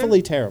painfully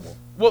season. terrible.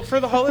 Well, for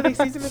the holiday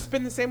season, it's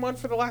been the same one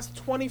for the last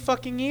 20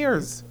 fucking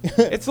years.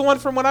 It's the one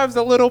from when I was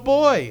a little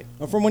boy.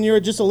 From when you were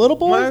just a little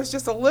When I boy, was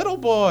just a little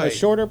boy. a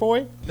shorter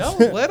boy. No,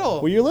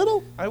 little. Were you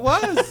little? I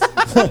was.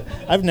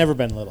 I've never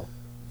been little.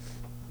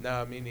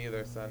 No, me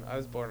neither, son. I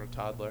was born a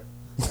toddler.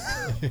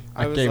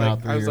 I was came like,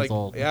 out 3 I was years like,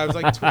 old. Yeah, I was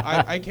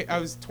like, I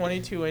was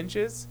 22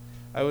 inches.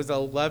 I was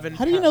 11.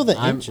 How do you know the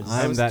I'm- inches?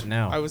 I'm was that tw-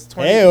 now. I was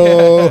 20.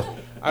 Heyo.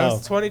 I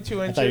was Oh.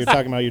 22 I inches. thought you were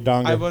talking about your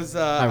dongle. I was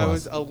I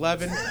was.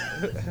 11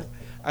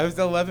 I was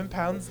 11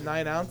 pounds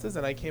 9 ounces,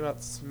 and I came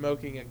out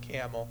smoking a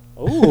Camel.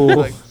 Ooh.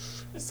 Like,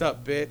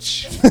 sup,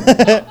 bitch?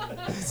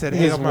 Said, You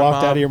hey, just to my walked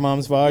out mom. of your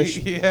mom's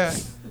Vaj. Yeah,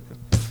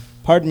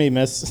 Pardon me,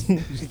 miss.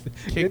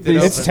 kicked it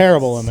It's open.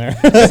 terrible in there.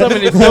 So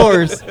many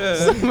doors.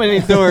 So many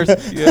doors.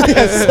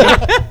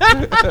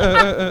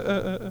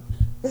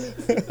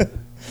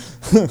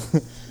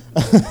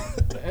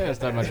 Yeah,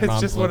 it's not much It's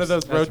mom's just one of lips.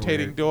 those That's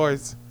rotating weird.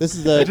 doors. This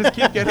is I a just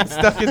keep getting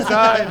stuck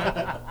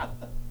inside.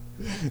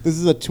 this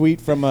is a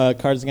tweet from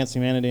Cards Against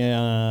Humanity.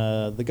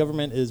 The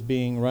government is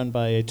being run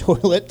by a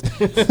toilet.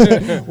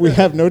 We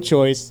have no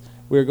choice.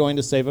 We're going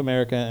to save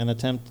America and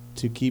attempt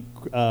to keep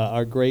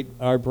our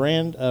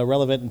brand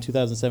relevant in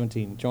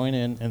 2017. Join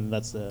in, and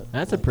that's a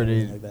like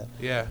pretty- like that.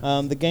 Yeah.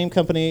 The game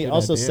company Good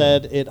also idea.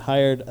 said it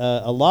hired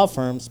a law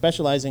firm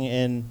specializing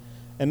in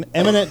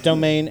eminent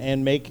domain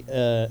and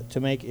to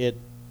make it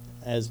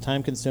as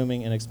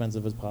time-consuming and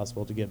expensive as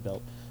possible to get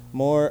built.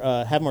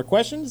 Have more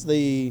questions?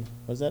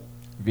 What's that?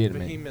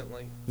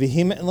 Vehemently.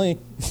 Vehemently.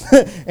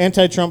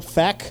 Anti-Trump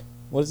FAQ.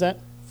 What is that?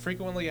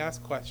 Frequently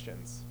asked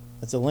questions.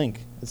 It's a link.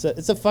 It's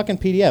a fucking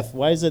PDF.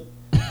 Why is it?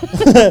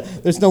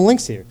 There's no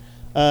links here.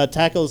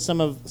 Tackles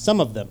some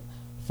of them.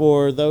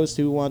 For those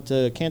who want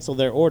to cancel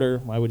their order,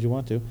 why would you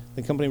want to?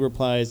 The company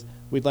replies,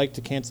 "We'd like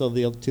to cancel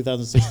the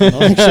 2016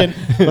 election,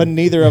 but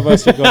neither of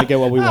us are going to get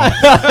what we want."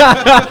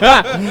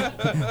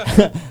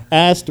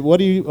 Asked, "What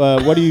are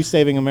you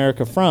saving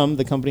America from?"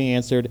 The company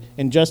answered,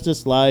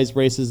 "Injustice, lies,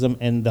 racism,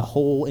 and the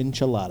whole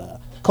enchilada."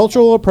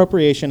 Cultural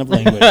appropriation of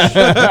language.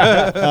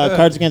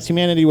 Cards Against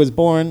Humanity was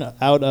born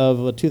out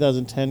of a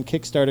 2010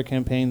 Kickstarter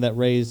campaign that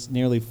raised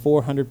nearly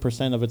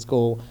 400% of its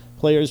goal.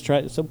 Players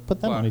put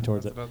that Blah. money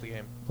towards That's it. about the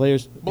game.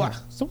 Players. Blah. Yeah,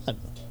 so what?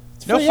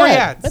 It's No free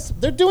ads.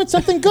 They're doing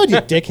something good, you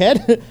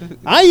dickhead.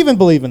 I even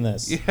believe in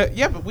this.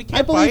 Yeah, but we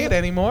can't buy believe it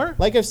anymore.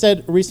 Like I've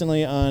said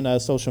recently on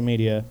social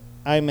media,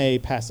 I'm a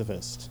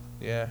pacifist.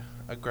 Yeah,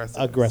 aggressive.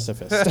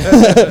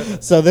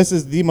 Aggressivist. So this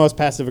is the most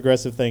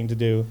passive-aggressive thing to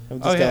do. I'm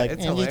just Oh, yeah, like,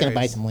 it's I'm just going to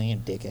buy hilarious. some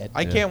land, dickhead.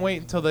 I can't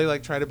wait until they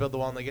try to build the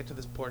wall and they get to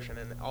this portion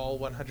and all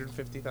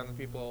 150,000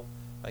 people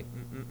like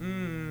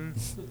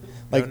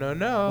Like-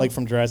 no. Like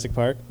from Jurassic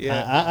Park.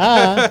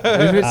 Yeah. What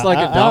if it's like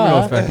a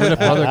domino effect? What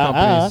if other ah,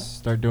 companies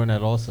start doing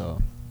that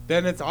also?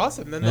 Then it's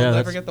awesome. Then Yeah, they'll never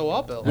that's- get the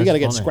wall built. We got to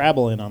get funny.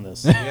 Scrabble in on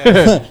this.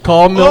 Yeah.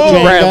 Call Milton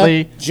Oh,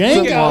 Bradley.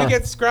 Jenga. we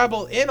get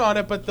Scrabble in on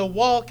it, but the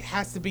wall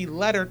has to be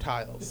letter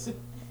tiles.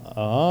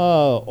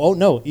 Oh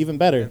no, even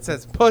better. It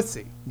says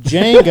pussy.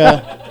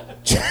 Jenga.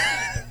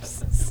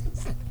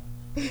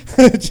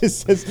 It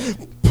just says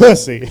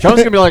pussy. Trump's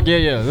gonna be like,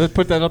 yeah, let's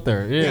put that up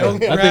there. Yeah, He'll I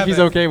think grab he's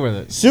it. okay with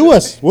it. Sue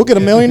us. We'll get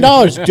 $1 million,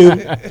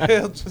 dude.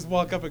 He'll just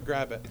walk up and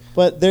grab it.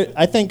 But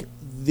I think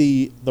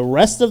the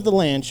rest of the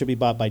land should be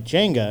bought by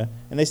Jenga,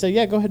 and they say,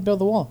 yeah, go ahead and build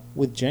the wall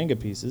with Jenga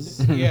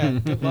pieces. Yeah.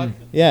 Good luck.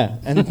 Yeah,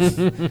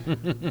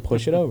 and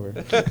push it over.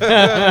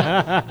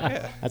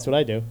 That's what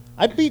I do.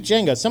 I beat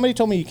Jenga. Somebody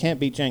told me you can't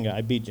beat Jenga.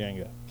 I beat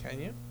Jenga.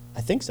 Can you?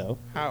 I think so.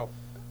 How?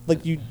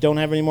 Like you don't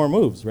have any more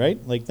moves, right?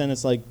 Like then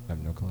it's like I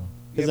have no clue.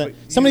 because Yeah, but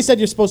somebody you- said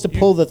you're supposed to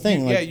pull the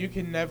thing. Yeah, like, you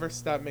can never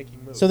stop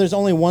making moves. so there's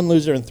only one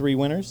loser and 3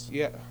 winners.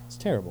 Yeah. It's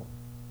terrible.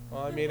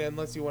 Well, I mean,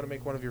 unless you want to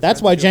make one of your. That's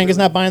friends why feel Jenga's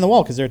really not buying the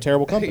wall because they're a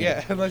terrible company.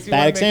 Yeah, unless you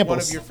Bad want to make one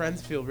examples. of your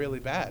friends feel really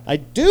bad. I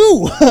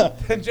do.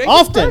 And Jenga's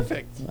Often.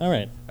 perfect. All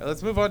right. All right,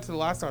 let's move on to the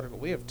last article.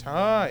 We have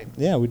time.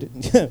 Yeah, we did.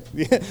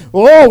 Yeah.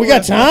 Whoa, we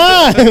got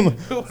time.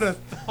 Who would have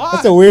thought?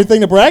 That's a weird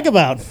thing to brag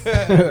about.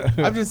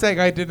 I'm just saying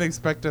I didn't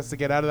expect us to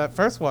get out of that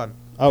first one.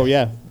 Oh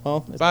yeah.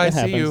 Well, Bye, it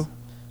see you.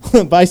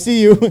 happens. Bye, see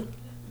you.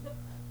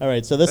 All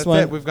right. So this That's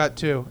one, it. We've got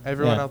 2.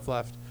 Everyone Yeah. else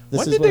left. This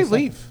When is did what they it's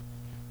like. leave?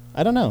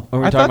 I don't know. Oh,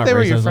 we're I talking thought about they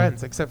were your racism?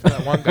 friends, except for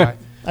that one guy.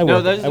 I No,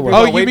 work. those are I the work. Oh,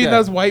 I'll you wait mean that.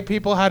 those white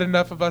people had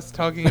enough of us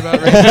talking about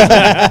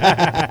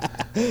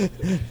racism?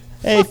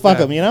 Hey, fuck that.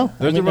 them. You know. Those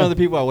I are mean, one of the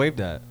people I waved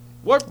at.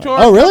 Warp Tour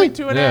Oh, really? coming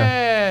to an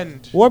Yeah.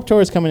 end. Warp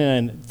Tour is coming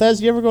in. Thez,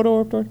 you ever go to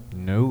Warp Tour?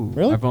 No.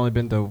 Really? I've only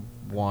been to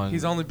one.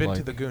 He's only been to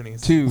like, the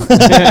Goonies. 2. He's I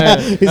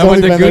only went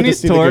been to there to Goonies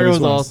see the tour. It Goonies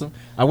was once. awesome.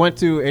 I went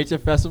to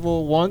HF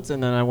Festival once,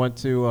 and then I went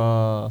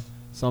to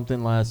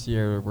something last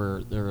year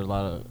where there were a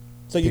lot of.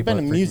 So you've people been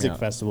to that freaked me music out.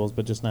 festivals,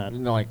 but just not.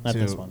 No, like Not 2.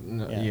 this one.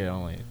 No, Yeah. yeah.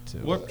 Only 2.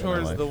 Warp in Tour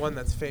my is life. the one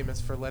that's famous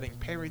for letting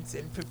parents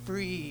in for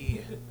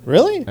free.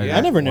 Really? Oh, Yeah.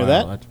 I never knew Wow,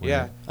 that. That's weird.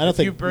 Yeah. I don't If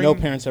you think bring- no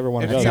parents ever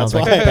want if to go. you- Sounds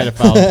That's like why. a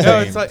pedophile No,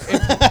 thing. it's like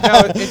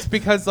no, it's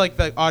because like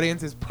the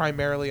audience is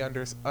primarily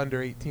under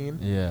 18.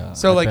 Yeah.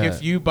 So I like bet.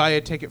 if you buy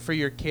a ticket for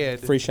your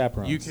kid, Free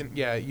chaperones. you can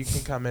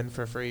come in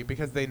for free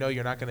because they know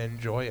you're not going to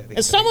enjoy it.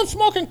 Is someone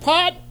smoking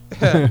pot?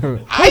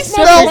 I smell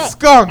smell pot.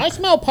 skunk. I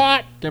smell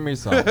pot. Give me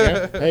some.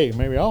 Hey,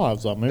 maybe I'll have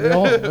some. Maybe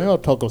I'll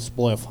take a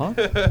spliff,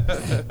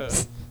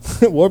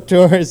 huh? Warp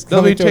Tour is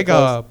Let me coming to a take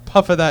close. a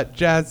puff of that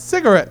jazz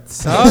cigarette,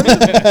 son.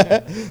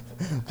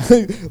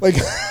 Like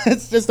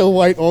it's just a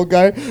white old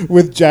guy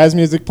with jazz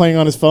music playing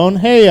on his phone.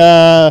 Hey,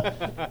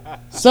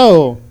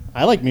 so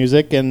I like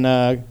music, and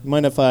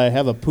mind if I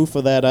have a poof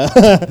of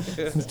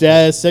that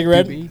jazz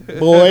cigarette,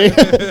 boy?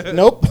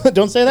 Nope,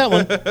 don't say that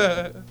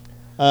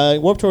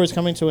one. Warp Tour is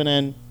coming to an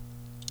end,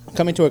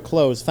 coming to a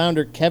close.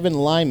 Founder Kevin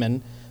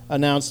Lyman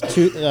announced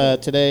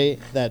today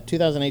that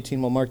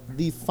 2018 will mark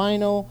the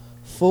final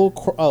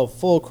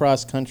full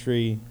cross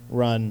country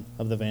run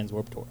of the Vans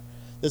Warp Tour.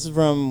 This is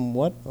from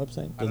what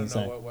website? I don't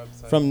Doesn't know say. what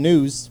website. From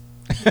News.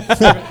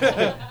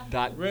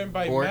 Written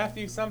by Org.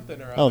 Matthew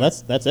something or other. Oh,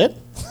 that's it.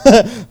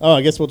 Oh,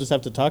 I guess we'll just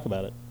have to talk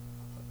about it.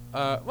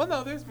 Well,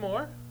 no, there's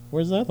more.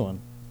 Where's the other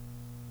one?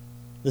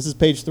 This is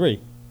page 3.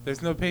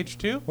 There's no page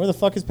 2. Where the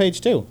fuck is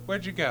page 2?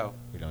 Where'd you go?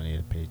 We don't need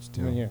a page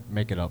 2. Right here.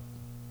 Make it up.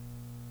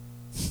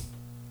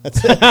 That's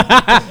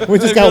it. We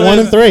just got 1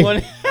 and 3.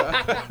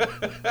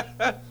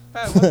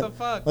 Pat, what the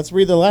fuck? Let's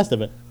read the last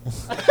of it.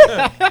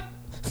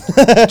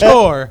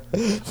 Tour.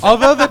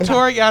 Although the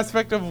touring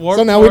aspect of Warp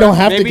So now Tour we don't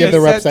have to maybe give the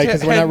is set website to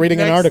 'cause we're not end reading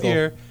an next article.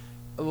 year,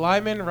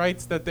 Lyman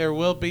writes that there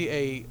will be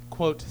a,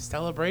 quote,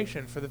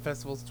 celebration for the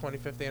festival's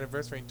 25th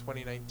anniversary in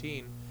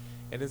 2019.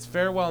 In his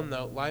farewell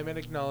note, Lyman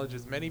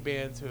acknowledges many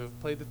bands who have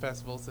played the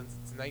festival since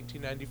its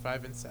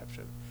 1995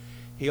 inception.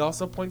 He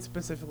also points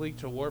specifically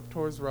to Warp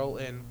Tour's role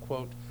in,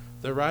 quote,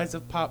 the rise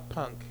of pop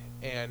punk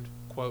and,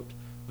 quote,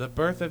 the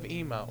birth of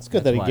emo. It's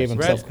good that he That's gave wise.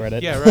 himself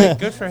credit. Yeah, right.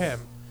 Good for him.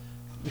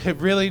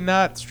 Really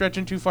not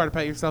stretching too far to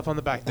pat yourself on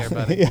the back there,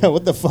 buddy. Yeah,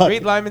 what the fuck?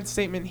 Read Lyman's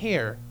statement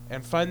here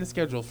and find the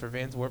schedule for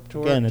Vans Warp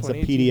Tour. Again, it's a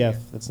 2018 PDF.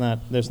 here. It's not.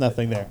 There's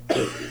nothing there.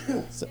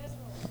 So,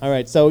 all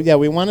right. So yeah,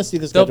 we want to see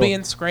the They'll schedule. be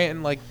in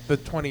Scranton like the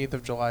 20th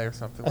of July or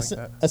something like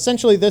that.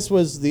 Essentially, this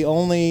was the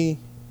only,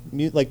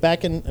 like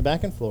back in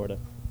Florida.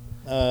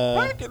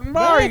 Back in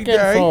my Back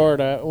day. in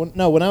Florida.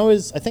 When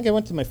I think I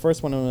went to my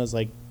first one when I was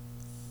like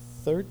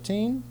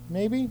 13,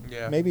 maybe.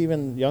 Yeah. Maybe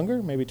even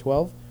younger, maybe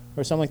 12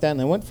 or something like that.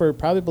 And I went for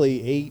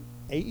probably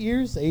 8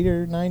 years, 8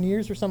 or 9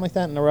 years or something like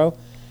that in a row.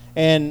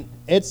 And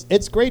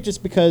it's great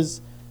just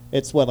because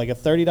it's like a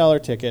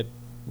 $30 ticket,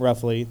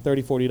 roughly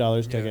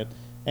 $30-$40 ticket,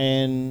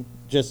 and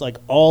just like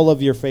all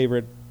of your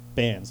favorite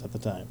bands at the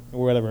time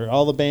or whatever,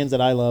 all the bands that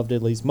I loved,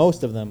 at least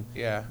most of them,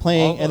 Yeah.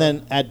 playing, All and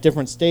then at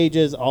different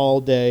stages all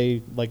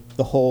day, like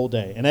the whole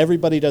day. And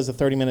everybody does a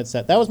 30-minute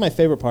set. That was my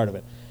favorite part of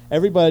it.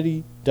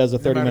 Everybody does a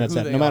No matter 30-minute who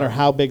set, they no matter are.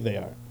 how big they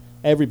are.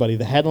 Everybody,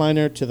 the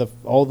headliner to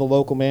all the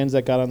local bands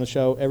that got on the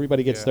show,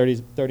 everybody gets Yeah.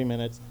 30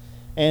 minutes.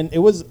 And it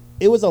was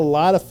a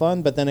lot of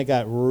fun, but then it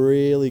got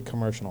really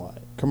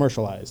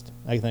commercialized,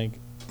 I think.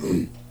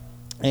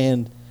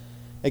 And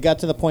it got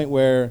to the point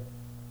where,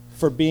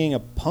 for being a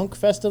punk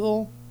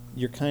festival,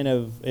 you're kind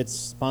of, it's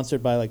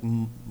sponsored by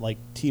like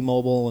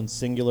T-Mobile and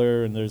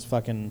Singular, and there's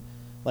fucking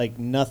like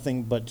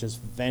nothing but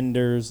just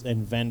vendors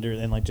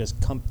and like just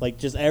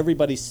just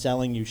everybody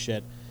selling you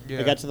shit. Yeah.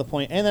 It got to the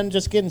point, and then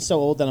just getting so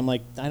old that I'm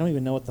like, I don't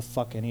even know what the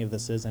fuck any of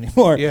this is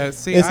anymore. Yeah,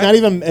 see, it's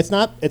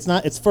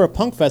it's for a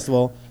punk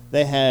festival.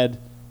 They had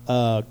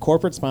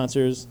corporate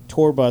sponsors,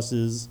 tour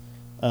buses.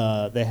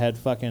 They had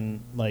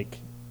fucking like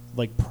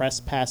press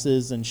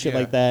passes and shit Yeah.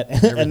 like that,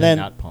 Everything and then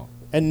not punk.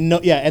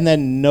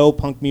 and no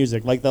punk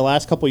music. Like the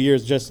last couple of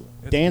years, just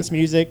dance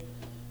music,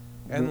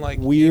 And, like,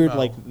 weird emo.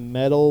 like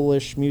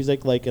metal-ish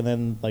music, like, and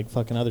then like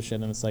fucking other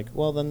shit, and it's like,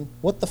 well, then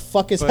what the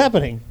fuck is But-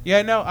 happening?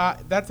 Yeah, no,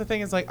 that's the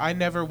thing is, like, I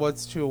never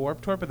was to a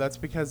Warped Tour, but that's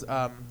because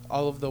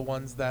all of the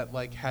ones that,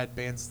 like, had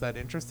bands that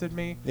interested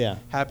me Yeah.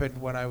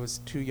 happened when I was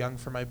too young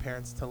for my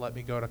parents to let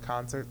me go to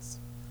concerts.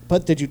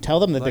 But did you tell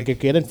them that Like- they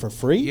could get in for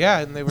free? Yeah,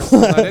 and they were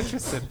still not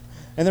interested.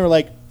 And they were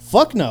like,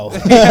 fuck no.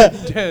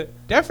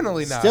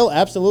 Definitely not. Still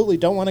absolutely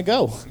don't want to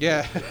go.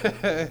 Yeah.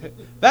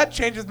 That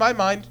changes my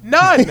mind.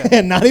 None!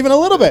 And not even a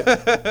little bit.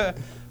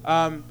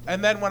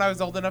 And then when I was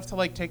old enough to,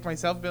 like, take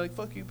myself and be like,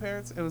 fuck you,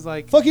 parents, it was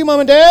like... Fuck you,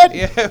 mom and dad.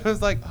 Yeah, it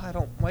was like, oh, I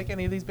don't like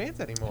any of these bands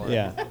anymore.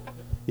 Yeah.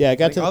 Yeah, I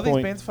got Like, to the all point.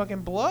 these bands fucking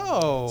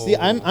blow. See,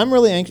 I'm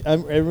really anxious. I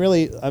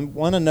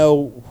want to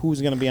know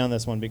who's going to be on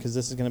this one, because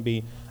this is going to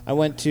be. I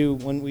went to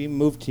when we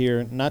moved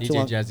here not too DJ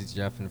long. Jazzy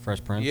Jeff and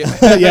Fresh Prince.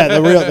 Yeah. Yeah,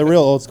 the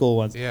real old school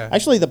ones. Yeah.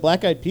 Actually, the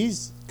Black Eyed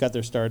Peas got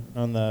their start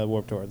on the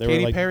Warped Tour. They Katy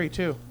were like, Perry,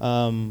 too.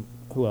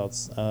 who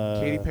else?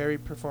 Katy Perry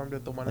performed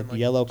at the one like in, like,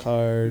 Yellow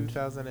Card,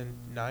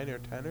 2009 or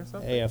 10 or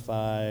something.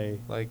 AFI,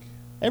 Like,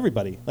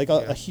 everybody, like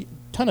Yeah.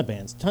 ton of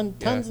bands, tons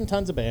Yeah. and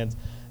tons of bands,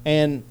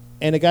 and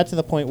it got to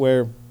the point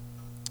where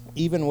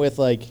even with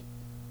like,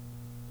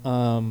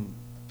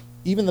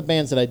 even the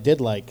bands that I did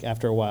like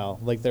after a while,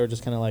 like they were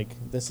just kind of like,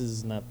 this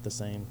is not the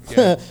same.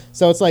 Yeah.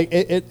 So it's like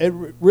it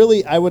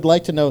really, I would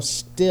like to know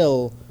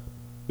still,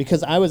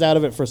 because I was out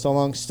of it for so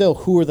long. Still,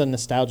 who are the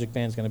nostalgic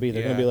bands going to be?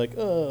 They're going to Yeah. be like,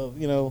 oh,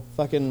 you know,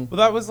 fucking. well,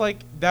 that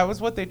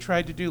was what they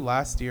tried to do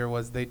last year.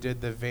 Was they did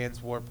the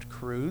Vans Warped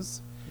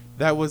Cruise?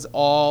 That was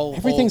all.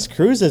 Everything's old.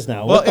 cruises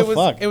now. Well, What the it was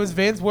fuck? it was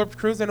Vans Warped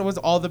Cruise, and it was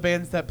all the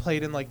bands that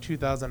played in like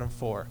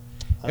 2004.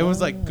 It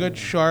was like Good Oh.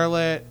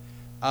 Charlotte,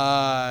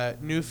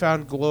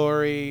 Newfound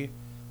Glory,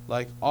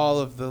 like all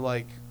of the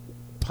like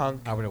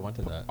punk, I would have went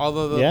to that. all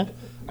of the Yeah?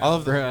 all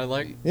of the I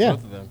like Yeah.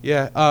 both of them.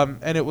 yeah,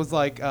 and it was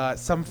like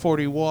some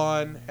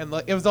 41, and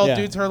like it was all Yeah.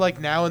 dudes who are like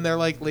now in their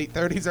like late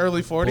 30s,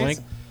 early 40s. Blink?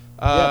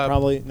 Yeah,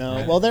 probably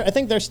no. Well, I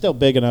think they're still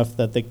big enough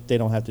that they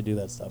don't have to do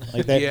that stuff.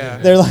 Like Yeah.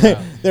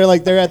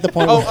 they're at the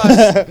point. Oh,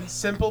 where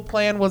Simple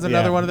Plan was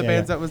another Yeah, one of the yeah,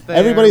 bands yeah. that was there.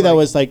 Everybody that like-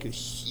 was like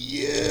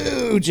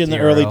huge in the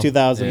Zero. early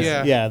 2000s.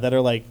 Yeah. Yeah, that are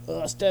like,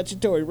 oh,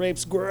 statutory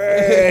rape's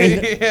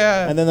great.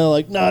 yeah. And then they're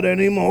like, not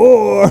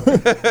anymore.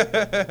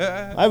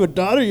 I have a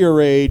daughter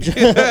your age.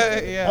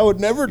 Yeah. I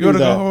would never You do want to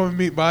go that. home and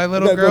meet my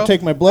little gotta go girl?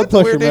 take my blood That's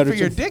a pressure weird name for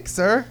your medicine. dick,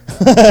 sir.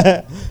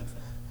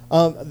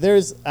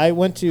 I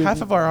went to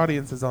Half of our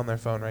audience is on their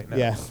phone right now.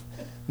 Yeah,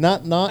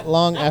 not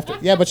long after.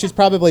 Yeah, but she's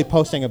probably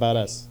posting about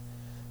us.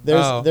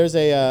 Oh. There's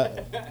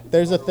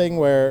a thing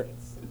where,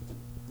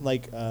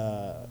 like,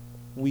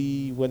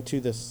 we went to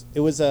this. It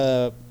was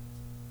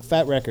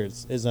Fat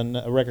Records is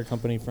a record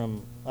company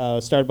from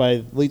started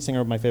by lead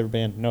singer of my favorite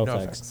band,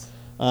 NoFX.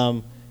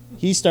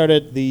 He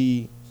started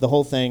the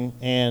whole thing,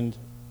 and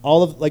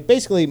all of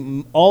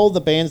basically all the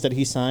bands that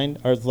he signed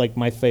are like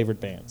my favorite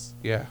bands.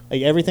 Yeah.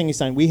 Like everything he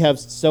signed, we have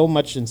so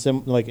much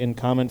in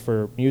common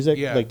for music,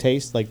 Yeah. like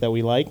taste, like that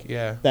we like.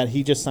 Yeah. That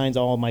he just signs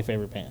all of my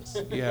favorite bands.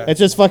 Yeah. It's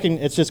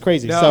just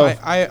crazy. No, so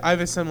I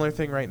have a similar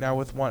thing right now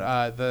with one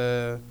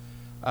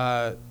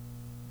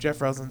Jeff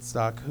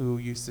Rosenstock, who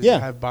used to Yeah.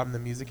 have bombed the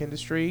music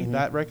industry, Mhm.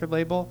 that record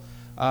label.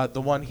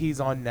 The one he's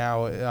on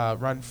now,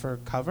 Run for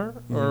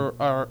Cover Mhm.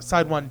 or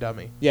Side One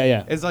Dummy,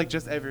 yeah, is like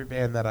just every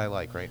band that I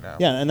like right now.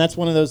 yeah, and that's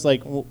one of those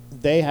like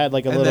they had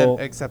like a and little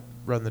then except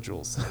Run the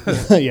Jewels.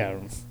 yeah,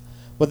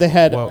 but they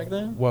had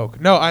Woke.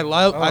 No, I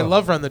Oh.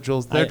 love Run the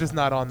Jewels. They're I- just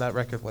not on that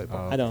record label.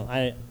 Oh. they're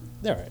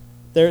all right.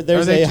 There's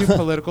Are they a too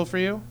political for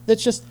you?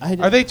 it's just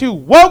Are they too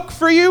woke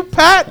for you,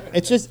 Pat?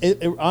 It's just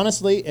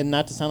honestly, and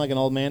not to sound like an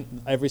old man,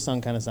 every song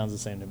kind of sounds the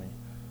same to me.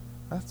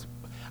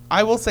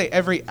 I will say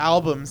every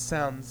album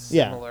sounds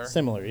similar. Yeah,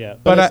 similar, yeah.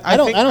 But it's- I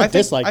don't think,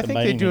 dislike I them think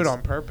by they any do it means.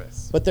 on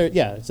purpose. But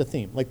it's a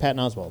theme, like Patton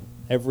Oswalt.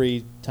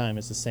 Every time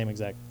it's the same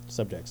exact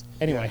subjects.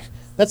 Anyway,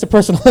 that's a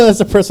personal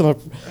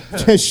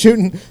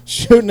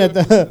shooting at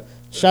the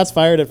shots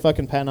fired at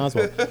fucking Patton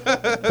Oswalt.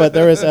 But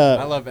there is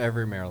I love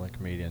every Maryland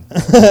comedian.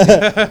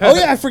 oh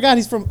yeah, I forgot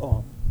he's from.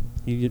 Oh,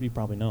 you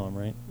probably know him,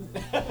 right?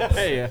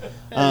 Yeah.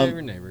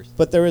 Every neighbors.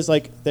 But there was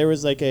like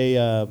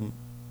a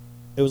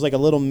it was like a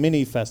little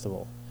mini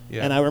festival.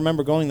 Yeah. And I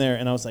remember going there,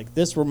 and I was like,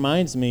 "This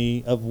reminds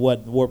me of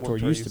what Warped Tour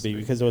used to be,"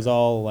 because it was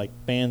all like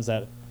bands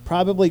that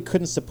probably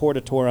couldn't support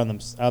a tour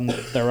on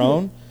their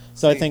own.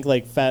 So I think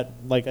I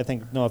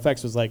think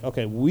NoFX was like,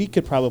 okay, we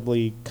could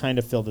probably kind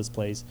of fill this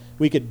place.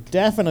 We could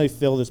definitely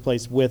fill this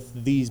place with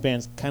these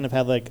bands. Kind of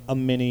have like a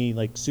mini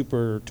like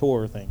super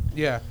tour thing.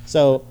 Yeah.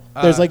 So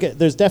there's Uh,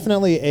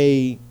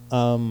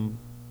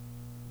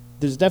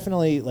 there's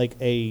definitely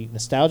a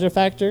nostalgia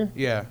factor.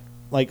 Yeah.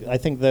 Like I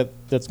think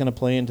that's going to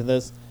play into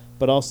this,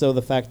 but also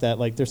the fact that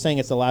like they're saying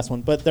it's the last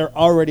one, but they're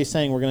already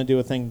saying we're going to do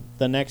a thing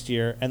the next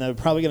year, and they're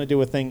probably going to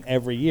do a thing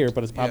every year,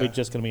 but it's probably Yeah.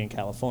 just going to be in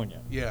California.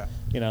 Yeah.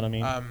 You know what I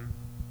mean?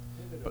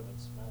 But-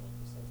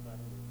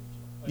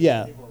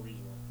 Yeah.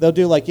 They'll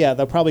do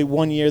they'll probably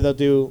 1 year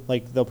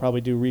they'll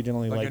probably do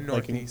regionally Like a in,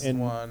 Northeast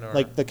one or-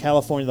 like the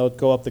California they'll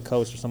go up the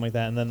coast or something like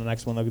that, and then the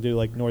next one they'll do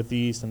like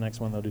Northeast, and the next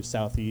one they'll do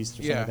Southeast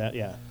or something Yeah. like that.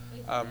 Yeah.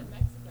 Um,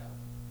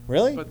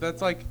 Really? But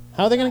that's like,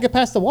 How are they going to get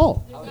past the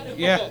wall?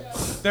 yeah,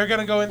 they're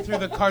gonna go in through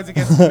the Cards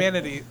Against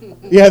Humanity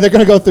Yeah, they're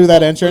going to go through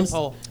that entrance.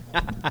 loophole.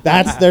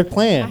 That's their I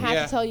plan. have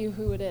Yeah. to tell you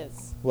who it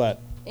is. What?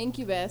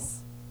 Incubus,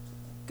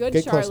 Good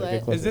Get closer, Charlotte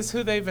get closer. Is this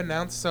who they've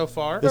announced so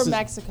far? This for is-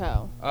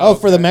 Mexico. Oh,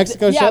 for the okay.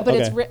 Mexico show? Yeah, but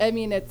Okay. I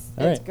mean, it's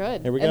All right,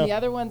 good. here we and go. the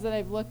other ones that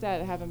I've looked at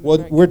haven't been Well,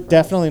 very we're good for us.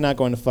 definitely not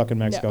going to fucking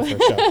Mexico No. for a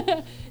show. You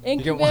can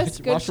Incubus,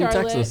 Good watch from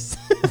Charlotte. Texas.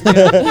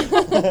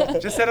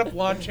 Just set up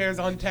lawn chairs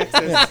on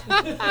Texas.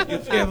 You'll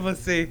be able to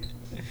see.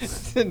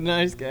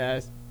 Nice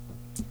guys.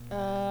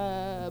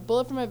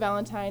 Bullet for My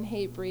Valentine,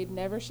 Hatebreed,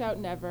 Never Shout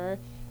Never,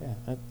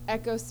 Yeah,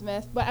 Echo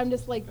Smith. But I'm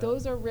just like,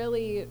 those are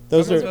really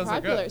Those are- Those are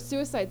popular. good.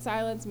 Suicide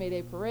Silence,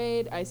 Mayday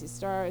Parade, Icy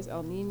Stars,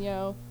 El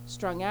Nino,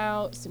 Strung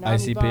Out,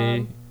 Tsunami ICP.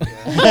 Bomb.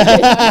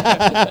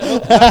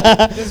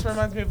 This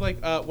reminds me of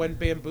like when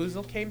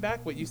Bamboozle came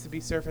back, what used to be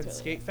Surf and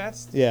Skate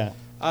Fest. yeah,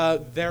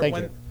 Thank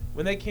you.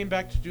 When they came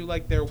back to do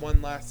like their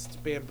one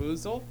last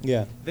Bamboozle,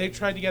 yeah. they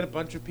tried to get a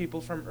bunch of people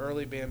from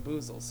early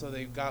Bamboozle. So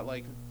they got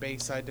like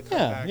Bayside to come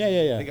Yeah, back.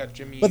 yeah. They got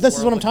Jimmy. But this Eat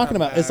is what I'm World to talking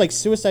come about. It's back. like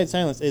Suicide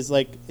Silence is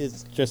like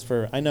is just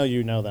for. I know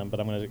you know them,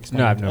 but I'm going to explain.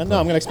 No, I it. have no No, clue.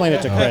 I'm going to explain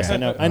it to Chris.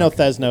 Okay. I know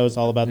Thez knows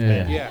all about the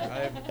Yeah. band.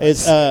 Yeah,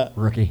 It's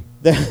Rookie.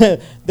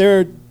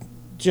 they're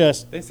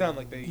just they sound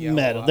like they yell a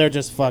metal. lot. They're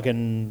just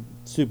fucking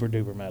super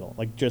duper metal.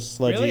 Like just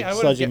sludgy, really. I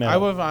sludgy would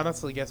metal. have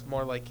honestly guessed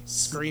more like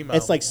screamo.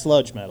 It's like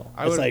sludge metal.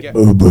 I It's would like have I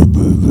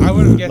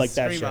would have guessed like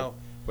that screamo,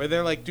 where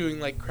they're like doing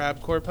like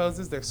crabcore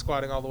poses. They're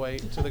squatting all the way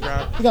to the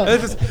ground. You go, And they're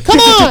just "Come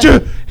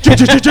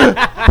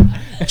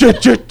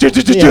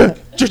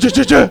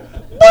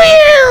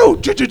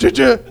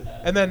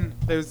and then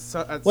there's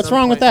What's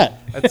wrong with that?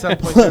 At some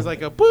point there's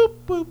like a boop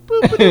boop boop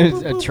boop, boop,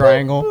 boop, A boop,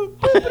 triangle. boop,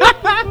 boop,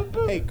 boop,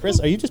 boop. Hey Chris,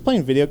 are you just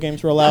playing video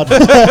games real loud?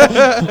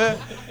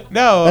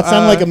 No, That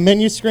sounded like a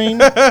menu screen.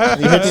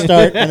 You hit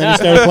start and then you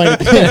started playing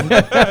again.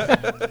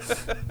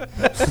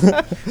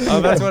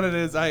 Oh, that's what it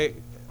is. I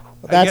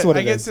That's get, what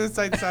I it get is.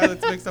 Suicide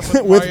Silence mixed up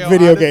with, With Mario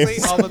video Odyssey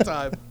games. all the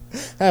time.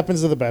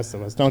 Happens to the best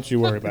of us. Don't you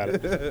worry about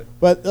it.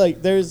 But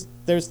like, there's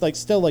like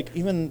still like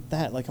even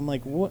that. Like I'm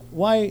like,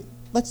 why?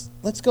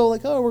 Let's go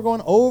like, oh, we're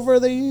going over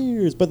the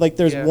years. But like,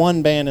 there's Yeah.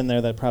 one band in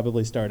there that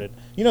probably started.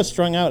 You know,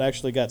 Strung Out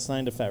actually got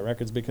signed to Fat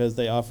Records because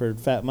they offered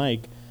Fat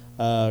Mike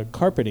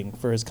carpeting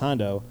for his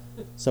condo,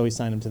 so he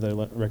signed him to their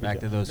record Back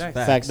deal. to those Nice.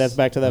 facts. Fact, that's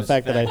back to that Those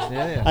fact that facts.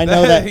 Yeah. I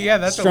know that Yeah,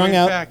 that's a Strung weird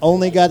Out fact.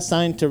 only got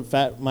signed to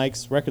Fat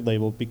Mike's record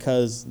label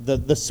because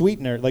the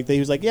sweetener, like he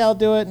was like, yeah, I'll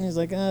do it, and he's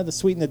like, to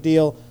sweeten the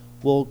deal,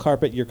 we'll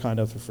carpet your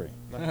condo for free.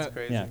 That's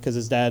crazy. Yeah, because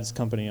his dad's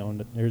company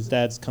owned it. His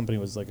dad's company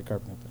was like a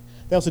carpet company.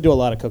 They also do a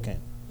lot of cocaine.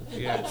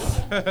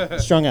 Yeah.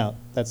 Strung Out.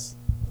 That's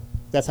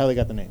how they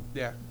got the name.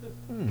 Yeah.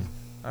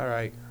 All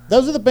right.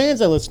 Those are the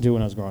bands I listened to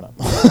when I was growing up.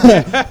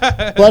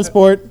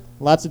 Bloodsport,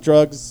 lots of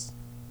drugs.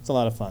 It's a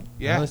lot of fun.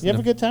 Yeah. Listen You have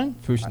a to good time?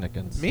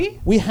 Fushnikins. Me?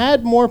 We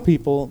had more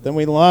people, then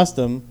we lost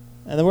them,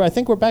 and then I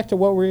think we're back to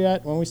what we were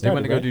at when we They started.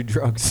 went to go right? do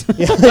drugs.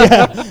 Yeah.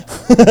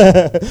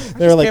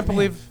 they were like, Can't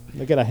believe.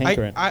 they get a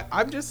hankering.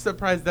 I'm just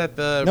surprised that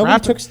the Nobody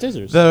took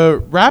scissors.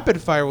 the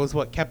rapid fire was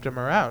what kept him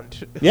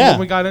around. Yeah. When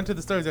we got into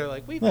the stores, they were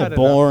like, we've Yeah, had enough.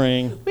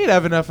 boring. We'd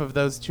have enough of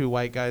those two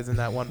white guys and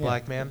that one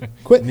black man.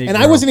 Quit. And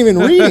I Negro. wasn't even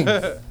reading.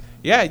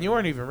 Yeah, and you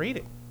weren't even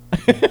reading.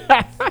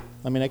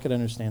 I mean, I could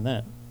understand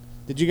that.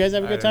 Did you guys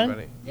have a good time?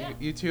 Everybody.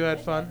 You two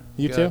had fun?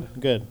 You Good. too?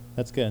 Good.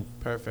 That's good.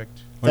 Perfect.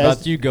 What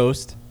about you,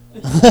 Ghost?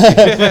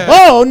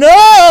 Oh,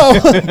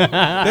 no!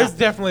 There's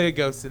definitely a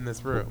ghost in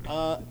this room.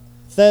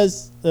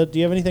 Thez, do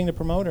you have anything to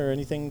promote or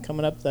anything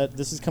coming up? That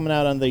this is coming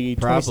out on the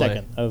Probably.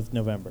 22nd of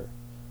November.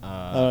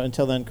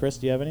 Until then, Chris,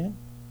 do you have anything?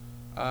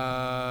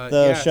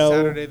 Yeah, show-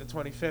 Saturday the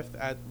 25th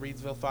at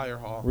Reedsville Fire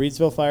Hall.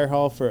 Reedsville Fire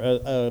Hall for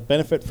a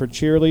benefit for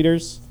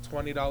cheerleaders.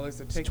 $20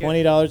 a It's ticket.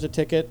 $20 a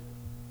ticket.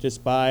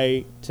 Just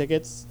buy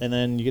tickets, and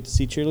then you get to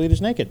see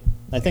cheerleaders naked.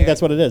 I think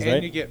that's what it is, and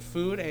right? you get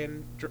food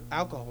and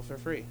alcohol for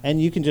free.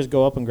 And you can just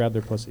go up and grab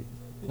their pussy.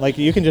 Like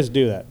you can just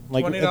do that.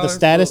 Like the $20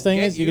 status will thing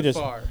get is you can just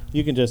far.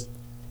 It's,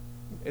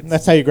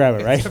 that's how you grab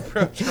it, right? It's a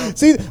pro Trump.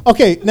 See,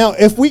 okay, now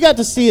if we got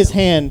to see his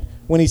hand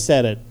when he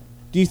said it,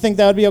 do you think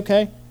that would be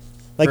okay?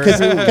 Like,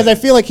 because I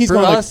feel like he's For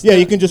going us, like, yeah,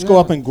 you can just go yeah.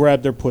 up and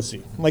grab their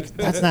pussy. Like,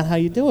 that's not how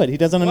you do it. He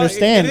doesn't Well,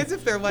 understand. It is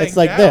if they're laying it's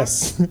like down.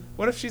 this.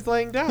 What if she's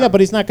laying down? Yeah,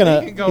 but he's not Then gonna.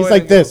 you can go He's in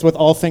like and go, this with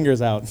all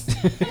fingers out.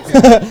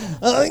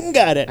 Oh,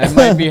 got it. That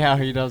might be how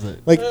he does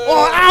it. Like,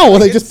 oh, ow!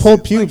 They just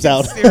pulled pubes like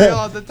out. his cereal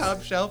on the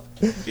top shelf.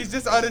 He's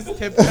just on his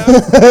tiptoes.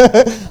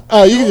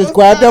 Oh, you can just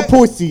grab that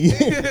pussy.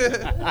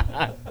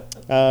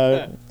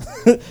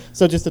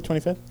 So just the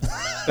 25th.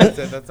 That's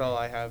it. That's all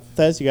I have.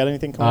 Thez, you got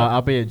anything coming up?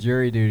 I'll be at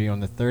jury duty on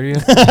the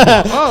 30th.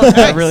 Oh, I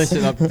nice. really should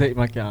update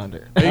my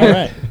calendar. All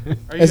right.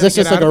 Are you Is this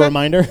gonna just get like out a of it?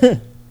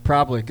 reminder?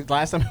 Probably, because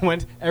last time I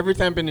went, every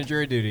time I've been to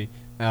jury duty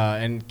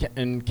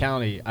in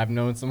county, I've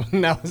known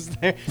someone that was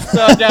there.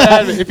 So I got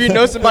out of it. If you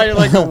know somebody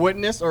like a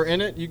witness or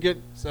in it, you get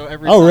so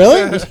every. Oh, time-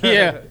 really?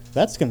 Yeah.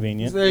 That's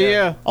convenient. So,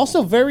 yeah.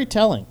 Also, very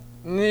telling.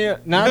 Yeah,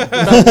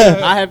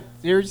 I have.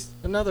 Here's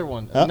another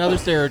one. Uh-oh. Another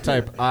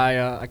stereotype.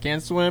 I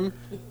can't swim.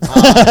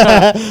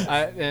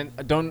 I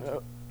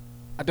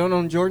I don't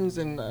own Jordans,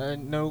 and I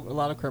know a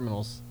lot of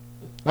criminals.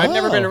 I've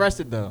never been Oh.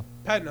 arrested though.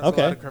 Pat knows a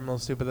Okay. lot of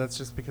criminals too, but that's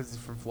just because he's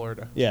from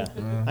Florida. Yeah,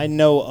 Mm. I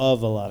know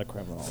of a lot of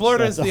criminals.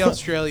 Florida is That's the all.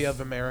 Australia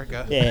of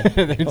America. Yeah.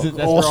 That's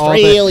where all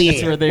Australia.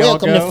 that's where they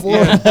Welcome all to go.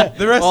 Florida.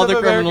 The rest All of the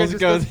America criminals just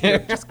go goes, there.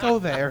 Just go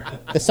there.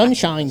 The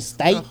Sunshine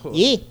State.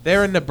 Yeah.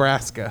 They're in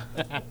Nebraska.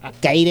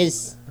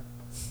 Gators.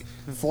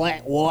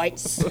 Flat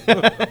whites.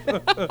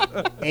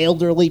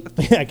 Elderly.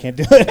 I can't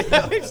do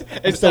it.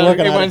 It's still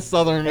working it on went it.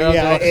 southern.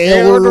 Yeah,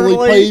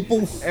 elderly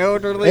people.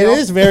 Elderly. It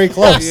is very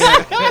close.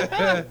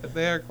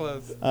 They are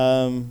close.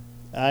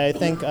 I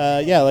think,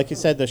 like you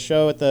said, the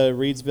show at the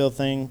Reedsville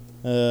thing,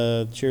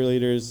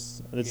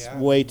 cheerleaders, it's Yeah.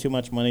 way too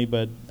much money,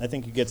 but I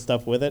think you get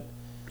stuff with it.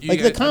 You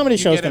Like, the get- comedy you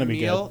show's get a gonna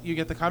be meal, You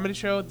get the comedy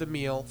show, the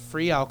meal,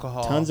 free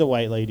alcohol. Tons of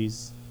white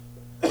ladies.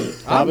 I'm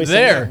Probably some-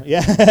 there.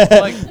 Yeah.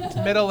 like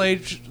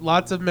middle-aged,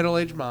 lots of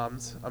middle-aged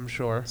moms, I'm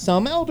sure.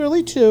 Some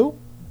elderly, too.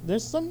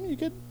 There's some you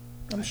could,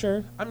 I'm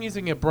sure. I'm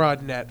using a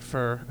broad net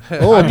for.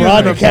 Oh, I'm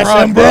broad, using to a catch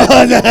them net. broad.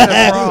 I'm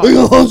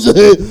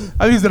That's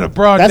I'm using a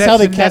broad net. how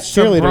they to catch net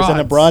some cheerleaders in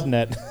a broads. broad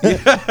net. Oh,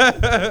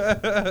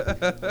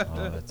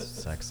 that's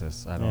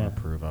sexist. I don't Yeah.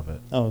 approve of it.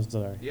 Oh,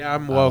 sorry. Yeah,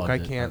 I'm I woke. loved I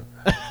it, can't.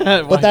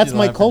 But that's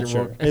my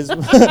culture. Is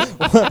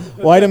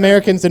white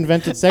Americans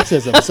invented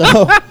sexism.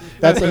 So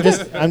that's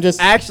I'm just.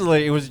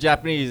 Actually, it was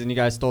Japanese, and you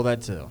guys stole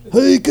that too.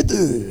 Hey, good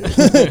day.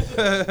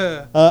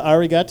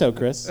 Arigato,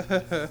 Chris.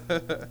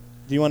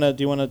 Do you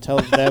wanna tell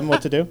them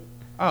what to do?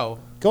 Oh,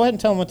 Go ahead and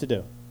tell them what to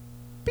do.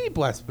 be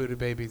blessed, Buddha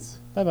babies.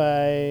 Bye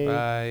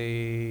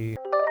bye.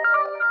 Bye.